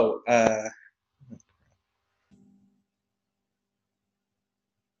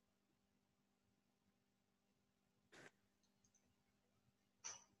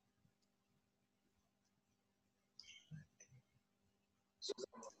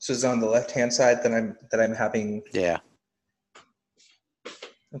 So it's on the left-hand side that I'm having. Yeah.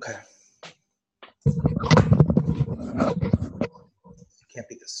 Okay. It can't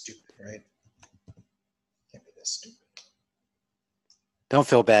be this stupid, right? Can't be this stupid. Don't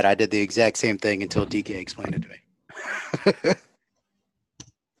feel bad. I did the exact same thing until DK explained it to me.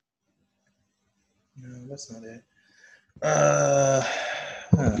 No, that's not it. Huh.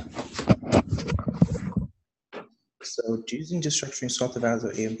 So using destructuring swap the values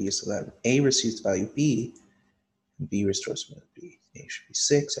of A and B so that A receives the value B, and B restores the value B. A should be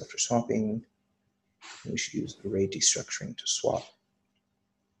 6 after swapping. We should use array destructuring to swap.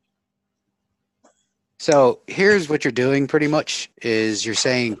 So here's what you're doing pretty much is you're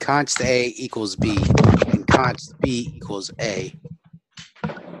saying const A equals B and const B equals A.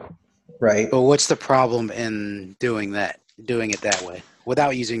 Right. But what's the problem in doing it that way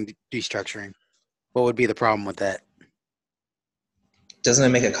without using destructuring? What would be the problem with that? Doesn't it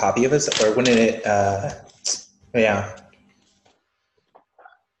make a copy of it, or wouldn't it? Yeah.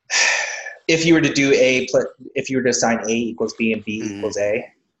 If you were to do if you were to assign A equals B and B equals A.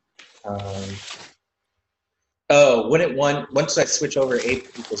 Once I switch over A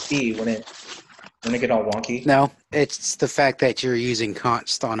equals B, wouldn't it get all wonky? No, it's the fact that you're using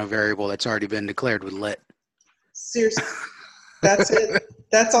const on a variable that's already been declared with let. Seriously, that's it.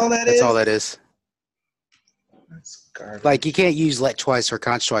 That's all that is. That's all that is. That's garbage. Like you can't use let twice or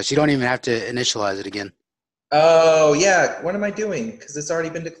const twice. You don't even have to initialize it again. Oh yeah, what am I doing? Because it's already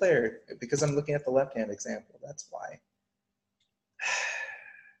been declared. Because I'm looking at the left-hand example. That's why.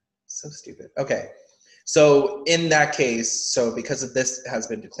 So stupid. Okay, so in that case, so because of this has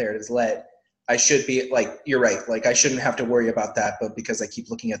been declared as let, I should be like, you're right. Like I shouldn't have to worry about that, but because I keep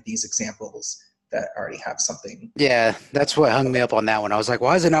looking at these examples that already have something. Yeah, that's what hung me up on that one. I was like,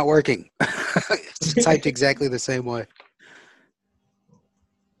 why is it not working? It's typed exactly the same way.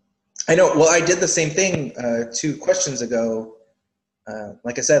 I know. Well, I did the same thing 2 questions ago.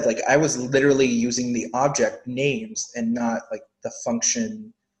 Like I said, like I was literally using the object names and not like the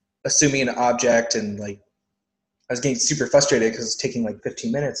function, assuming an object and like I was getting super frustrated because it's taking like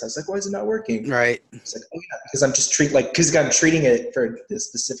 15 minutes. I was like, why is it not working? Right. It's like, oh yeah, because I'm just I'm treating it for this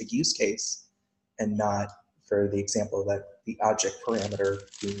specific use case and not for the example that the object parameter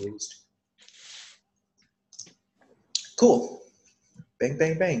being used. Cool. Bang,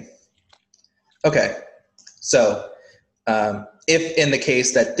 bang, bang. Okay. So if in the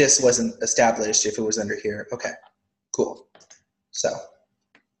case that this wasn't established, if it was under here, okay, cool. So.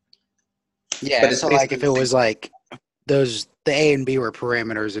 Yeah, But it's so like if it was basically like the A and B were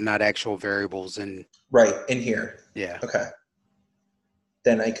parameters and not actual variables, and right in here. yeah. Okay.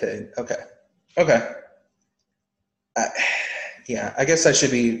 Then I could, okay. Yeah, I guess I should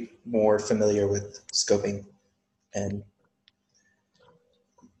be more familiar with scoping and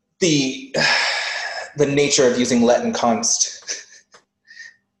the nature of using let and const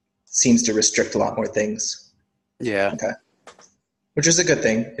seems to restrict a lot more things. Yeah. Okay. Which is a good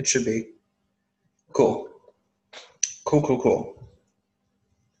thing. It should be. Cool. Cool.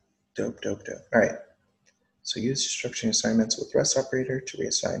 Dope. All right. So use structuring assignments with REST operator to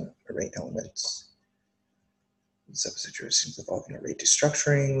reassign array elements. In some situations involving array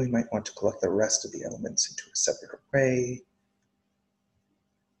destructuring, we might want to collect the rest of the elements into a separate array.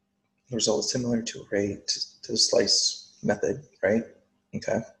 The result is similar to array to the slice method, right?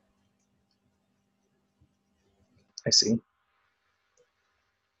 Okay. I see.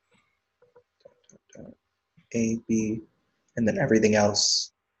 A, B, and then everything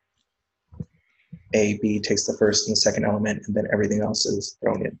else. A, B takes the first and the second element, and then everything else is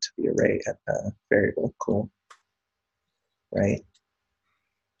thrown into the array at the variable. Cool. Right.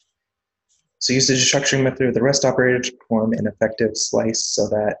 So use the destructuring method of the REST operator to perform an effective slice so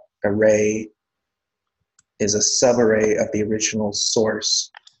that array is a subarray of the original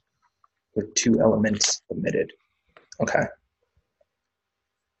source with 2 elements omitted. Okay.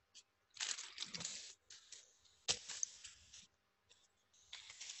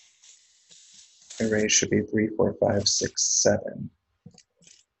 Array should be 3, 4, 5, 6, 7.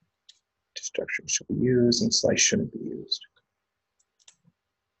 Destruction should be used and slice shouldn't be used.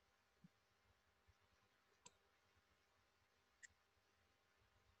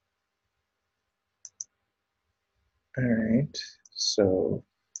 All right, so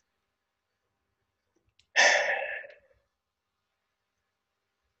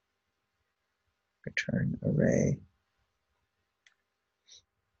return array.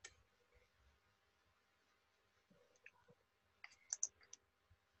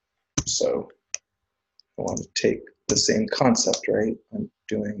 So I want to take the same concept, right? I'm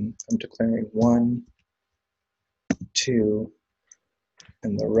declaring 1, 2,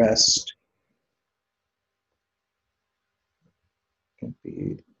 and the rest will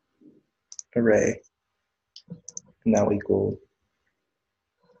be array, and now equal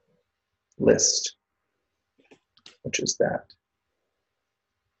list, which is that.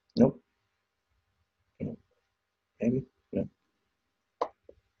 Nope. Maybe. No.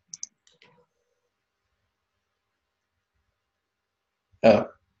 Oh, I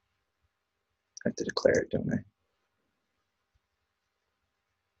have to declare it, don't I?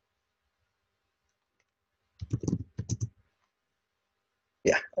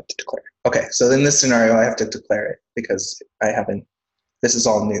 Yeah, I have to declare it. Okay, so in this scenario, I have to declare it because I haven't, this is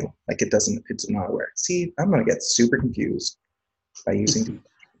all new. Like it's not aware. See, I'm gonna get super confused by using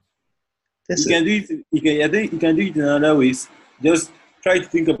this. I think you can do it in other ways. Just try to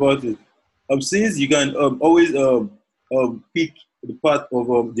think about it. Since you can always pick the part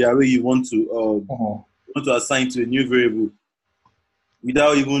of the array you want to assign to a new variable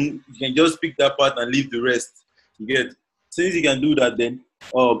without even, you can just pick that part and leave the rest. You get. Since you can do that, then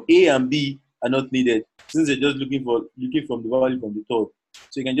A and B are not needed. Since you're just looking from the value from the top,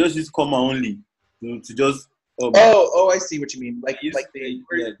 so you can just use comma only to just. I see what you mean. Like the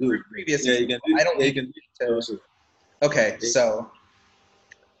previous. Yeah, you can do. I don't. Yeah, you can do also. Okay, so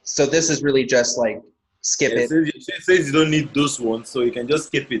this is really just like skip it. Since you don't need those ones, so you can just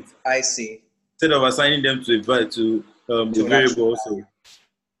skip it. I see. Instead of assigning them to the variable also.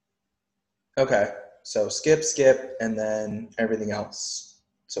 Okay, so skip, and then everything else.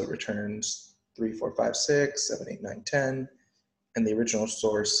 So it returns 3, 4, 5, 6, 7, 8, 9, 10, and the original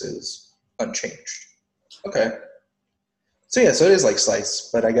source is unchanged. Okay. So yeah, so it is like slice,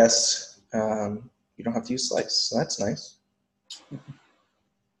 but I guess you don't have to use slice, so that's nice.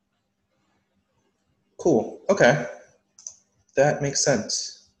 Cool. Okay. That makes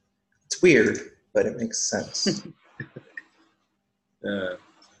sense. It's weird, but it makes sense. Huh.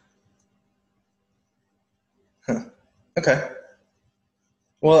 Okay.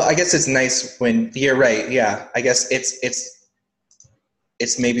 Well, I guess it's nice when you're right. Yeah, I guess it's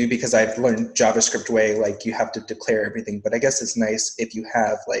it's maybe because I've learned JavaScript way, like you have to declare everything, but I guess it's nice if you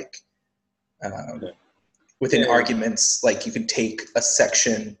have like within arguments, like you can take a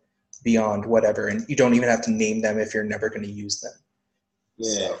section beyond whatever, and you don't even have to name them if you're never going to use them.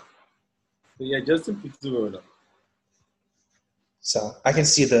 Yeah. So yeah, just a picture. So I can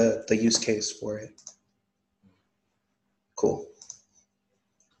see the use case for it. Cool.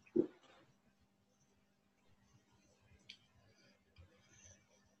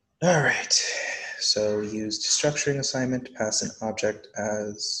 All right. So we used structuring assignment to pass an object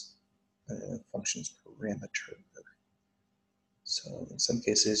as a function's parameter. So in some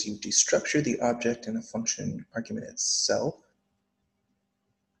cases, you destructure the object in a function argument itself.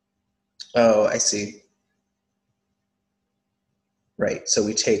 Oh, I see. Right, so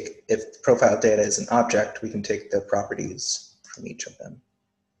we take, if profile data is an object, we can take the properties from each of them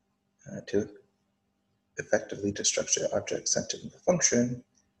to effectively destructure the object sent in the function.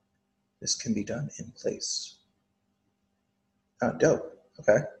 This can be done in place. Oh, dope,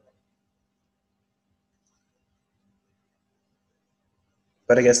 okay.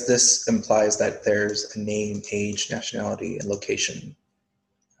 But I guess this implies that there's a name, age, nationality, and location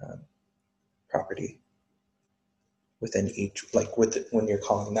property within each, like when you're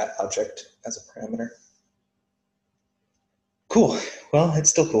calling that object as a parameter. Cool, well,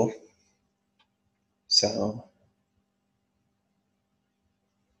 it's still cool. So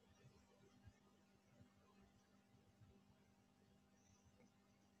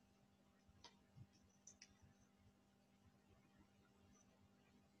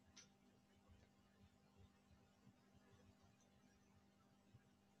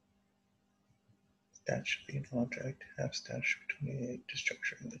that should be an object, have stash 28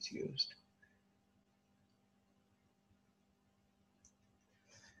 destructuring that's used.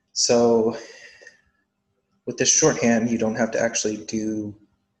 So with this shorthand, you don't have to actually do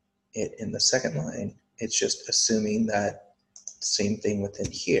it in the second line. It's just assuming that same thing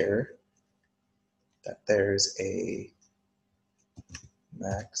within here, that there's a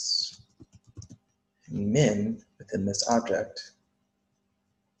max and min within this object.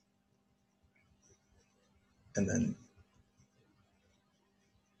 And then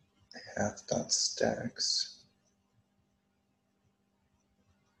half.stacks.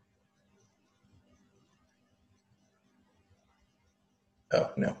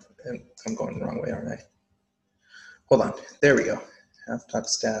 Oh, no, I'm going the wrong way, aren't I? Hold on, there we go.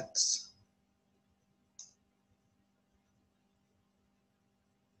 Half.stats.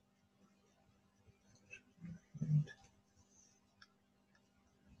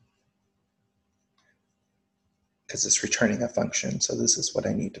 Because it's returning a function, so this is what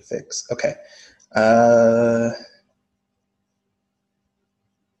I need to fix. Okay. No,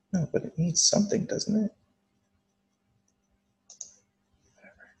 but it needs something, doesn't it?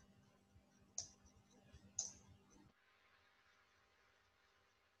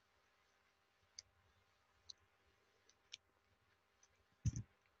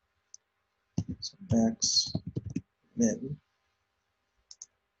 So max, min.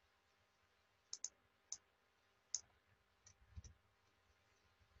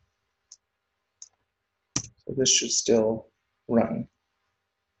 So this should still run.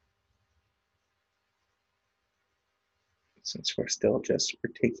 Since we're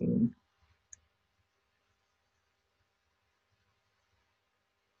taking.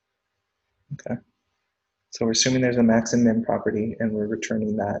 Okay. So we're assuming there's a max and min property, and we're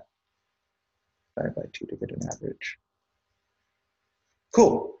returning that 5 by 2 to get an average.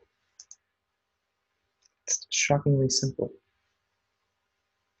 Cool. It's shockingly simple.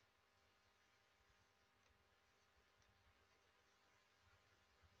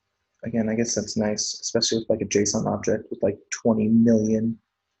 Again, I guess that's nice, especially with like a JSON object with like 20 million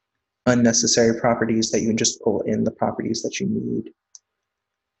unnecessary properties that you can just pull in the properties that you need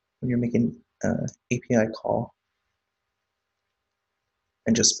when you're making an API call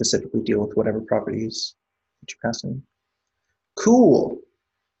and just specifically deal with whatever properties that you pass in. Cool.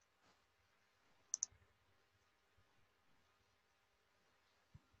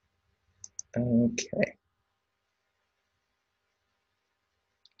 Okay.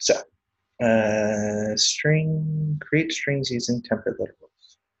 So, create strings using template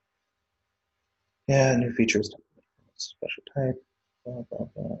literals. Yeah, new features, special type, blah, blah,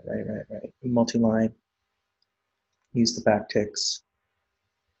 blah, right. Multi-line, use the backticks.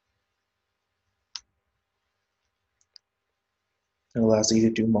 It allows you to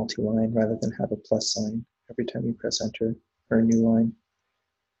do multi-line rather than have a plus sign every time you press enter for a new line.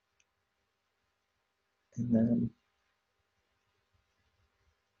 And then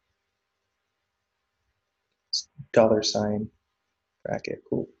 $, bracket.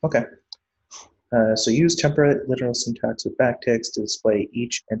 Cool. Okay. So use temperate literal syntax with backticks to display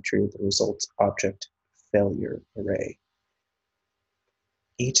each entry of the results object failure array.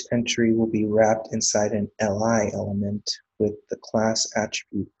 Each entry will be wrapped inside an li element with the class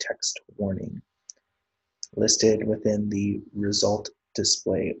attribute text warning listed within the result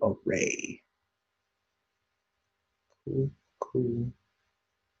display array. Cool, cool,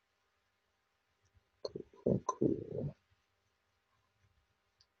 cool, cool, cool.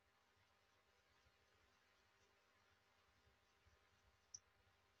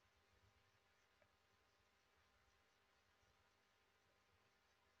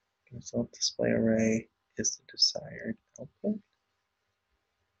 Result display array is the desired output.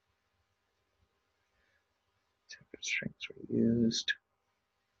 Temperate strings were used.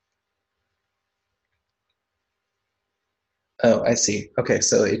 Oh, I see. Okay,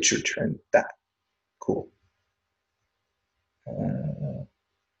 so it should return that. Cool.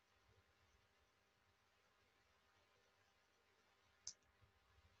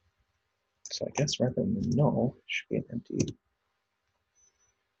 So I guess rather than null, it should be an empty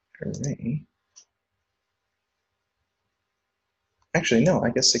array. Actually, no, I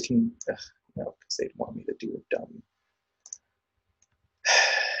guess it can, no, because they'd want me to do a dumb.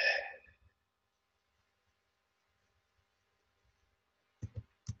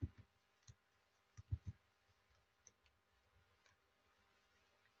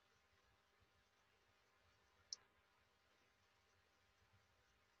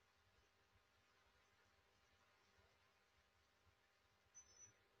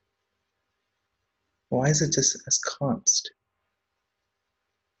 Why is it just as const?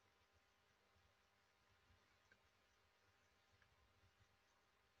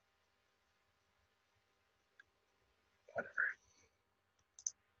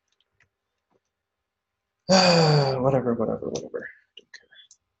 Whatever. Whatever. Don't care.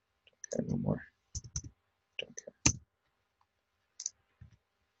 Don't care no more. Don't care.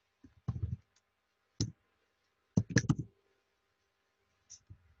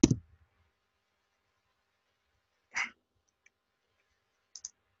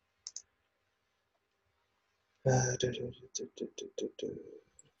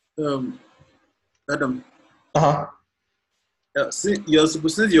 Adam, Uh-huh. since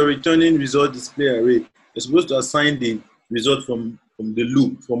you're returning result display array, you're supposed to assign the result from the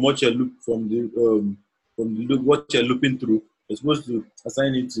loop, from what you're from the loop what you're looping through. You're supposed to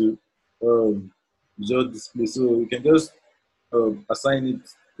assign it to result display. So you can just assign it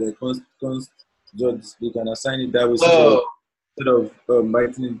the const result display. You can assign it that way instead of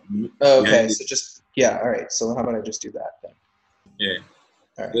writing it Okay, behind so it. just, yeah, all right. So how about I just do that then? Yeah.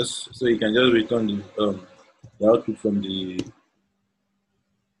 All right. Just so you can just return the output from the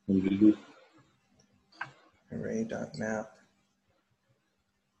loop. Array.map.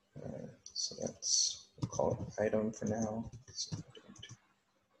 So that's, we'll call it item for now. So,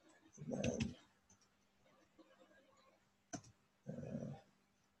 and then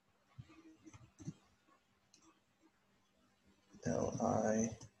li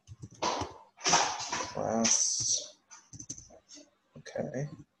class. Okay.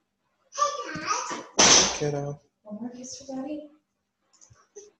 Kiddo. Homework is for Daddy?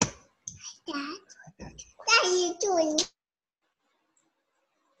 Dad, what are you doing?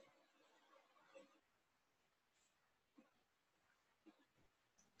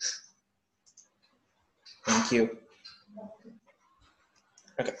 Thank you.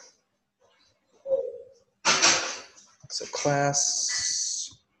 Okay. So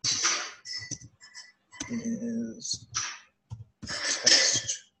class is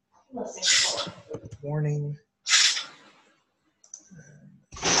text warning.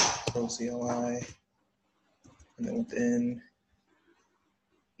 Close the li. And then within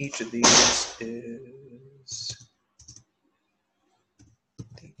each of these is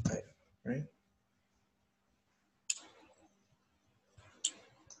the item, right?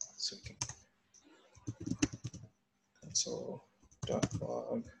 So we can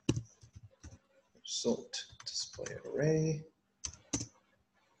console.log result display array.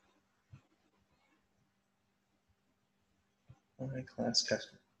 My class text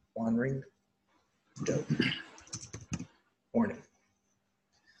wandering. Dope. Warning.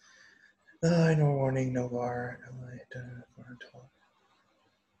 No warning, no var.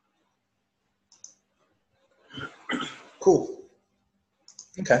 Cool.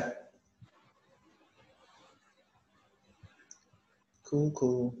 Okay.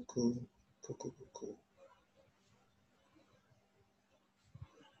 Cool.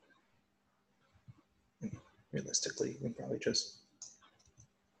 Realistically, you can probably just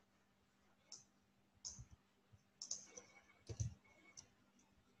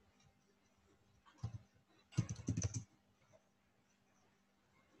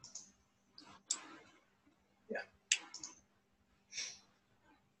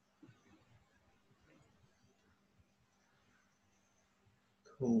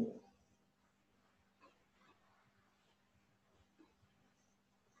Cool.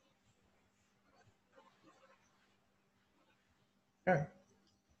 All right,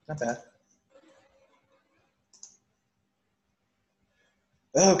 not bad.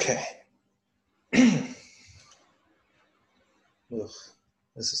 Okay. Ugh,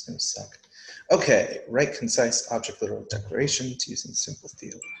 this is going to suck. Okay, write concise object literal declarations using simple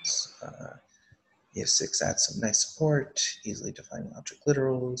fields. ES6 adds some nice support, easily defining object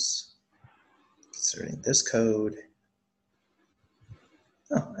literals, considering this code.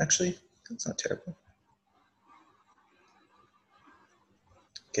 Oh, actually, that's not terrible.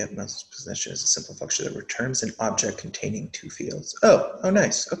 Get most possession is a simple function that returns an object containing two fields. Oh,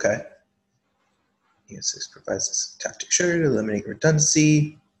 nice. Okay. ES6 provides a syntactic sugar to eliminate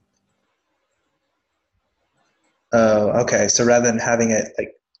redundancy. Oh, okay. So rather than having it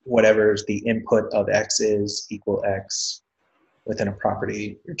like whatever the input of x is equal x within a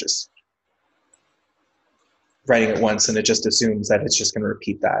property, you're just writing it once and it just assumes that it's just going to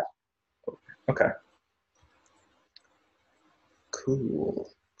repeat that. Okay. Cool.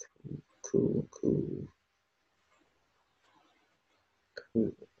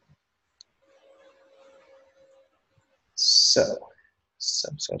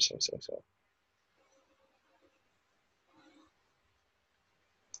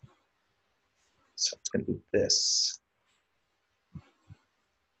 So it's going to be this.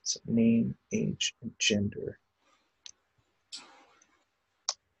 So name, age, and gender.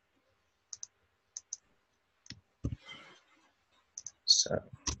 So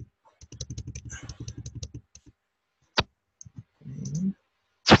name,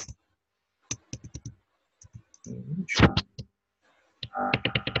 age,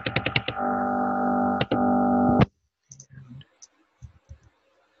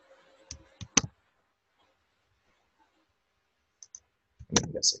 I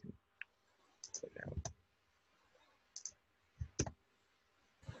guess I can put it out.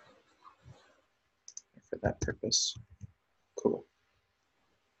 For that purpose. Cool.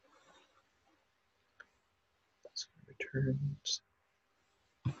 So returns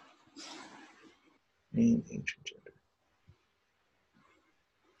name, age, and gender.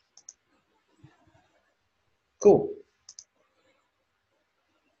 Cool.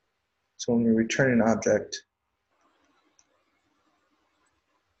 So when we return an object,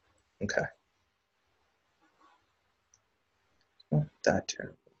 okay. Not that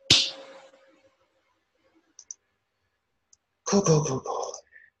terrible. Cool.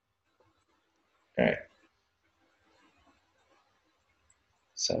 All right.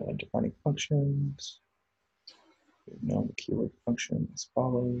 So when defining functions, we know the keyword function as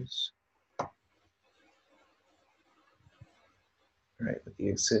follows. All right, with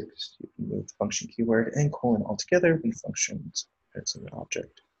ES6, you can move the function keyword and colon altogether, be functions as an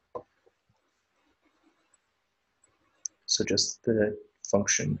object. So just the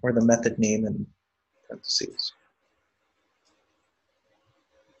function or the method name in parentheses.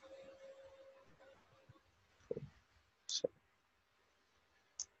 So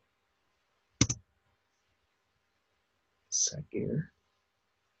set gear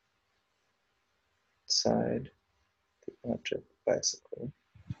inside the object bicycle.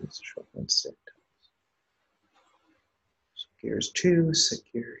 Use the short one set. So gear is 2, set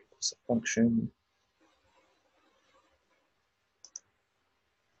gear equals a function.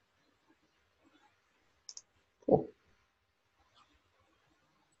 Cool.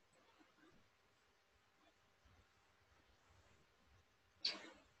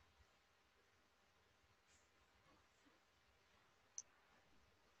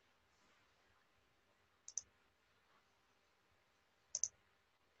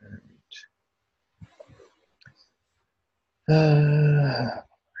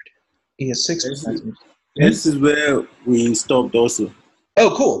 ES6. This is where we stopped also.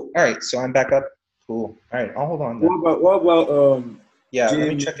 Oh, cool. All right, so I'm back up. Cool. All right, I'll hold on then. What about Yeah, let me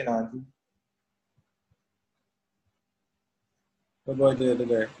Jamie? check in on. What about the other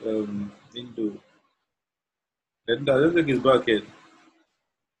guy? Indo. I don't think he's back yet.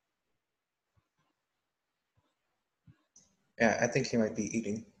 Yeah, I think he might be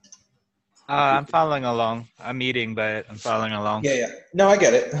eating. I'm following along. I'm eating, but I'm following along. Yeah. No, I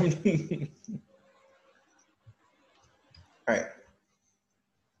get it. All right.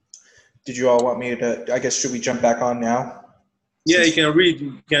 Did you all want me to, I guess, should we jump back on now? Yeah, you can read.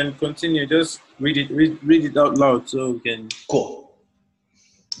 You can continue. Just read it. Read it out loud so we can. Cool.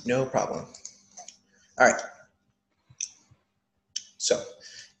 No problem. All right. So,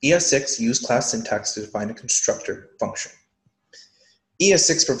 ES6 use class syntax to define a constructor function.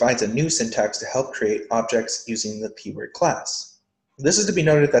 ES6 provides a new syntax to help create objects using the keyword class. This is to be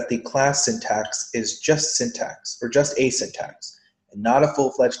noted that the class syntax is just syntax, or just a syntax, and not a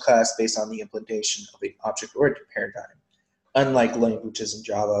full-fledged class based on the implementation of an object-oriented paradigm, unlike languages in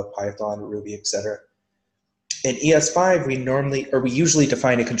Java, Python, Ruby, etc. In ES5, we usually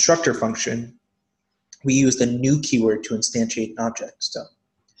define a constructor function. We use the new keyword to instantiate an object. So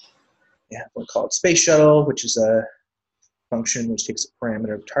we have one called space shuttle, which is a function which takes a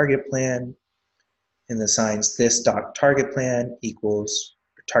parameter of target plan and assigns this dot target plan equals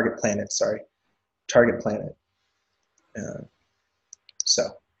target planet. So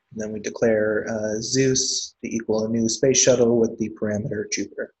then we declare Zeus to equal a new space shuttle with the parameter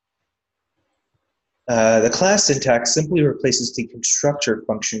Jupiter. The class syntax simply replaces the constructor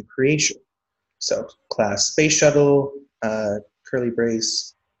function creation. So class space shuttle, curly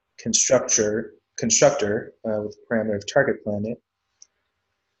brace, constructor with parameter of target planet.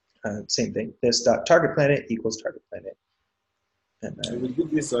 Same thing. This dot target planet equals target planet. And we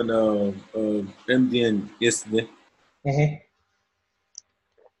did this on MDN yesterday.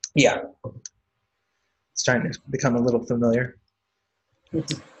 Yeah, it's starting to become a little familiar.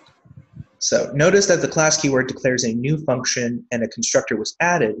 So notice that the class keyword declares a new function and a constructor was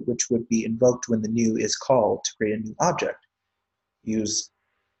added, which would be invoked when the new is called to create a new object.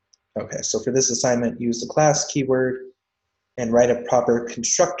 So for this assignment, use the class keyword and write a proper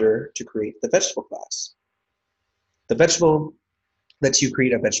constructor to create the vegetable class. The vegetable lets you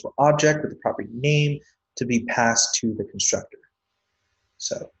create a vegetable object with a proper name to be passed to the constructor.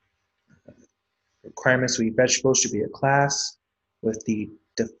 So requirements with vegetables should be a class with the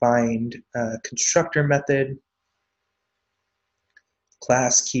defined constructor method.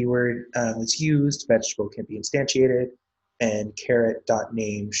 Class keyword was used, vegetable can be instantiated, and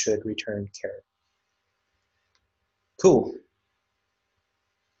caret.name should return caret. Cool.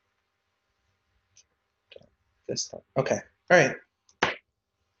 Okay, all right.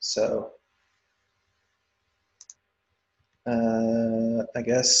 So I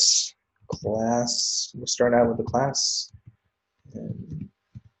guess class, we'll start out with the class. And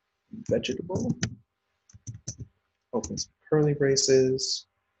vegetable, opens curly braces,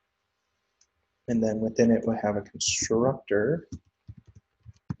 and then within it we'll have a constructor.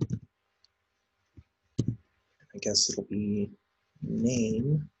 I guess it'll be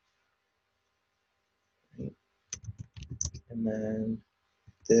name, right? And then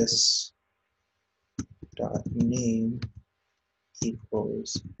this dot name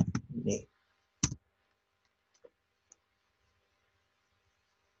equals name.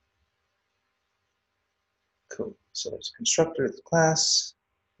 Cool. So there's constructor of the class,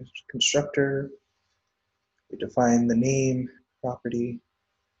 there's constructor, we define the name property.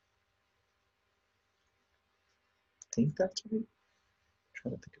 I think that's right. I'm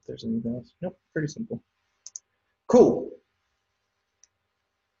trying to think if there's anything else. Nope, pretty simple. Cool.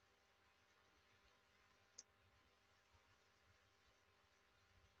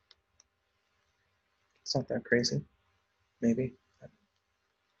 It's not that crazy, maybe.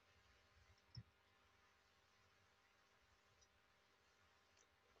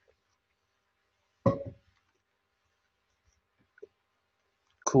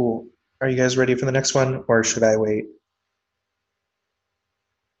 Cool. Are you guys ready for the next one, or should I wait?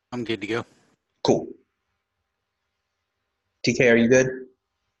 I'm good to go. Cool. TK, are you good?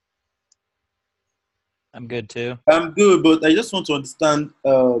 I'm good too. I'm good, but I just want to understand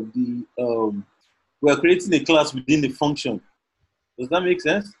we're creating a class within the function. Does that make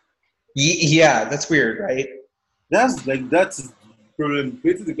sense? Yeah, that's weird, right? That's the problem.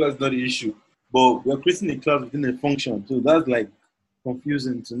 Creating the class is not the issue, but we're creating a class within a function, so that's like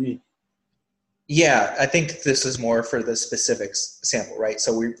confusing to me. Yeah, I think this is more for the specifics sample, right?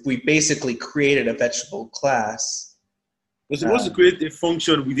 So we basically created a vegetable class. We're supposed to create a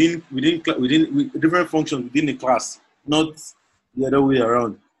function within a different function within the class, not the other way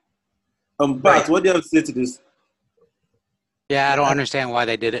around. But Right. what do you have to say to this? Yeah, I don't understand why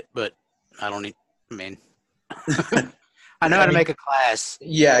they did it, but I don't need. I mean, I know how to make a class.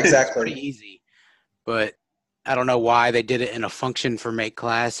 Yeah, It's exactly. pretty easy, but I don't know why they did it in a function for make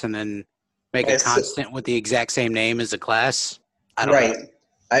class and then make a constant with the exact same name as the class. I don't know.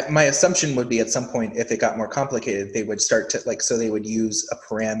 My assumption would be at some point, if it got more complicated, they would start to so they would use a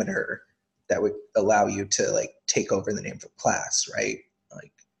parameter that would allow you to take over the name of a class, right?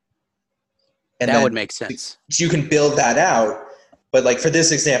 And that would make sense. You can build that out, but for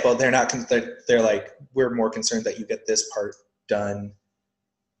this example, they're not. They're like, we're more concerned that you get this part done.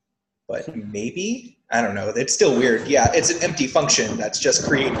 But maybe, I don't know. It's still weird. Yeah, it's an empty function that's just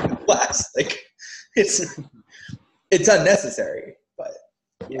creating a class. It's unnecessary. But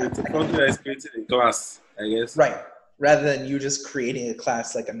yeah, it's a function that is created in class, I guess. Right. rather than you just creating a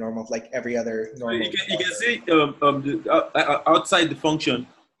class like a normal, like every other normal. You can see outside the function,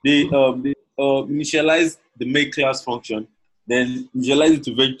 they initialize the make class function, then initialize it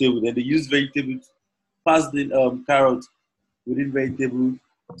to vegetable, then they use vegetable to pass the carrot within vegetable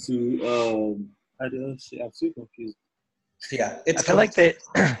to I don't see. I'm so confused. Yeah, I feel like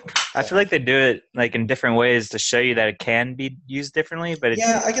they do it like in different ways to show you that it can be used differently, but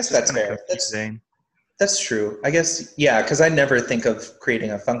yeah, I guess that's kind of fair. confusing. That's true. I guess, yeah, because I never think of creating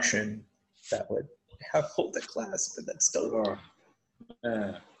a function that would hold a class, but that's still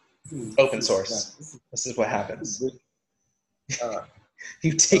open source. This is what happens.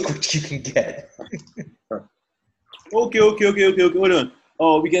 You take what you can get. Okay. Hold on.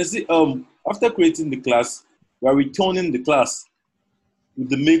 Oh, we can see after creating the class, we are returning the class with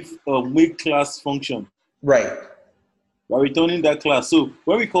the make class function. Right. We are returning that class. So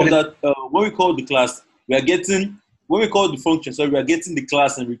when we call when we call the class, we are getting when we call the function. So we are getting the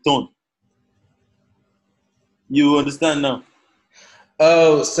class and return. You understand now?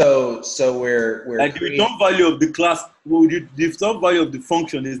 Oh, so we're like the return value of the class. Well, the return value of the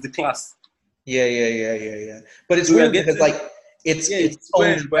function is the class. Yeah. But it's weird because like it's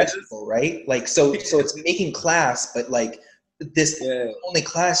only vegetable, right? Like so it's making class, but like this only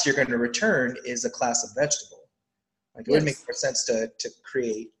class you're going to return is a class of vegetable. Like it would make more sense to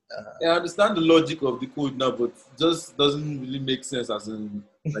create. I understand the logic of the code now, but it just doesn't really make sense. As in,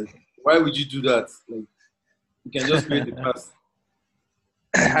 like, why would you do that? Like, you can just create the class.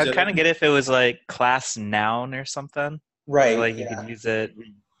 I'd kind of get it if it was like class noun or something. Right. So, like you could use it.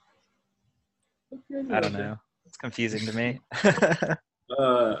 I don't know. It's confusing to me.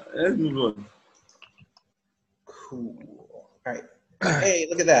 Let's move on. Cool. All right. Hey,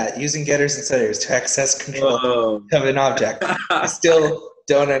 look at that. Using getters and setters to access control of an object. I still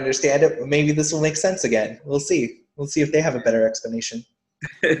don't understand it, but maybe this will make sense again. We'll see. We'll see if they have a better explanation.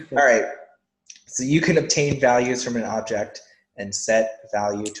 All right. So you can obtain values from an object and set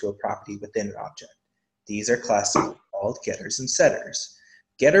value to a property within an object. These are classically called getters and setters.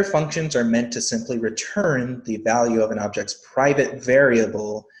 Getter functions are meant to simply return the value of an object's private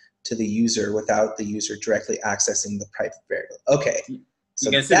variable to the user without the user directly accessing the private variable. Okay. So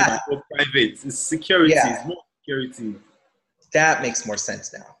you can say it's more private. It's security. Yeah, it's more security. That makes more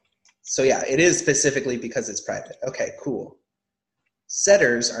sense now. So yeah, it is specifically because it's private. Okay, cool.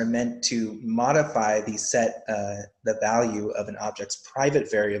 Setters are meant to modify the value of an object's private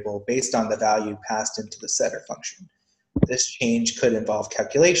variable based on the value passed into the setter function. This change could involve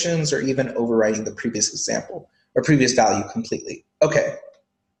calculations or even overwriting the previous example or previous value completely. Okay.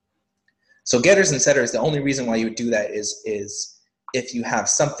 So getters and setters, the only reason why you would do that is if you have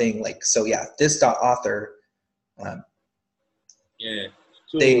something like, so yeah, this.author,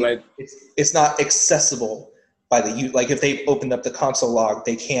 So it's not accessible by the user. Like if they opened up the console log,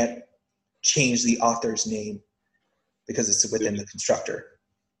 they can't change the author's name because it's within the constructor.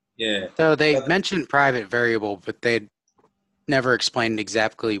 Yeah. So they mentioned private variable, but they never explained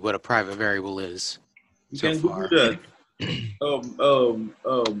exactly what a private variable is. You can Google that.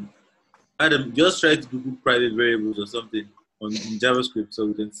 Adam, just try to Google private variables or something in JavaScript so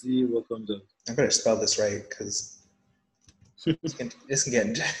we can see what comes up. I better spell this right because this can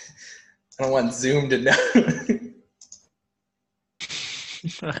get. I don't want Zoom to know.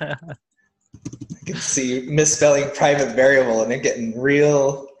 I can see misspelling private variable and it getting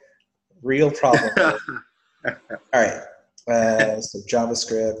real problem. All right. So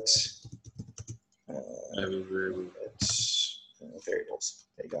JavaScript. Variables. There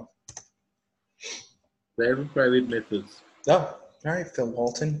you go. Private methods. Oh, all right, Phil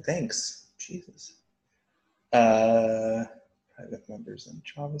Walton. Thanks. Jesus. Private members in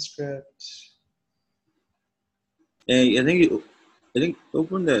JavaScript. Hey, I think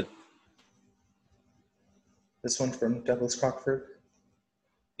open that. This one from Douglas Crockford.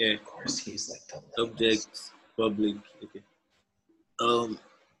 Yeah. Of course, he's like the subject public. Okay.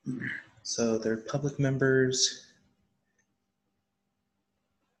 So they're public members.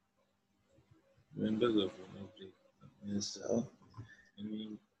 Members of an object. So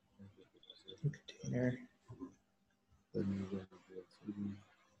container.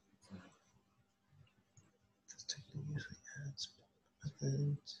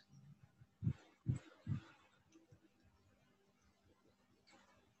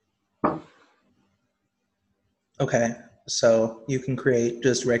 Okay, so you can create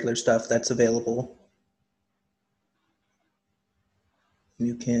just regular stuff that's available.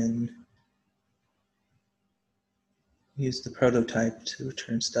 You can use the prototype to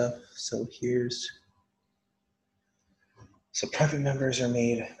return stuff. So so private members are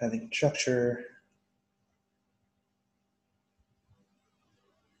made by the constructor.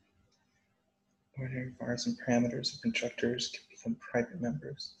 Ordinary vars and parameters of constructors can become private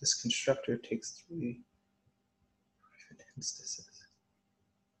members. This constructor takes 3 private instances.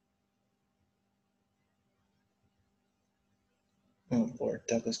 Oh Lord,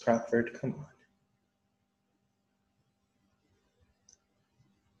 Douglas Crockford, come on.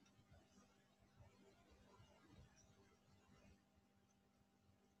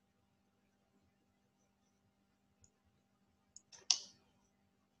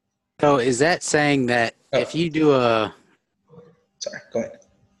 So is that saying that if you do Sorry, go ahead.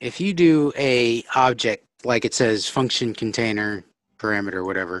 if you do a object like it says function container parameter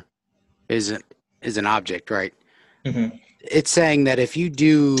whatever is an object, right? Mm-hmm. It's saying that if you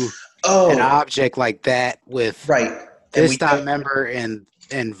do an object like that with right. this dot member and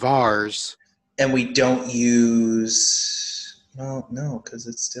vars, and we don't use, well, no, because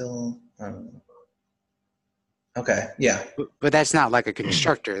it's still, I don't know. Okay, yeah. but that's not like a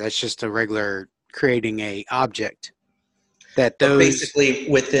constructor. That's just a regular creating a object. That those But basically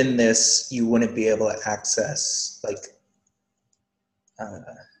within this, you wouldn't be able to access like.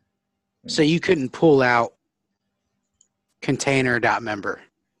 So you couldn't pull out container dot member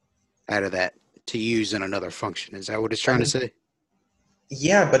out of that to use in another function. Is that what it's trying to say?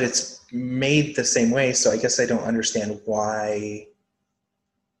 Yeah, but it's made the same way, so I guess I don't understand why.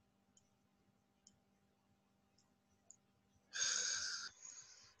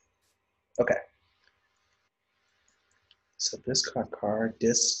 Okay. So this car,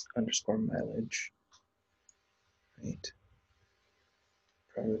 dis underscore mileage, right?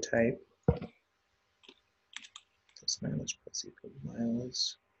 Prototype. This mileage plus equal to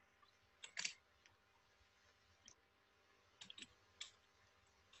miles.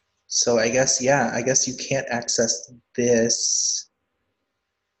 So I guess, yeah, I guess you can't access this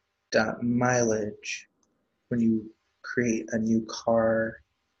dot mileage when you create a new car.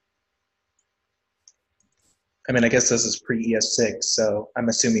 I mean, I guess this is pre-ES6, so I'm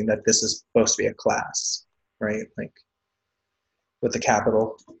assuming that this is supposed to be a class, right? Like with the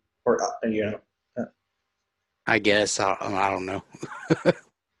capital, or you know. I guess I don't know.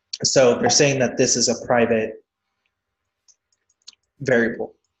 So they're saying that this is a private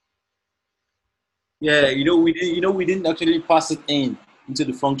variable. Yeah, we didn't actually pass it into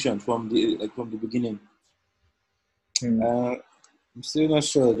the function from the beginning. I'm still not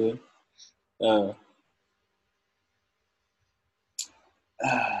sure though.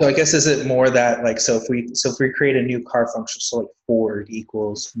 So I guess is it more that like so if we create a new car function, so like Ford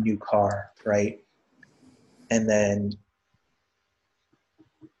equals new car, right? And then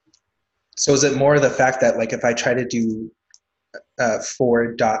so is it more the fact that like if I try to do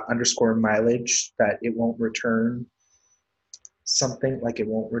Ford dot underscore mileage that it won't return something, like it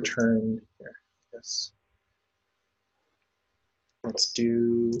won't return here, yes. Let's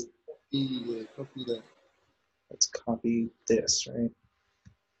do Copy that. Let's copy this, right?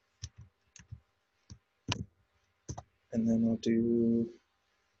 And then I'll do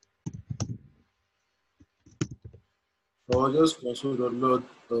just console download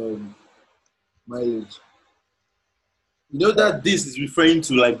mileage. You know that this is referring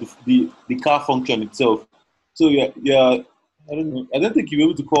to like the car function itself. So yeah, I don't know. I don't think you'll be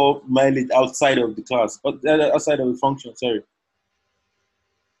able to call mileage outside of the class, but outside of the function. Sorry.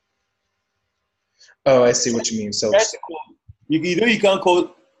 Oh, I see what you mean. So you can't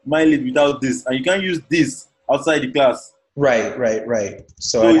call mileage without this, and you can't use this outside the class. Right.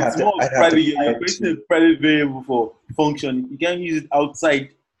 So I'd have to you're creating a private variable for function. You can't use it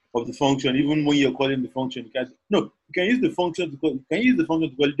outside of the function, even when you're calling the function. You can use the function to call. You can use the function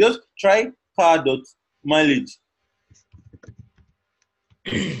to call. Just try car dot mileage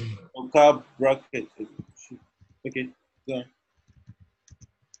or car bracket. Okay, go.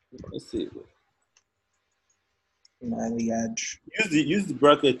 Let's see. mileage. Use the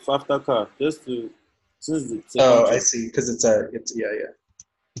bracket for after car just to since it's. Oh, I see. Because it's yeah.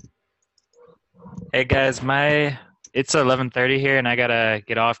 Hey guys, it's 11:30 here, and I gotta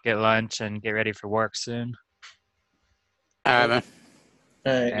get off, get lunch, and get ready for work soon. All right, man.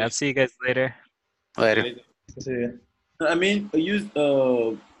 All right. Yeah, I'll see you guys later. Later. See ya. I mean, I use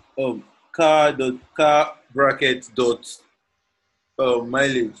car bracket dot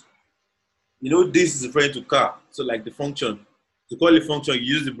mileage. This is referring to car. So like the function. To call the function, you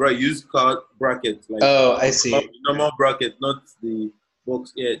use use car bracket. Like Oh, I see. The normal bracket, not the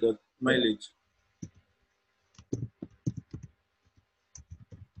box. Yeah, the mileage.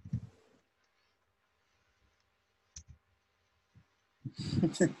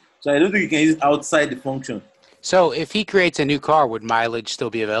 So I don't think you can use it outside the function. So if he creates a new car, would mileage still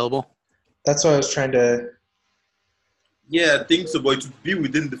be available? That's what I was trying to. Yeah, I think so, but it would be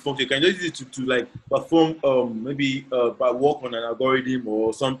within the function. You can just use it to like perform maybe by work on an algorithm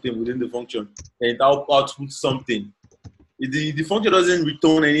or something within the function, and it output something. The function doesn't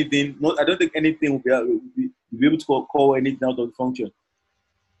return anything. I don't think anything will be able to call anything out of the function.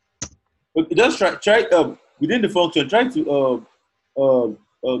 But just try within the function, try to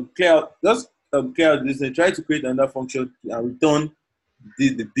clear out clear out this and try to create another function and return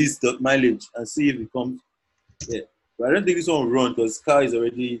this dot mileage and see if it comes. Yeah, but I don't think this one will run because car is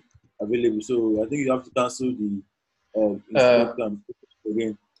already available. So I think you have to cancel the install plan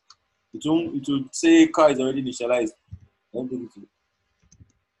again. It will say car is already initialized. I don't think it will.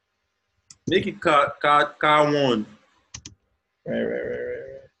 Make it car one.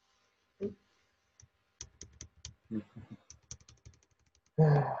 Right.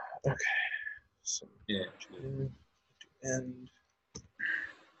 Okay. So Yeah. and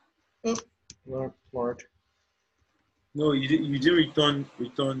Lord. No, you didn't return.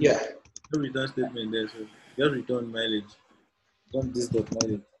 Yeah. No return statement there. So just return mileage. Return this dot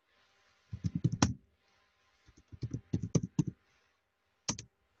mileage.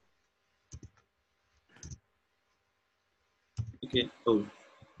 Okay. Oh,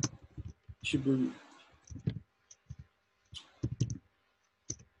 should be.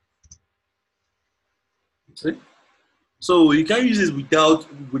 See? So you can use this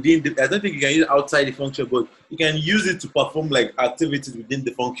within the. I don't think you can use it outside the function, but you can use it to perform like activities within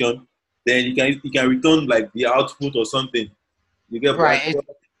the function. Then you can return like the output or something. You get Right.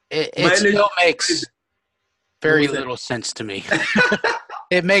 It mileage. still makes very No sense. little sense to me.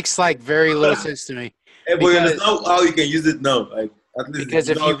 It makes like very little sense to me. But you understand how you can use it now, like at least Because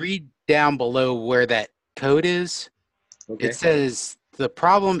if you read down below where that code is, okay. it says the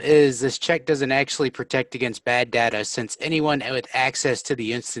problem is this check doesn't actually protect against bad data since anyone with access to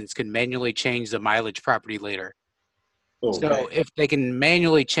the instance can manually change the mileage property later. So if they can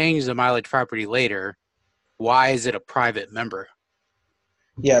manually change the mileage property later, why is it a private member?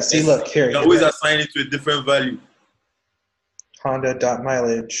 Yeah, see, look here. You always assign it to a different value.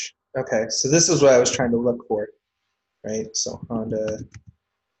 Honda.mileage. Okay, so this is what I was trying to look for, right? So Honda.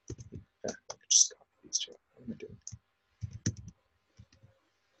 Yeah, just copy these two. What am I doing?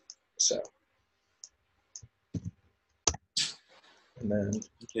 So, and then.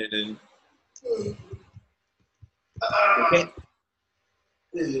 Okay, then.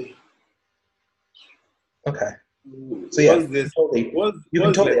 Okay. So yeah, this? You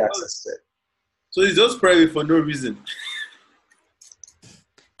can totally access it. So it's just private for no reason.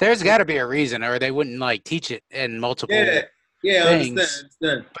 There's got to be a reason, or they wouldn't like teach it in multiple Yeah, I things.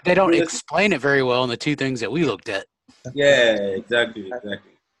 understand. But they don't explain it very well in the two things that we looked at. Yeah, exactly.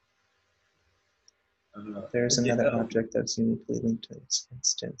 There's another object that's uniquely linked to its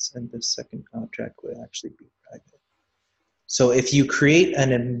instance, and this second object would actually be private. So if you create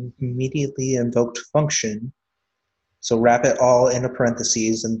an immediately invoked function, so wrap it all in a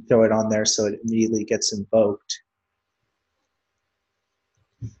parentheses and throw it on there so it immediately gets invoked,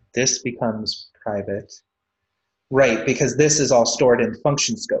 this becomes private. Right, because this is all stored in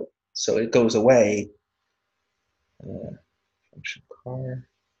function scope. So it goes away. Function car.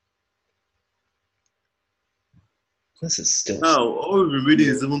 This is still. Now, all we reading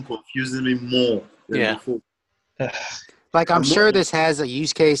is even confusing me more than before. Like, I'm sure this has a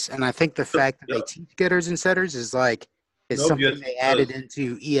use case, and I think the fact that they teach getters and setters is like, it's something they added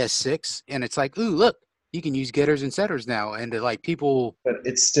into ES6, and it's like, ooh, look, you can use getters and setters now, and like people. But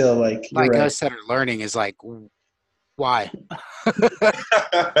it's still like us that are learning is like, why?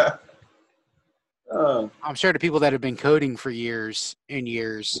 I'm sure the people that have been coding for years and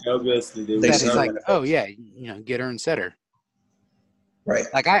years, obviously, that is like, oh yeah, getter and setter. Right.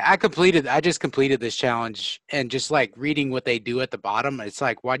 Like I just completed this challenge, and just like reading what they do at the bottom, it's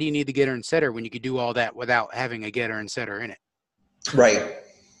like, why do you need the getter and setter when you could do all that without having a getter and setter in it? Right.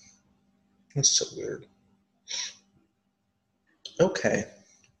 That's so weird. Okay.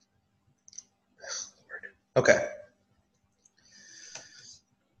 Okay.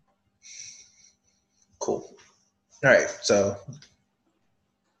 Cool. All right. So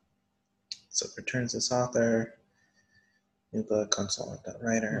it returns this author. New book,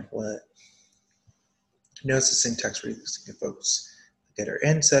 console.writer, what? Notice the syntax we're using, folks. Getter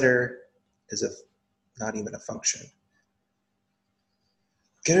and setter is not even a function.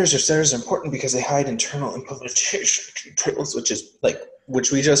 Getters or setters are important because they hide internal implementation controls,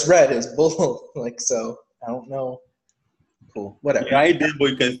 which we just read is bull. So I don't know. Cool. Whatever. You hide them, but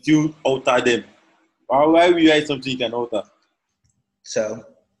you can still alter them. Why will you hide something you can alter? So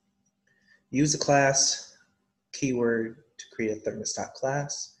use a class keyword to create a thermostat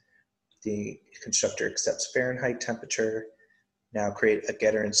class. the constructor accepts Fahrenheit temperature. Now create a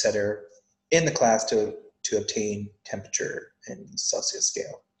getter and setter in the class to obtain temperature in Celsius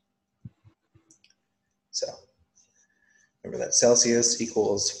scale. So remember that Celsius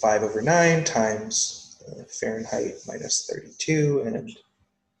equals 5/9 times Fahrenheit minus 32, and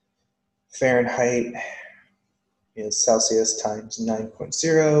Fahrenheit is Celsius times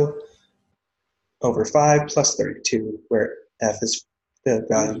 9.0 over 5 plus 32, where F is the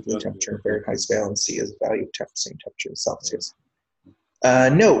value of the temperature in Fahrenheit scale and C is the value of same temperature in Celsius.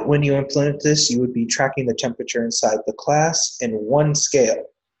 Note, when you implement this, you would be tracking the temperature inside the class in one scale,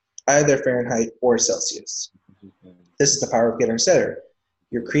 either Fahrenheit or Celsius. This is the power of getter and setter.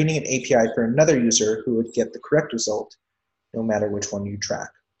 You're creating an API for another user who would get the correct result no matter which one you track.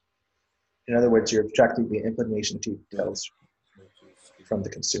 In other words, you're extracting the implementation details from the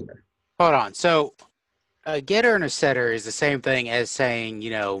consumer. Hold on. So a getter and a setter is the same thing as saying,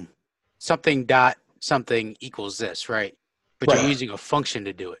 you know, something dot something equals this, right? But Right. you're using a function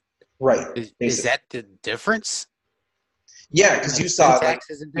to do it. Right. Is that the difference? Yeah, because you saw, like, Syntax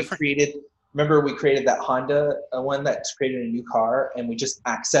isn't different? remember we created that Honda one that's created a new car, and we just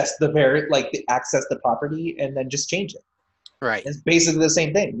access the property and then just change it. Right. It's basically the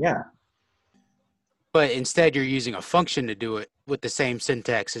same thing, yeah. But instead you're using a function to do it with the same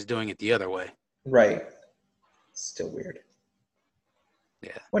syntax as doing it the other way. Right. Still weird.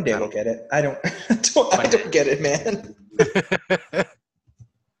 Yeah. One day we'll get it. I don't get it, man.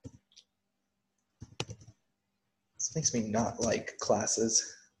 This makes me not like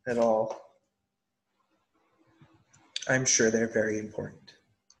classes at all. I'm sure they're very important.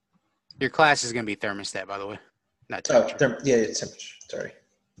 Your class is going to be thermostat, by the way, not Oh, temperature. yeah, it's temperature. Sorry.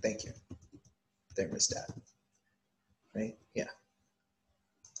 Thank you. Thermostat. Right? Yeah.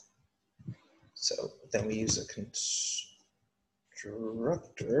 So then we use a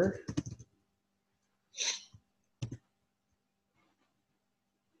constructor.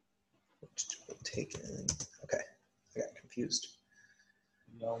 Which will take in. Okay. I got confused.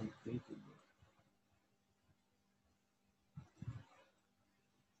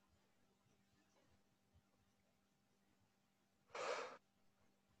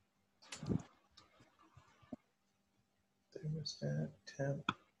 Thermostat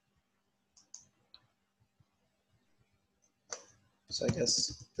temp. So I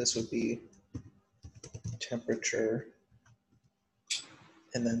guess this would be temperature,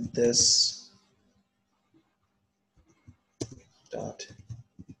 and then this dot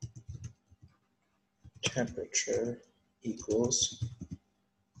temperature equals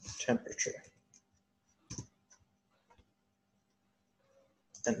temperature.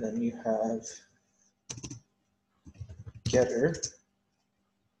 And then you have getter,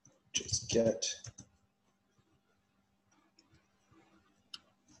 which is get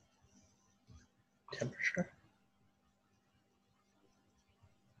temperature.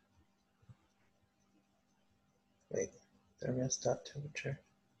 Wait, thermos.temperature.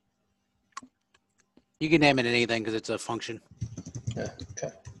 You can name it anything because it's a function. Yeah,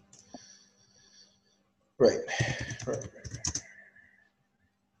 okay. Right. Wait.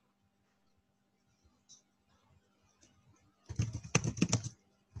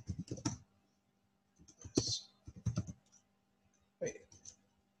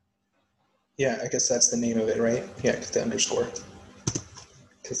 Yeah, I guess that's the name of it, right? Yeah, because the underscore.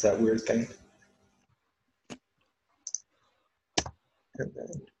 Because that weird thing. And then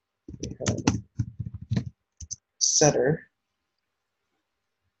we have setter.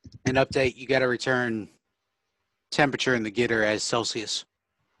 And update, you got to return temperature in the getter as Celsius,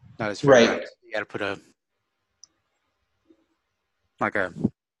 not as Fahrenheit. Right. You got to put a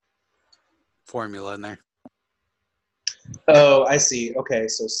formula in there. Oh, I see. Okay,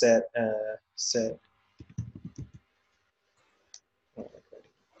 so set.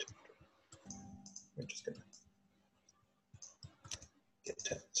 We're just gonna get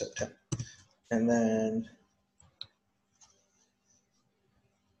set temp, and then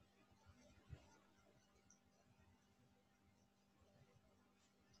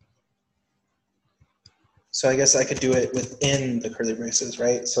so I guess I could do it within the curly braces,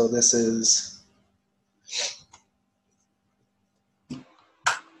 right? So this is.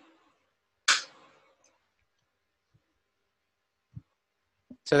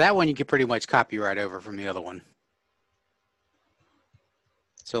 So that one you can pretty much copy right over from the other one.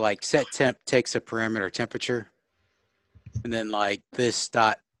 So like set temp takes a parameter temperature, and then like this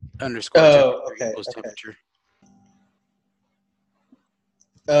dot underscore temperature equals temperature.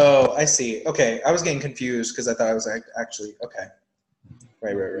 Oh, I see. Okay, I was getting confused because I thought I was actually okay.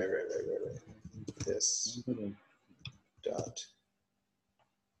 Right. This dot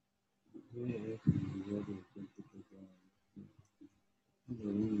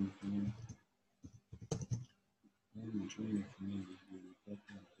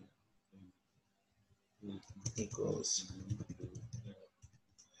Equals.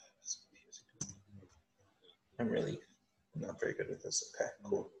 I'm really not very good at this. Okay,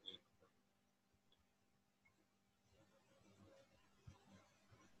 cool.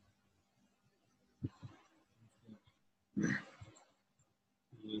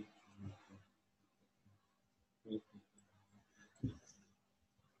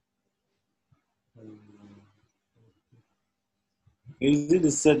 Is it the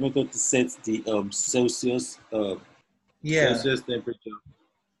set method to set the Celsius Yeah. Celsius temperature?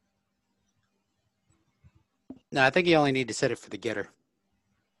 No, I think you only need to set it for the getter.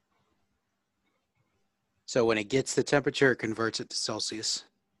 So when it gets the temperature, it converts it to Celsius.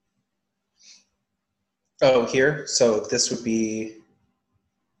 Oh, here. So this would be.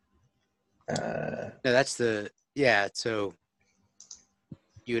 No, that's the, yeah. So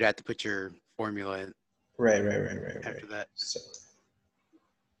you would have to put your formula Right. after that. So.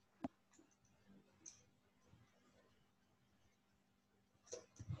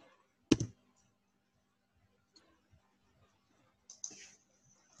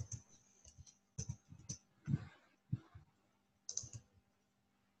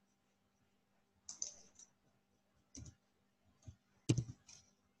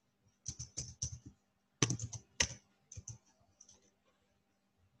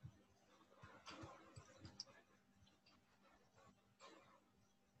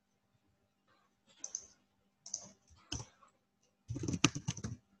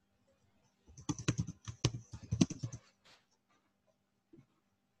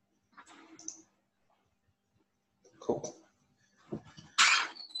 Cool.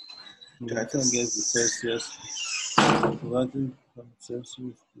 Do I have to Guess the Celsius. Converting from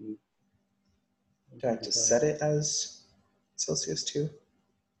Celsius to. Do I have to set it as Celsius too?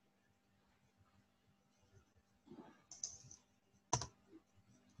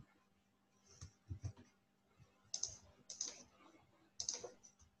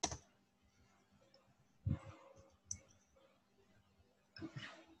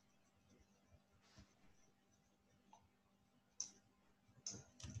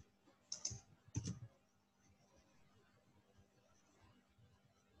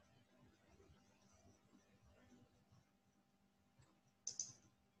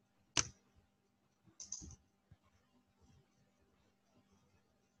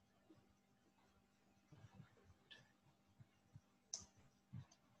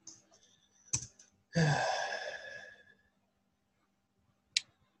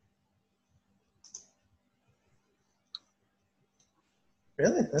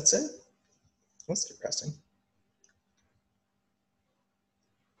 Really? That's it? That's depressing.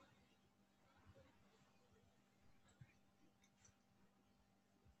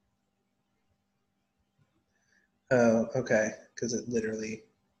 Oh, okay. Because it literally.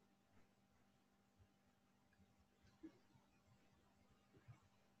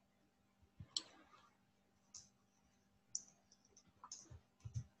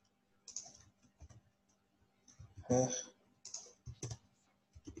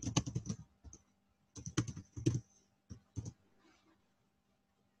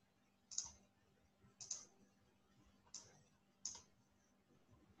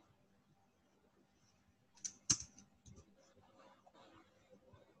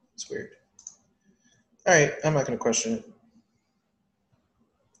 It's weird. All right, I'm not going to question it.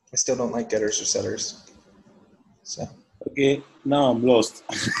 I still don't like getters or setters. So Okay, now I'm lost.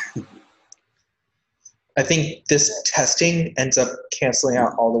 I think this testing ends up canceling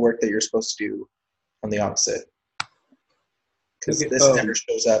out all the work that you're supposed to do on the opposite. Because Okay, this never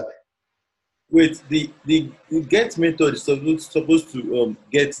shows up. Wait, the get method is supposed to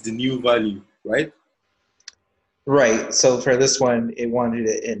get the new value, right? Right. So for this one, it wanted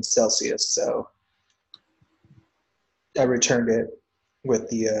it in Celsius. So I returned it with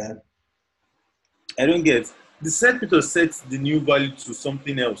the. I don't get. The set method sets the new value to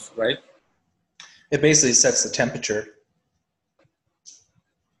something else, right? It basically sets the temperature.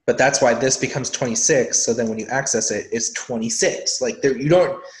 But that's why this becomes 26. So then when you access it, it's 26. Like there, you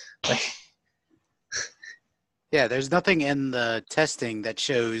don't like. Yeah, there's nothing in the testing that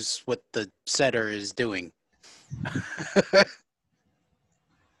shows what the setter is doing.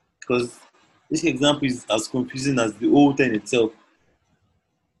 Because this example is as confusing as the whole thing itself.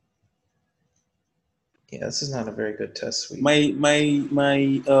 Yeah, this is not a very good test suite. My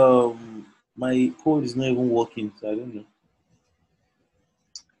code is not even working, so I don't know.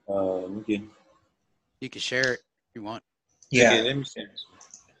 Okay. You can share it if you want. Yeah. Okay, let me see.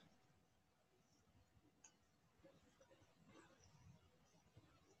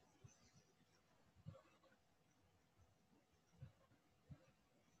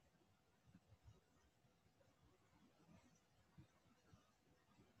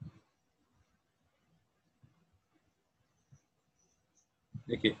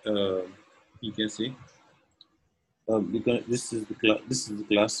 Okay. You can see. This is the class. This is the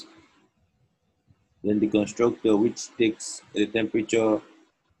class. Then the constructor, which takes the temperature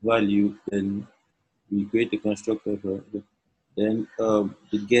value, then we create a constructor for it. Then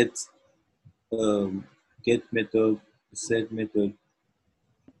the um, get method, the set method.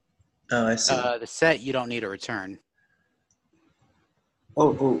 Oh, I see. The set you don't need a return.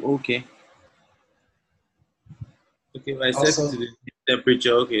 Okay. Okay, I set it Also, to the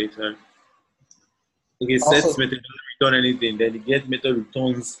temperature. Okay, sorry. Okay, set also, method doesn't return anything. Then the get method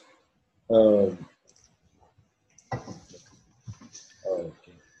returns. Um,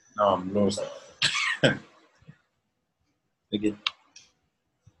 okay. Now I'm lost. Okay.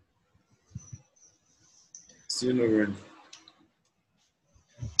 Still no run.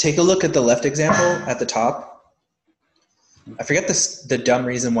 take a look at the left example at the top. I forget the dumb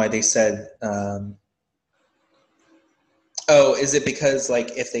reason why they said. Oh, is it because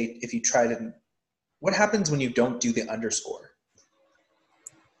like if you try to, what happens when you don't do the underscore?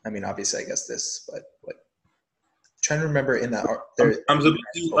 I mean, obviously, I guess this, but what? Trying to remember in that I'm supposed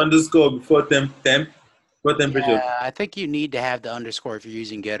to underscore before before temperature. Yeah, I think you need to have the underscore if you're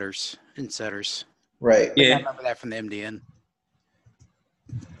using getters and setters. right. I Yeah. remember that from the MDN.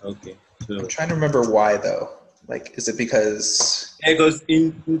 Okay. I'm So trying to remember why though. Like, is it because? yeah, because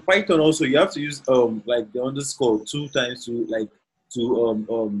in Python also you have to use like the underscore 2 times to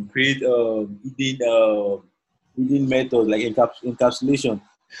create hidden method like encapsulation.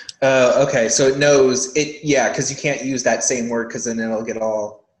 Okay, so it knows it. Yeah, because you can't use that same word because then it'll get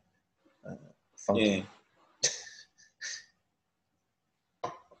all funky. Yeah.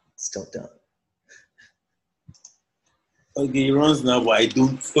 Still dumb. Okay, it runs now, but I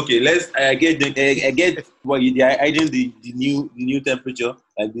don't. Okay, I get what you are hiding the new temperature,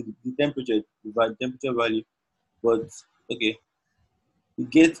 like the temperature, the temperature value. But okay, you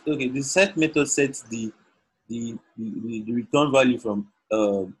get okay. The set method sets the return value from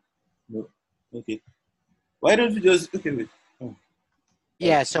no, okay. Why don't you just okay wait? Oh,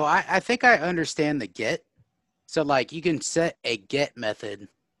 Yeah, so I think I understand the get. So like you can set a get method.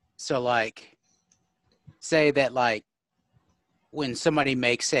 So like say that like when somebody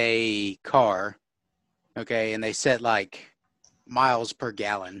makes a car, okay, and they set like miles per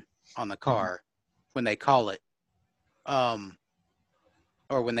gallon on the car when they call it, um,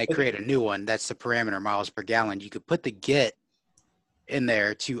 or when they create a new one, that's the parameter miles per gallon. You could put the get in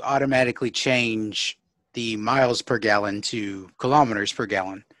there to automatically change the miles per gallon to kilometers per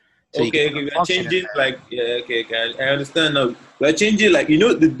gallon. So you can okay, put okay. a We are function in changing there. like yeah, okay, okay. I understand now. We are changing like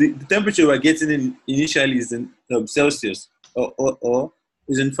the temperature we're getting in initially is in Celsius or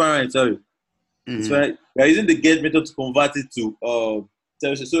is in Fahrenheit. Sorry. It's Mhm. right. We are using the get method to convert it to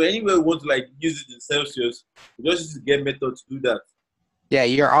Celsius. So anywhere we want to like use it in Celsius, we just use the get method to do that. Yeah,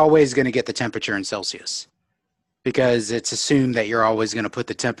 you're always going to get the temperature in Celsius because it's assumed that you're always going to put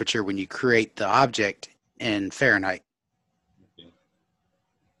the temperature when you create the object in Fahrenheit. Okay.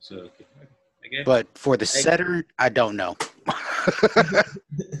 So okay. Okay. But for the I, setter, I don't know.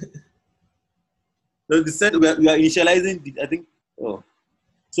 so the set we are initializing the, I think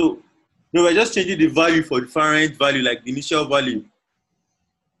so no we're just changing the value for the Fahrenheit value, like the initial value.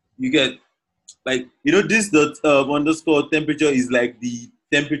 You get like this dot underscore temperature is like the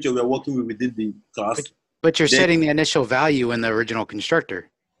temperature we're working with within the class. But you're Then setting the initial value in the original constructor.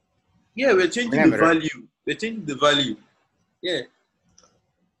 yeah, we're changing the Parameter. value. We're changing the value. Yeah.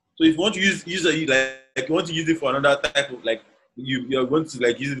 So if you want to use a like you want to use it for another type of like you're going to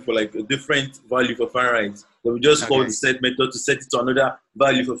like use it for like a different value for Fahrenheit, then we just call Okay. the set method to set it to another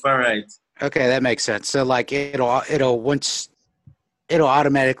value for Fahrenheit. Okay, that makes sense. So like it'll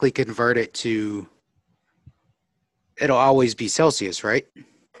automatically convert it to it'll always be Celsius, right?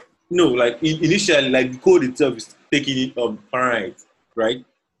 No, like initially, like the code itself is taking it Fahrenheit, right?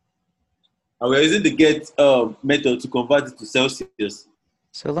 And we're using the get method to convert it to Celsius.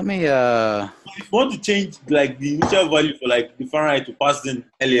 So let me If you want to change like the initial value for like the Fahrenheit to pass in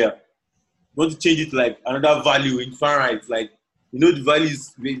earlier, you want to change it to like another value in Fahrenheit, like the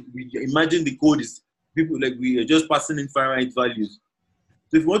values we imagine the code is people like we are just passing in Fahrenheit values.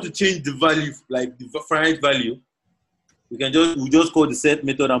 So if you want to change the value, like the Fahrenheit value, we just call the set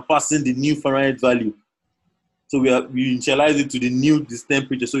method and pass in the new Fahrenheit value. So we initialize it to this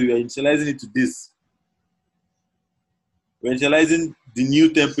temperature. So we are initializing it to this. We're initializing the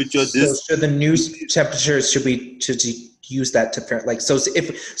new temperature. So the new temperature should be to use that to Fahrenheit. Like so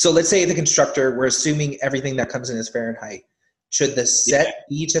let's say the constructor, we're assuming everything that comes in is Fahrenheit. Should the set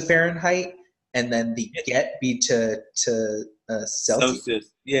be to Fahrenheit and then the get be to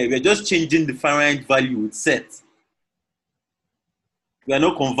Celsius? Yeah, we're just changing the Fahrenheit value with set. We are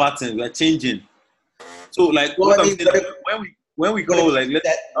not converting. We are changing. So like Well, what I I'm mean, saying, when we what go if like you let's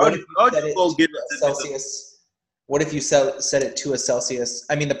set, how what do if you how do set you it call to get a the set method? Celsius? What if you set it to a Celsius?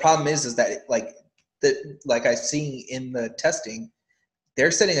 I mean, the problem is that like I've seen in the testing,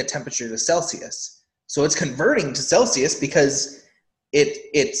 they're setting a temperature to Celsius, so it's converting to Celsius because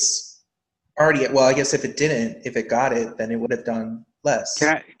it's already. Well, I guess if it got it, then it would have done less.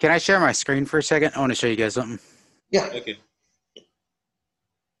 Can I share my screen for a second? I want to show you guys something. Yeah. Okay.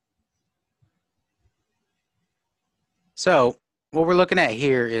 So what we're looking at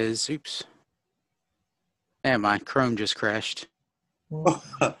here is, oops, man, my Chrome just crashed.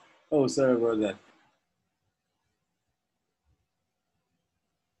 Oh, sorry about that.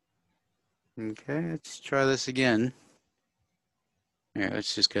 Okay, let's try this again. Here,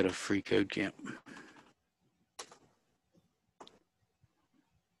 let's just go to FreeCodeCamp.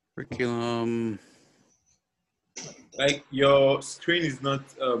 Curriculum. Like your screen is not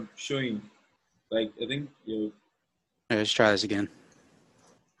showing. Like I think your Here, let's try this again.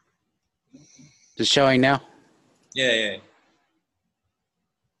 Is it showing now? yeah.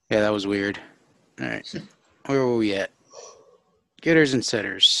 Yeah, that was weird. All right, where were we at? Getters and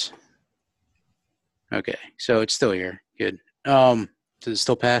setters. Okay, so it's still here. Good. Does it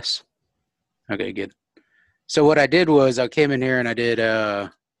still pass? Okay, good. So what I did was I came in here and I did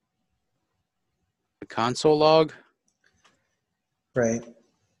a console log Right.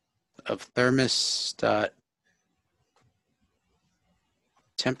 of thermostat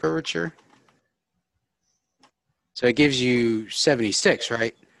temperature. So it gives you 76,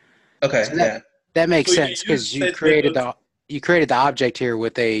 right? Okay. So Yeah. that makes So you sense because use you set created method. the object here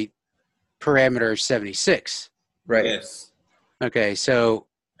with a parameter of 76. Right. Yes. Okay, so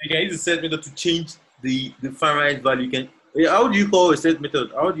You can use the set method to change the Fahrenheit value. You can. How do you call a set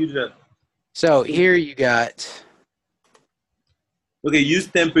method? How do you do that? here you got Okay, use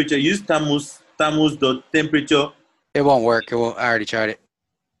temperature. Use thermos dot temperature. it won't work. It won't, I already tried it.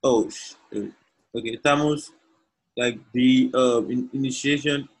 Oh, okay. Thermos like the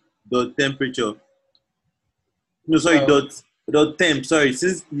initiation dot temperature. No, sorry. So Dot temp. Sorry,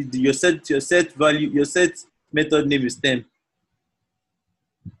 since your set value your set method name is temp.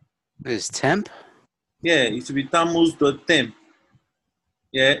 This is temp. Yeah, it should be thermos dot temp.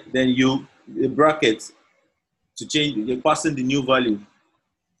 Yeah, then you the bracket to change. You're passing the new value.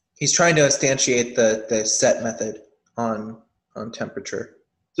 he's trying to instantiate the set method on temperature.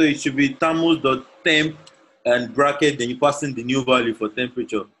 So it should be thermos.temp and bracket, then you pass in the new value for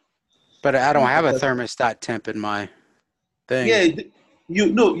temperature. But I don't have a Doesn't- thermostat temp in my thing. Yeah,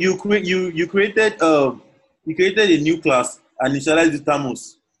 you created a new class and initialized the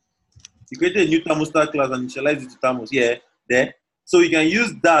thermos. You created a new thermostat class and initialized it to thermos. Yeah, there. So you can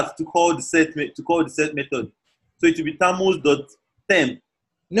use that to call the set method. So it will be thermos.temp.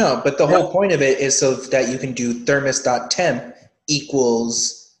 No, but the whole point of it is so that you can do thermos.temp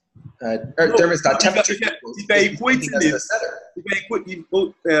equals or No, thermos.temperature if you're equals equating as it, the setter.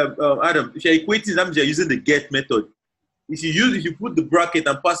 Adam, if you're equating, that means you're using the get method. If you put the bracket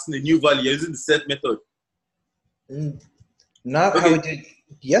and pass in a new value, you're using the set method. Not how Okay. we did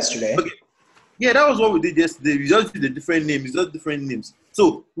yesterday. Okay. Yeah, that was what we did yesterday. We just did the different names. It's just different names.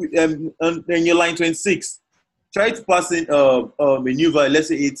 So, then your line 26, try to pass in a new value, let's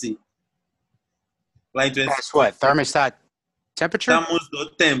say 80. Line 26. That's what? Thermostat temperature?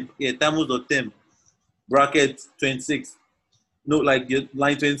 Thermos.temp. Yeah, thermos.temp. Bracket 26. No, like your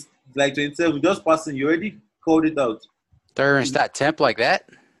line 20, like 27. Just passing. You already called it out. Thermostat temp like that?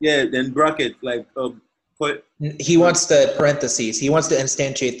 Yeah, then bracket like He wants the parentheses. He wants to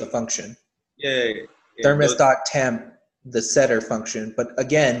instantiate the function. yeah. Thermos.temp, the setter function. But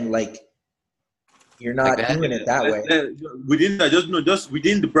again, like you're not Like that? doing it that way. Within that, just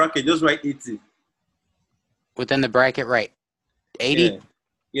within the bracket, just write 80. Within the bracket, right? 80?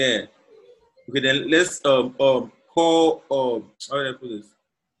 Yeah. Okay, then let's call how do I put this?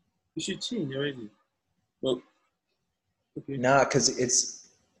 You should change already. Well, okay. Nah, because it's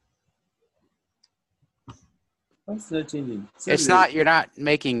What's that changing? It's not, you're not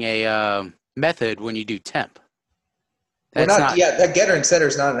making a method when you do temp. we're That's not. Yeah, that getter and setter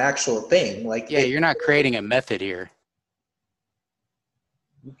is not an actual thing. Like Yeah, you're not creating a method here.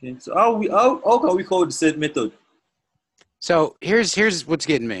 Okay, so how can we call the set method? So here's what's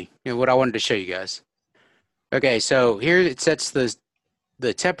getting me. What I wanted to show you guys. Okay, so here it sets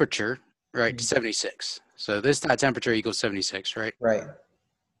the temperature right to 76. So this dot temperature equals 76, right? right.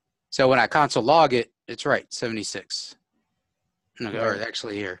 So when I console log it, it's right, 76. Okay, or Right.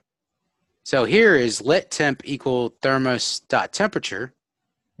 actually here. So here is let temp equal thermos dot temperature.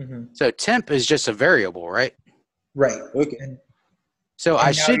 Mm-hmm. So temp is just a variable, right? Right. Okay. And So I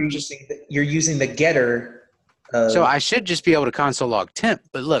And now should you're just you're using the getter. so I should just be able to console log temp,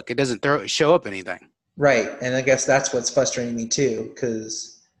 but look, it doesn't show up anything. Right, and I guess that's what's frustrating me too,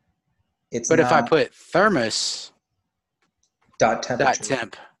 because it's But if I not put thermos dot temperature.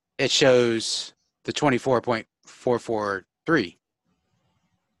 temp, it shows the 24.443.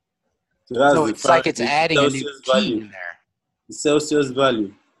 So that's So the it's like it's the adding a new Celsius key value. in there. The Celsius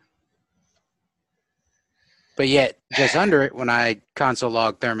value. But yet, just under it, when I console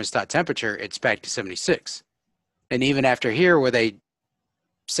log thermos.temperature, it's back to 76. And even after here, where they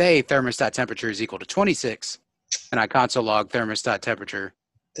say thermos.temperature is equal to 26, and I console log thermos.temperature,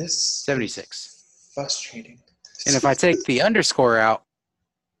 This 76. is frustrating. And if I take the underscore out,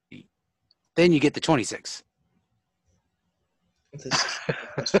 then you get the 26. This is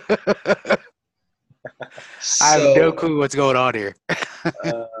I have no so clue what's going on here.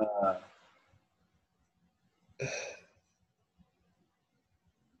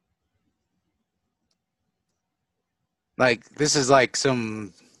 Like, this is like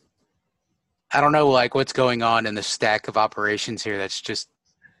some, I don't know, like what's going on in the stack of operations here that's just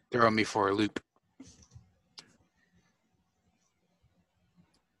throwing me for a loop.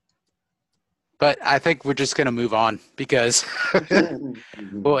 But I think we're just going to move on because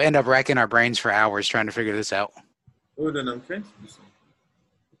we'll end up racking our brains for hours trying to figure this out. Hold on, I'm trying to do something.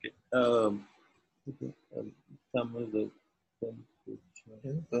 Okay.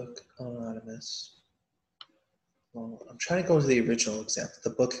 new book anonymous. Well, I'm trying to go to the original example, the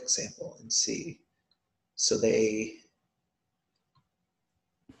book example, and see. So when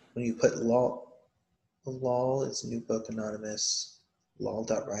you put lol is new book anonymous,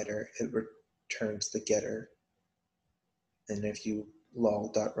 lol.writer, it returns the getter. And if you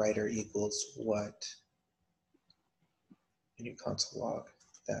lol.writer equals what, and you console log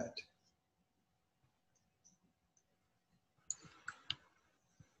that.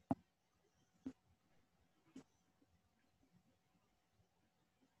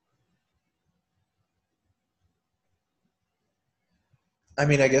 I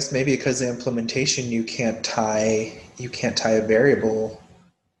mean, I guess maybe because the implementation you can't tie a variable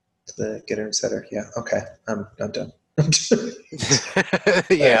to the getter and setter. Yeah, okay. I'm done.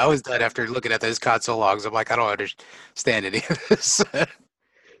 Yeah, I was done after looking at those console logs. I'm like, I don't understand any of this.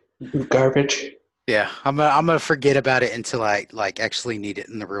 Garbage. Yeah, I'm gonna forget about it until I like actually need it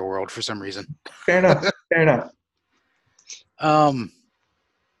in the real world for some reason. Fair enough. Fair enough.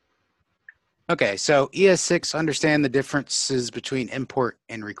 Okay, so ES6 understand the differences between import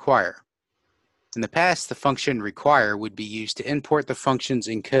and require. In the past, the function require would be used to import the functions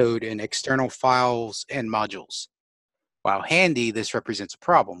in code in external files and modules. While handy, this represents a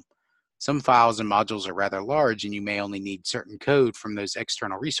problem. Some files and modules are rather large and you may only need certain code from those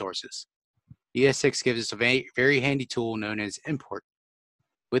external resources. ES6 gives us a very handy tool known as import.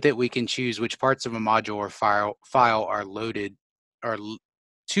 With it, we can choose which parts of a module or file are loaded or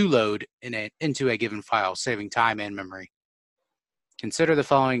to load into a given file, saving time and memory. Consider the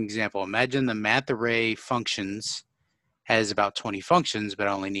following example. Imagine the math array functions has about 20 functions, but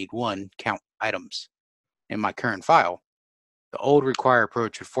I only need one, count items, in my current file. The old require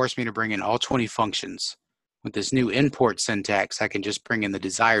approach would force me to bring in all 20 functions. With this new import syntax, I can just bring in the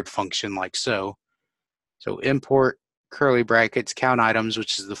desired function like so. So import curly brackets, count items,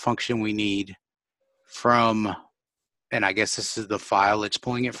 which is the function we need from, and I guess this is the file it's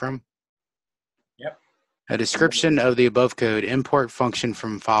pulling it from. Yep. A description of the above code, import function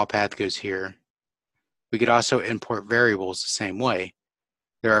from file path goes here. We could also import variables the same way.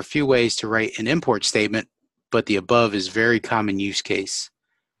 There are a few ways to write an import statement, but the above is very common use case.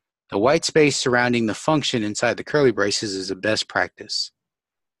 The white space surrounding the function inside the curly braces is a best practice.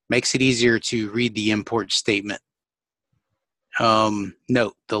 Makes it easier to read the import statement.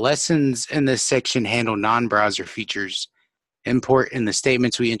 Note, the lessons in this section handle non-browser features. Import and the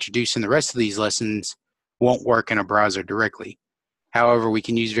statements we introduce in the rest of these lessons won't work in a browser directly. However, we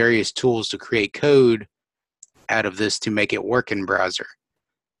can use various tools to create code out of this to make it work in browser.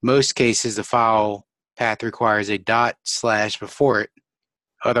 Most cases, the file path requires a ./ before it.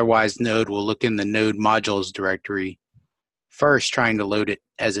 Otherwise, Node will look in the Node modules directory first, trying to load it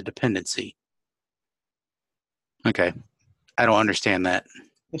as a dependency. Okay, I don't understand that.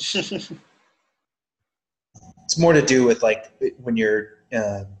 It's more to do with like when you're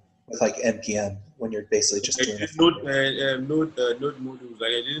with like npm, when you're basically just doing node modules.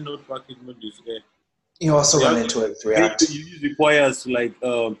 Like I didn't node package modules. You also You run have into it with React. You use requires to like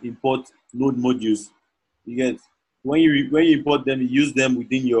import node modules. You get when you import them, you use them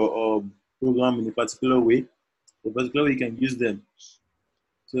within your program in a particular way. The particular way you can use them.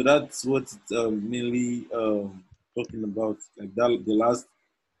 So that's what it mainly talking about, like that,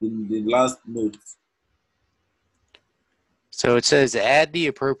 the last note. So it says add the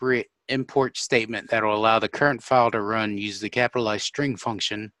appropriate import statement that will allow the current file to run use the capitalized string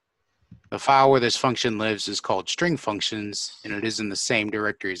function. The file where this function lives is called string functions, and it is in the same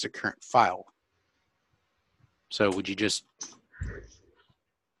directory as the current file. So would you just...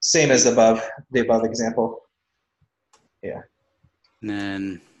 Same as the above example. Yeah. And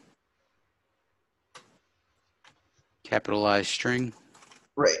then capitalized string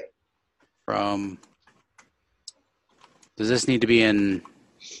Right. from... Does this need to be in...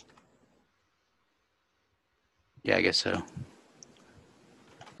 Yeah, I guess so.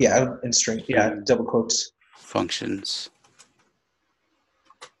 Yeah, in string. Yeah, double quotes. Functions.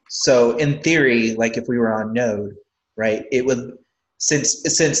 So in theory, like if we were on Node, right, it would, since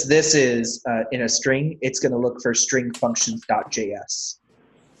this is in a string, it's going to look for string functions.js.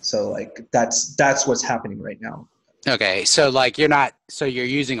 So like that's what's happening right now. Okay, so like you're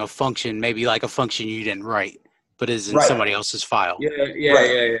using a function, maybe like a function you didn't write, but is in Right. somebody else's file.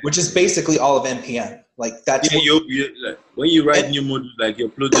 Yeah. Which is basically all of NPM. Like that's Like, when you write new modules, like you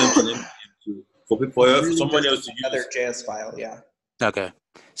upload them to them for someone else to use. Another JS file, yeah. Okay,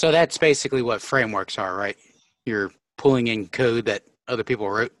 so that's basically what frameworks are, right? You're pulling in code that other people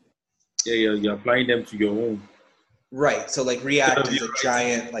wrote. Yeah, you're applying them to your own. Right. So like React is a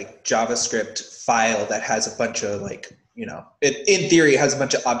giant like JavaScript file that has a bunch of like, you know, in theory it has a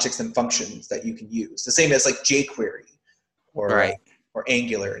bunch of objects and functions that you can use. The same as like jQuery or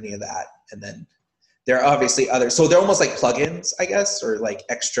Angular, any of that. And then there are obviously others. So they're almost like plugins, I guess, or like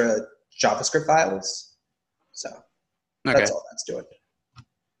extra JavaScript files. So that's all that's doing.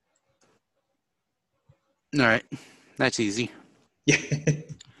 All right, that's easy. Yeah.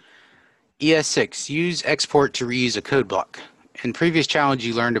 ES6, use export to reuse a code block. In previous challenge,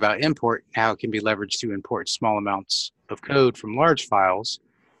 you learned about import, how it can be leveraged to import small amounts of code from large files.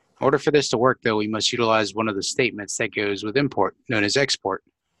 In order for this to work, though, we must utilize one of the statements that goes with import, known as export.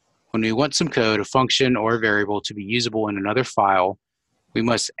 When we want some code, a function, or a variable to be usable in another file, we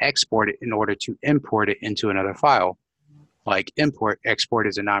must export it in order to import it into another file. Like import, export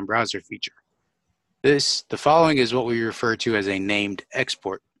is a non-browser feature. The following is what we refer to as a named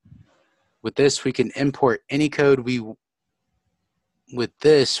export. With this, we can import any code we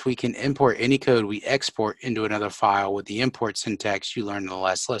export into another file with the import syntax you learned in the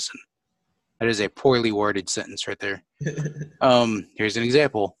last lesson. That is a poorly worded sentence right there. Here's an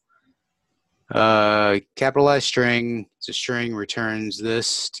example. Capitalized string, it's a string, returns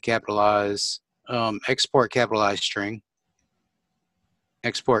this to capitalize. Export capitalized string.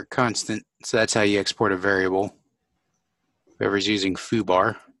 Export constant, so that's how you export a variable. Whoever's using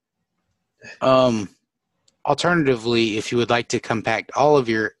foobar. Alternatively, if you would like to compact all of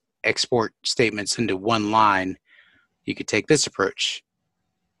your export statements into one line, you could take this approach.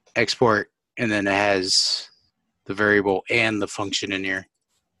 Export, and then it has the variable and the function in here.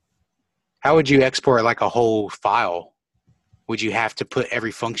 How would you export like a whole file? Would you have to put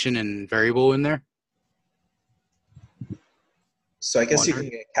every function and variable in there? So I guess you can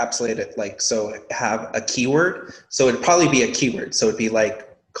encapsulate it like, so have a keyword. So it'd probably be a keyword. So it'd be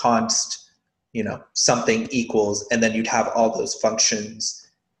like const, you know, something equals, and then you'd have all those functions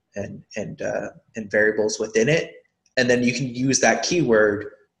and variables within it. And then you can use that keyword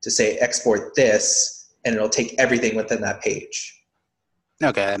to say export this, and it'll take everything within that page.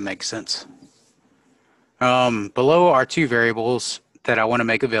 Okay, that makes sense. Below are two variables that I want to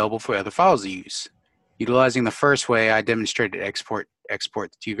make available for other files to use. Utilizing the first way, I demonstrated export the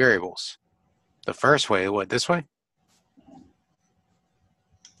two variables. The first way, what, this way?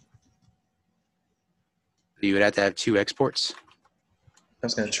 You would have to have two exports. I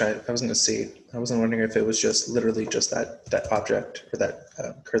was going to see. I wasn't wondering if it was just literally just that object or that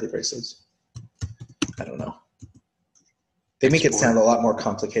curly braces. I don't know. They make it sound a lot more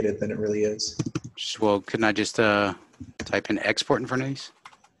complicated than it really is. Well, couldn't I just type in export in front of these?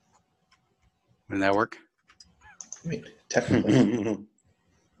 Wouldn't that work? I mean, technically.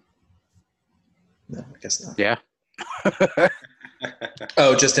 No, I guess not. Yeah.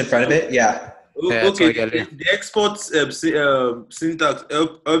 Oh, just in front of it? Yeah. Yeah, Okay, the export syntax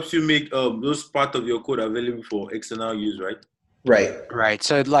helps you make those part of your code available for external use, right? Right. Right.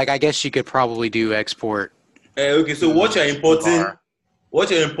 So, like, I guess you could probably do export. Okay, so what you're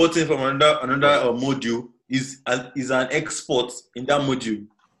importing from another module is an export in that module,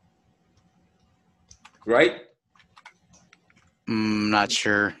 right? Not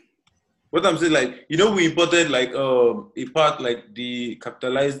sure. What I'm saying, like, you know, we imported like a part, like the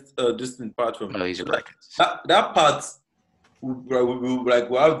capitalized distant part from Oh, these are brackets. that part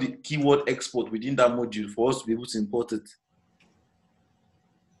we have the keyword export within that module for us to be able to import it.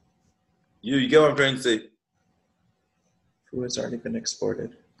 You get what I'm trying to say? Who has already been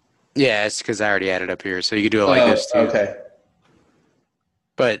exported? Yeah, it's because I already added up here. So you could do it like this too. Okay.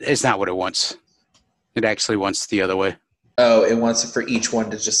 But it's not what it wants. It actually wants the other way. Oh, it wants for each one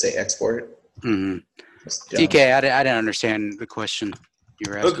to just say export. Mm-hmm. That's dumb. DK, I didn't understand the question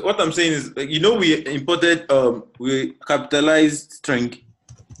you were asking. Okay, what I'm saying is, like, we imported, we capitalized string.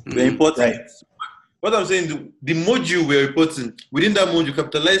 We're importing. Right. What I'm saying, the module we're importing, within that module,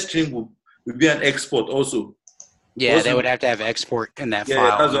 capitalized string will be an export also. Yeah, Also, they would have to have export in that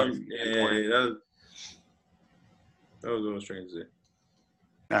yeah, file. that's that was what I was trying to say.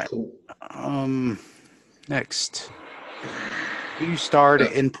 All right. Cool. Next. Use star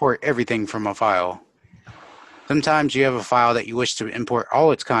to import everything from a file. Sometimes you have a file that you wish to import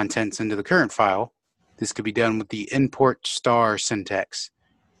all its contents into the current file. This could be done with the import star syntax.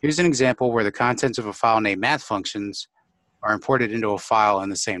 Here's an example where the contents of a file named math functions are imported into a file in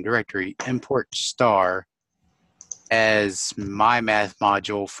the same directory. Import star as my math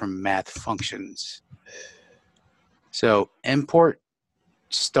module from math functions. So import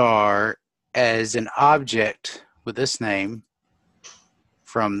star as an object with this name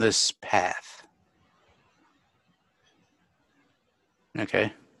from this path.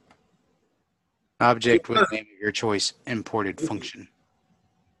 Okay. Object with the name of your choice, imported function.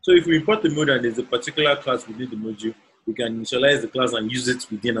 So if we import the module and there's a particular class within the module, we can initialize the class and use it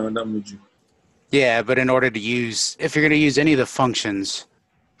within another module. Yeah, but in order to use, if you're going to use any of the functions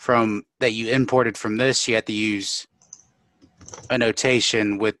from that you imported from this, you have to use a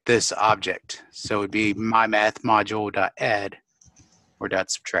notation with this object. So it would be myMathModule.add or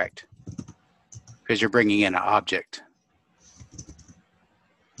 .subtract because you're bringing in an object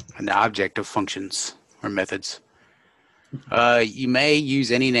of functions or methods. You may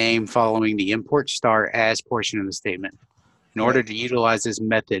use any name following the import star as portion of the statement. In order to utilize this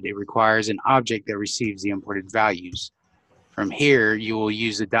method, it requires an object that receives the imported values. From here, you will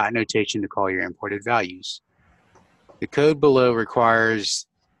use the dot notation to call your imported values. The code below requires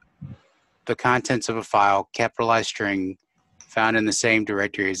the contents of a file, capitalized string, found in the same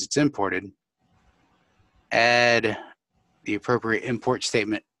directory as it's imported. Add the appropriate import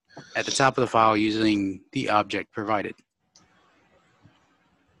statement at the top of the file using the object provided.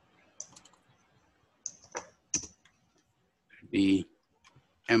 The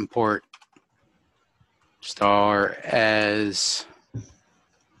import star as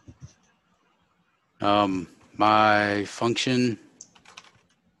my function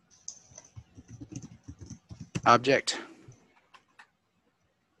object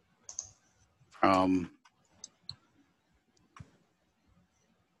from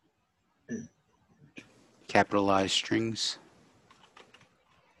capitalized strings.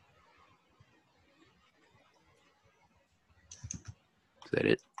 Is that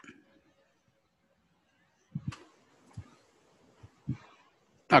it?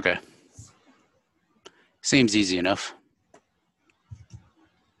 Okay. Seems easy enough.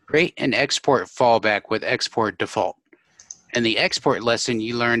 Create an export fallback with export default. In the export lesson,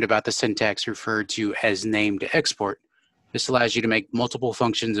 you learned about the syntax referred to as named export. This allows you to make multiple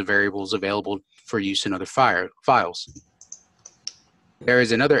functions and variables available for use in other files. There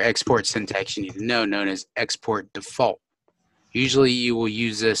is another export syntax you need to know known as export default. Usually you will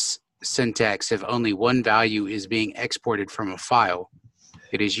use this syntax if only one value is being exported from a file.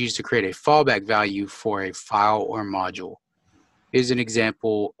 It is used to create a fallback value for a file or module. Here's an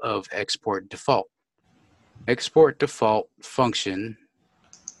example of export default. Export default function.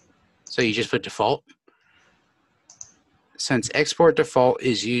 So you just put default. Since export default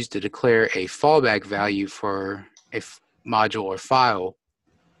is used to declare a fallback value for a module or file,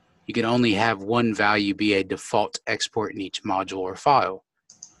 you can only have one value be a default export in each module or file.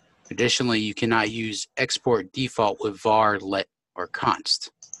 Additionally, you cannot use export default with var, let, or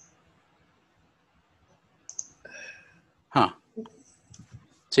const.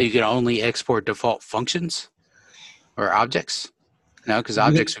 So you can only export default functions or objects? No, because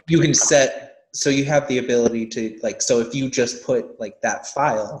objects you can set, so you have the ability to, like, so if you just put like that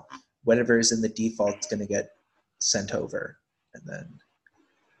file, whatever is in the default is going to get sent over, and then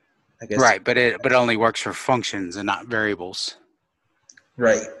I guess right, but it only works for functions and not variables.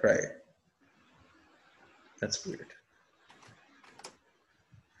 Right. That's weird.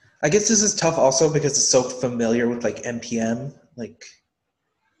 I guess this is tough also because it's so familiar with like NPM, like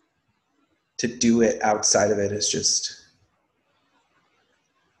to do it outside of it is just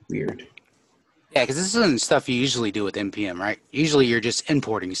weird. Yeah, because this isn't stuff you usually do with NPM, right? Usually you're just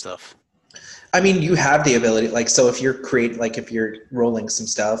importing stuff. I mean, you have the ability, like, so if you're if you're rolling some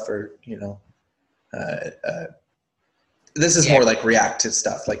stuff or, this is more like reactive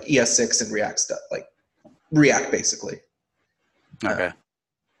stuff, like ES6 and React stuff, like React basically. Okay.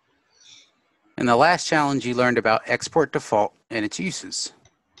 And the last challenge, you learned about export default and its uses.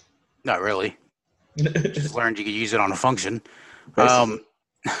 Not really. Just learned you could use it on a function.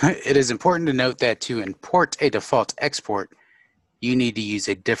 It is important to note that to import a default export, you need to use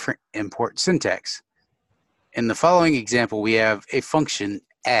a different import syntax. In the following example, we have a function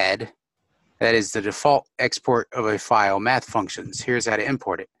add that is the default export of a file math functions. Here's how to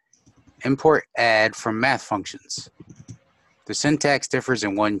import it. Import add from math functions. The syntax differs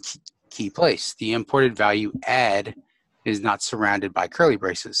in one key place. The imported value add is not surrounded by curly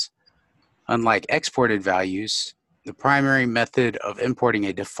braces. Unlike exported values, the primary method of importing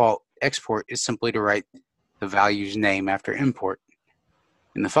a default export is simply to write the value's name after import.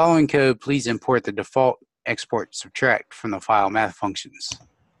 In the following code, please import the default export subtract from the file math functions.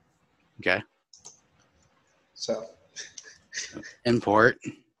 Okay. So import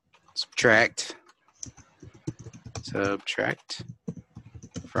subtract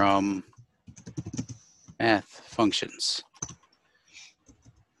from math functions.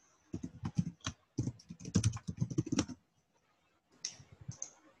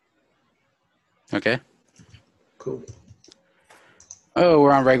 Okay. Cool. Oh,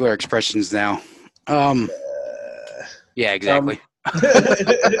 we're on regular expressions now. Yeah, exactly.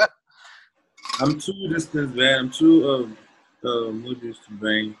 I'm too distant, man. I'm too modules to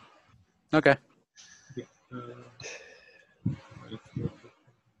bring. Okay.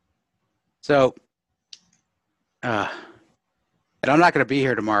 So, and I'm not going to be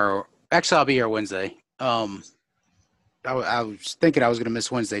here tomorrow. Actually, I'll be here Wednesday. I was thinking I was going to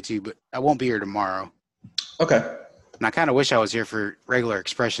miss Wednesday too, but I won't be here tomorrow. Okay. And I kind of wish I was here for regular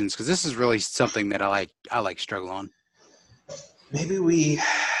expressions because this is really something that I like struggle on. Maybe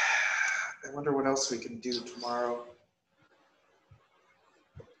I wonder what else we can do tomorrow.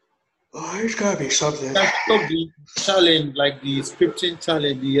 Oh, there's gotta be something. Like the challenge, like the scripting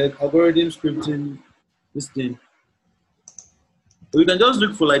challenge, the algorithm scripting, this thing. We can just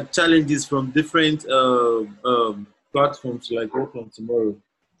look for like challenges from different platforms to like work on tomorrow.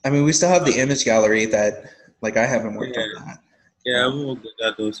 I mean, we still have the image gallery that, like, I haven't worked on that. Yeah, I will get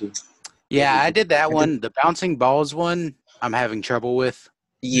that also. Yeah, I did that one. The bouncing balls one, I'm having trouble with.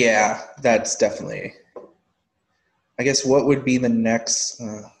 Yeah, that's definitely. I guess what would be the next?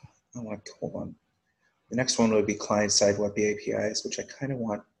 Hold on. The next one would be client-side web APIs, which I kind of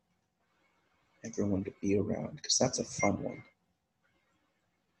want everyone to be around because that's a fun one.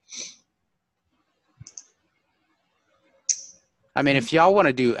 I mean, if y'all want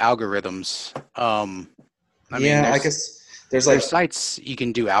to do algorithms, I guess there's sites you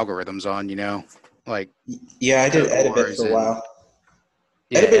can do algorithms on, like. Yeah, I did Edibit for a while.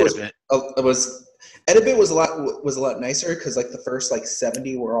 Yeah, Edibit was a lot nicer because like the first like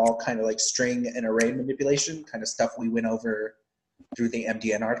 70 were all kind of like string and array manipulation kind of stuff we went over through the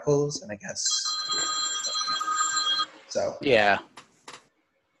MDN articles, and I guess so. Yeah,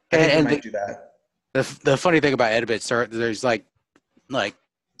 I think we might do that. The funny thing about Edibit, there's like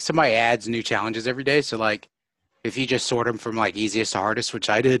somebody adds new challenges every day. So like if you just sort them from like easiest to hardest, which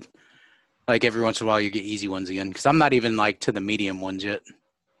I did, like every once in a while you get easy ones again because I'm not even like to the medium ones yet.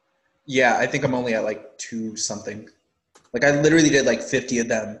 Yeah, I think I'm only at like 2 something. Like I literally did like 50 of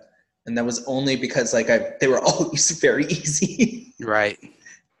them, and that was only because like they were all very easy. Right.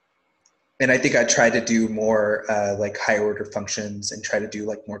 And I think I tried to do more like higher order functions and try to do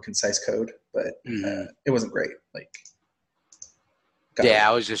like more concise code, but it wasn't great. Like. Yeah,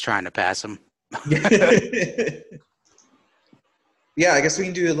 I was just trying to pass them. Yeah, I guess we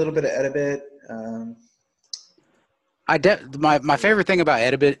can do a little bit of Edibit. My favorite thing about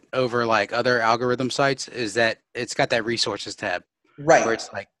Edibit over like other algorithm sites is that it's got that resources tab. Right. Where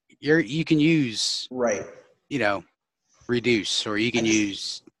it's like you can use reduce, or you can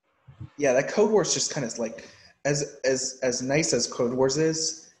use. Yeah, that Code Wars just kind of like as nice as Code Wars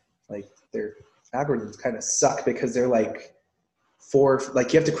is, like their algorithms kind of suck because they're like you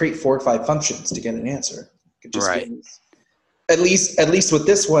have to create 4 or 5 functions to get an answer. Right. At least with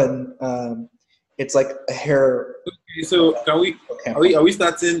this one, it's like a hair. Okay, so are we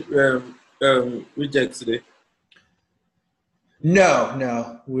starting reject today?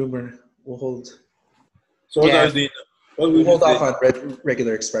 No, we'll hold. So what are we doing? We'll hold off on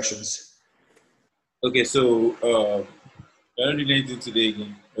regular expressions. Okay, so we're not doing anything today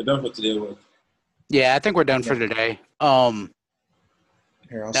again. We're done for today. What? Yeah, I think we're done for today.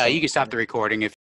 Here, no, you can stop the recording if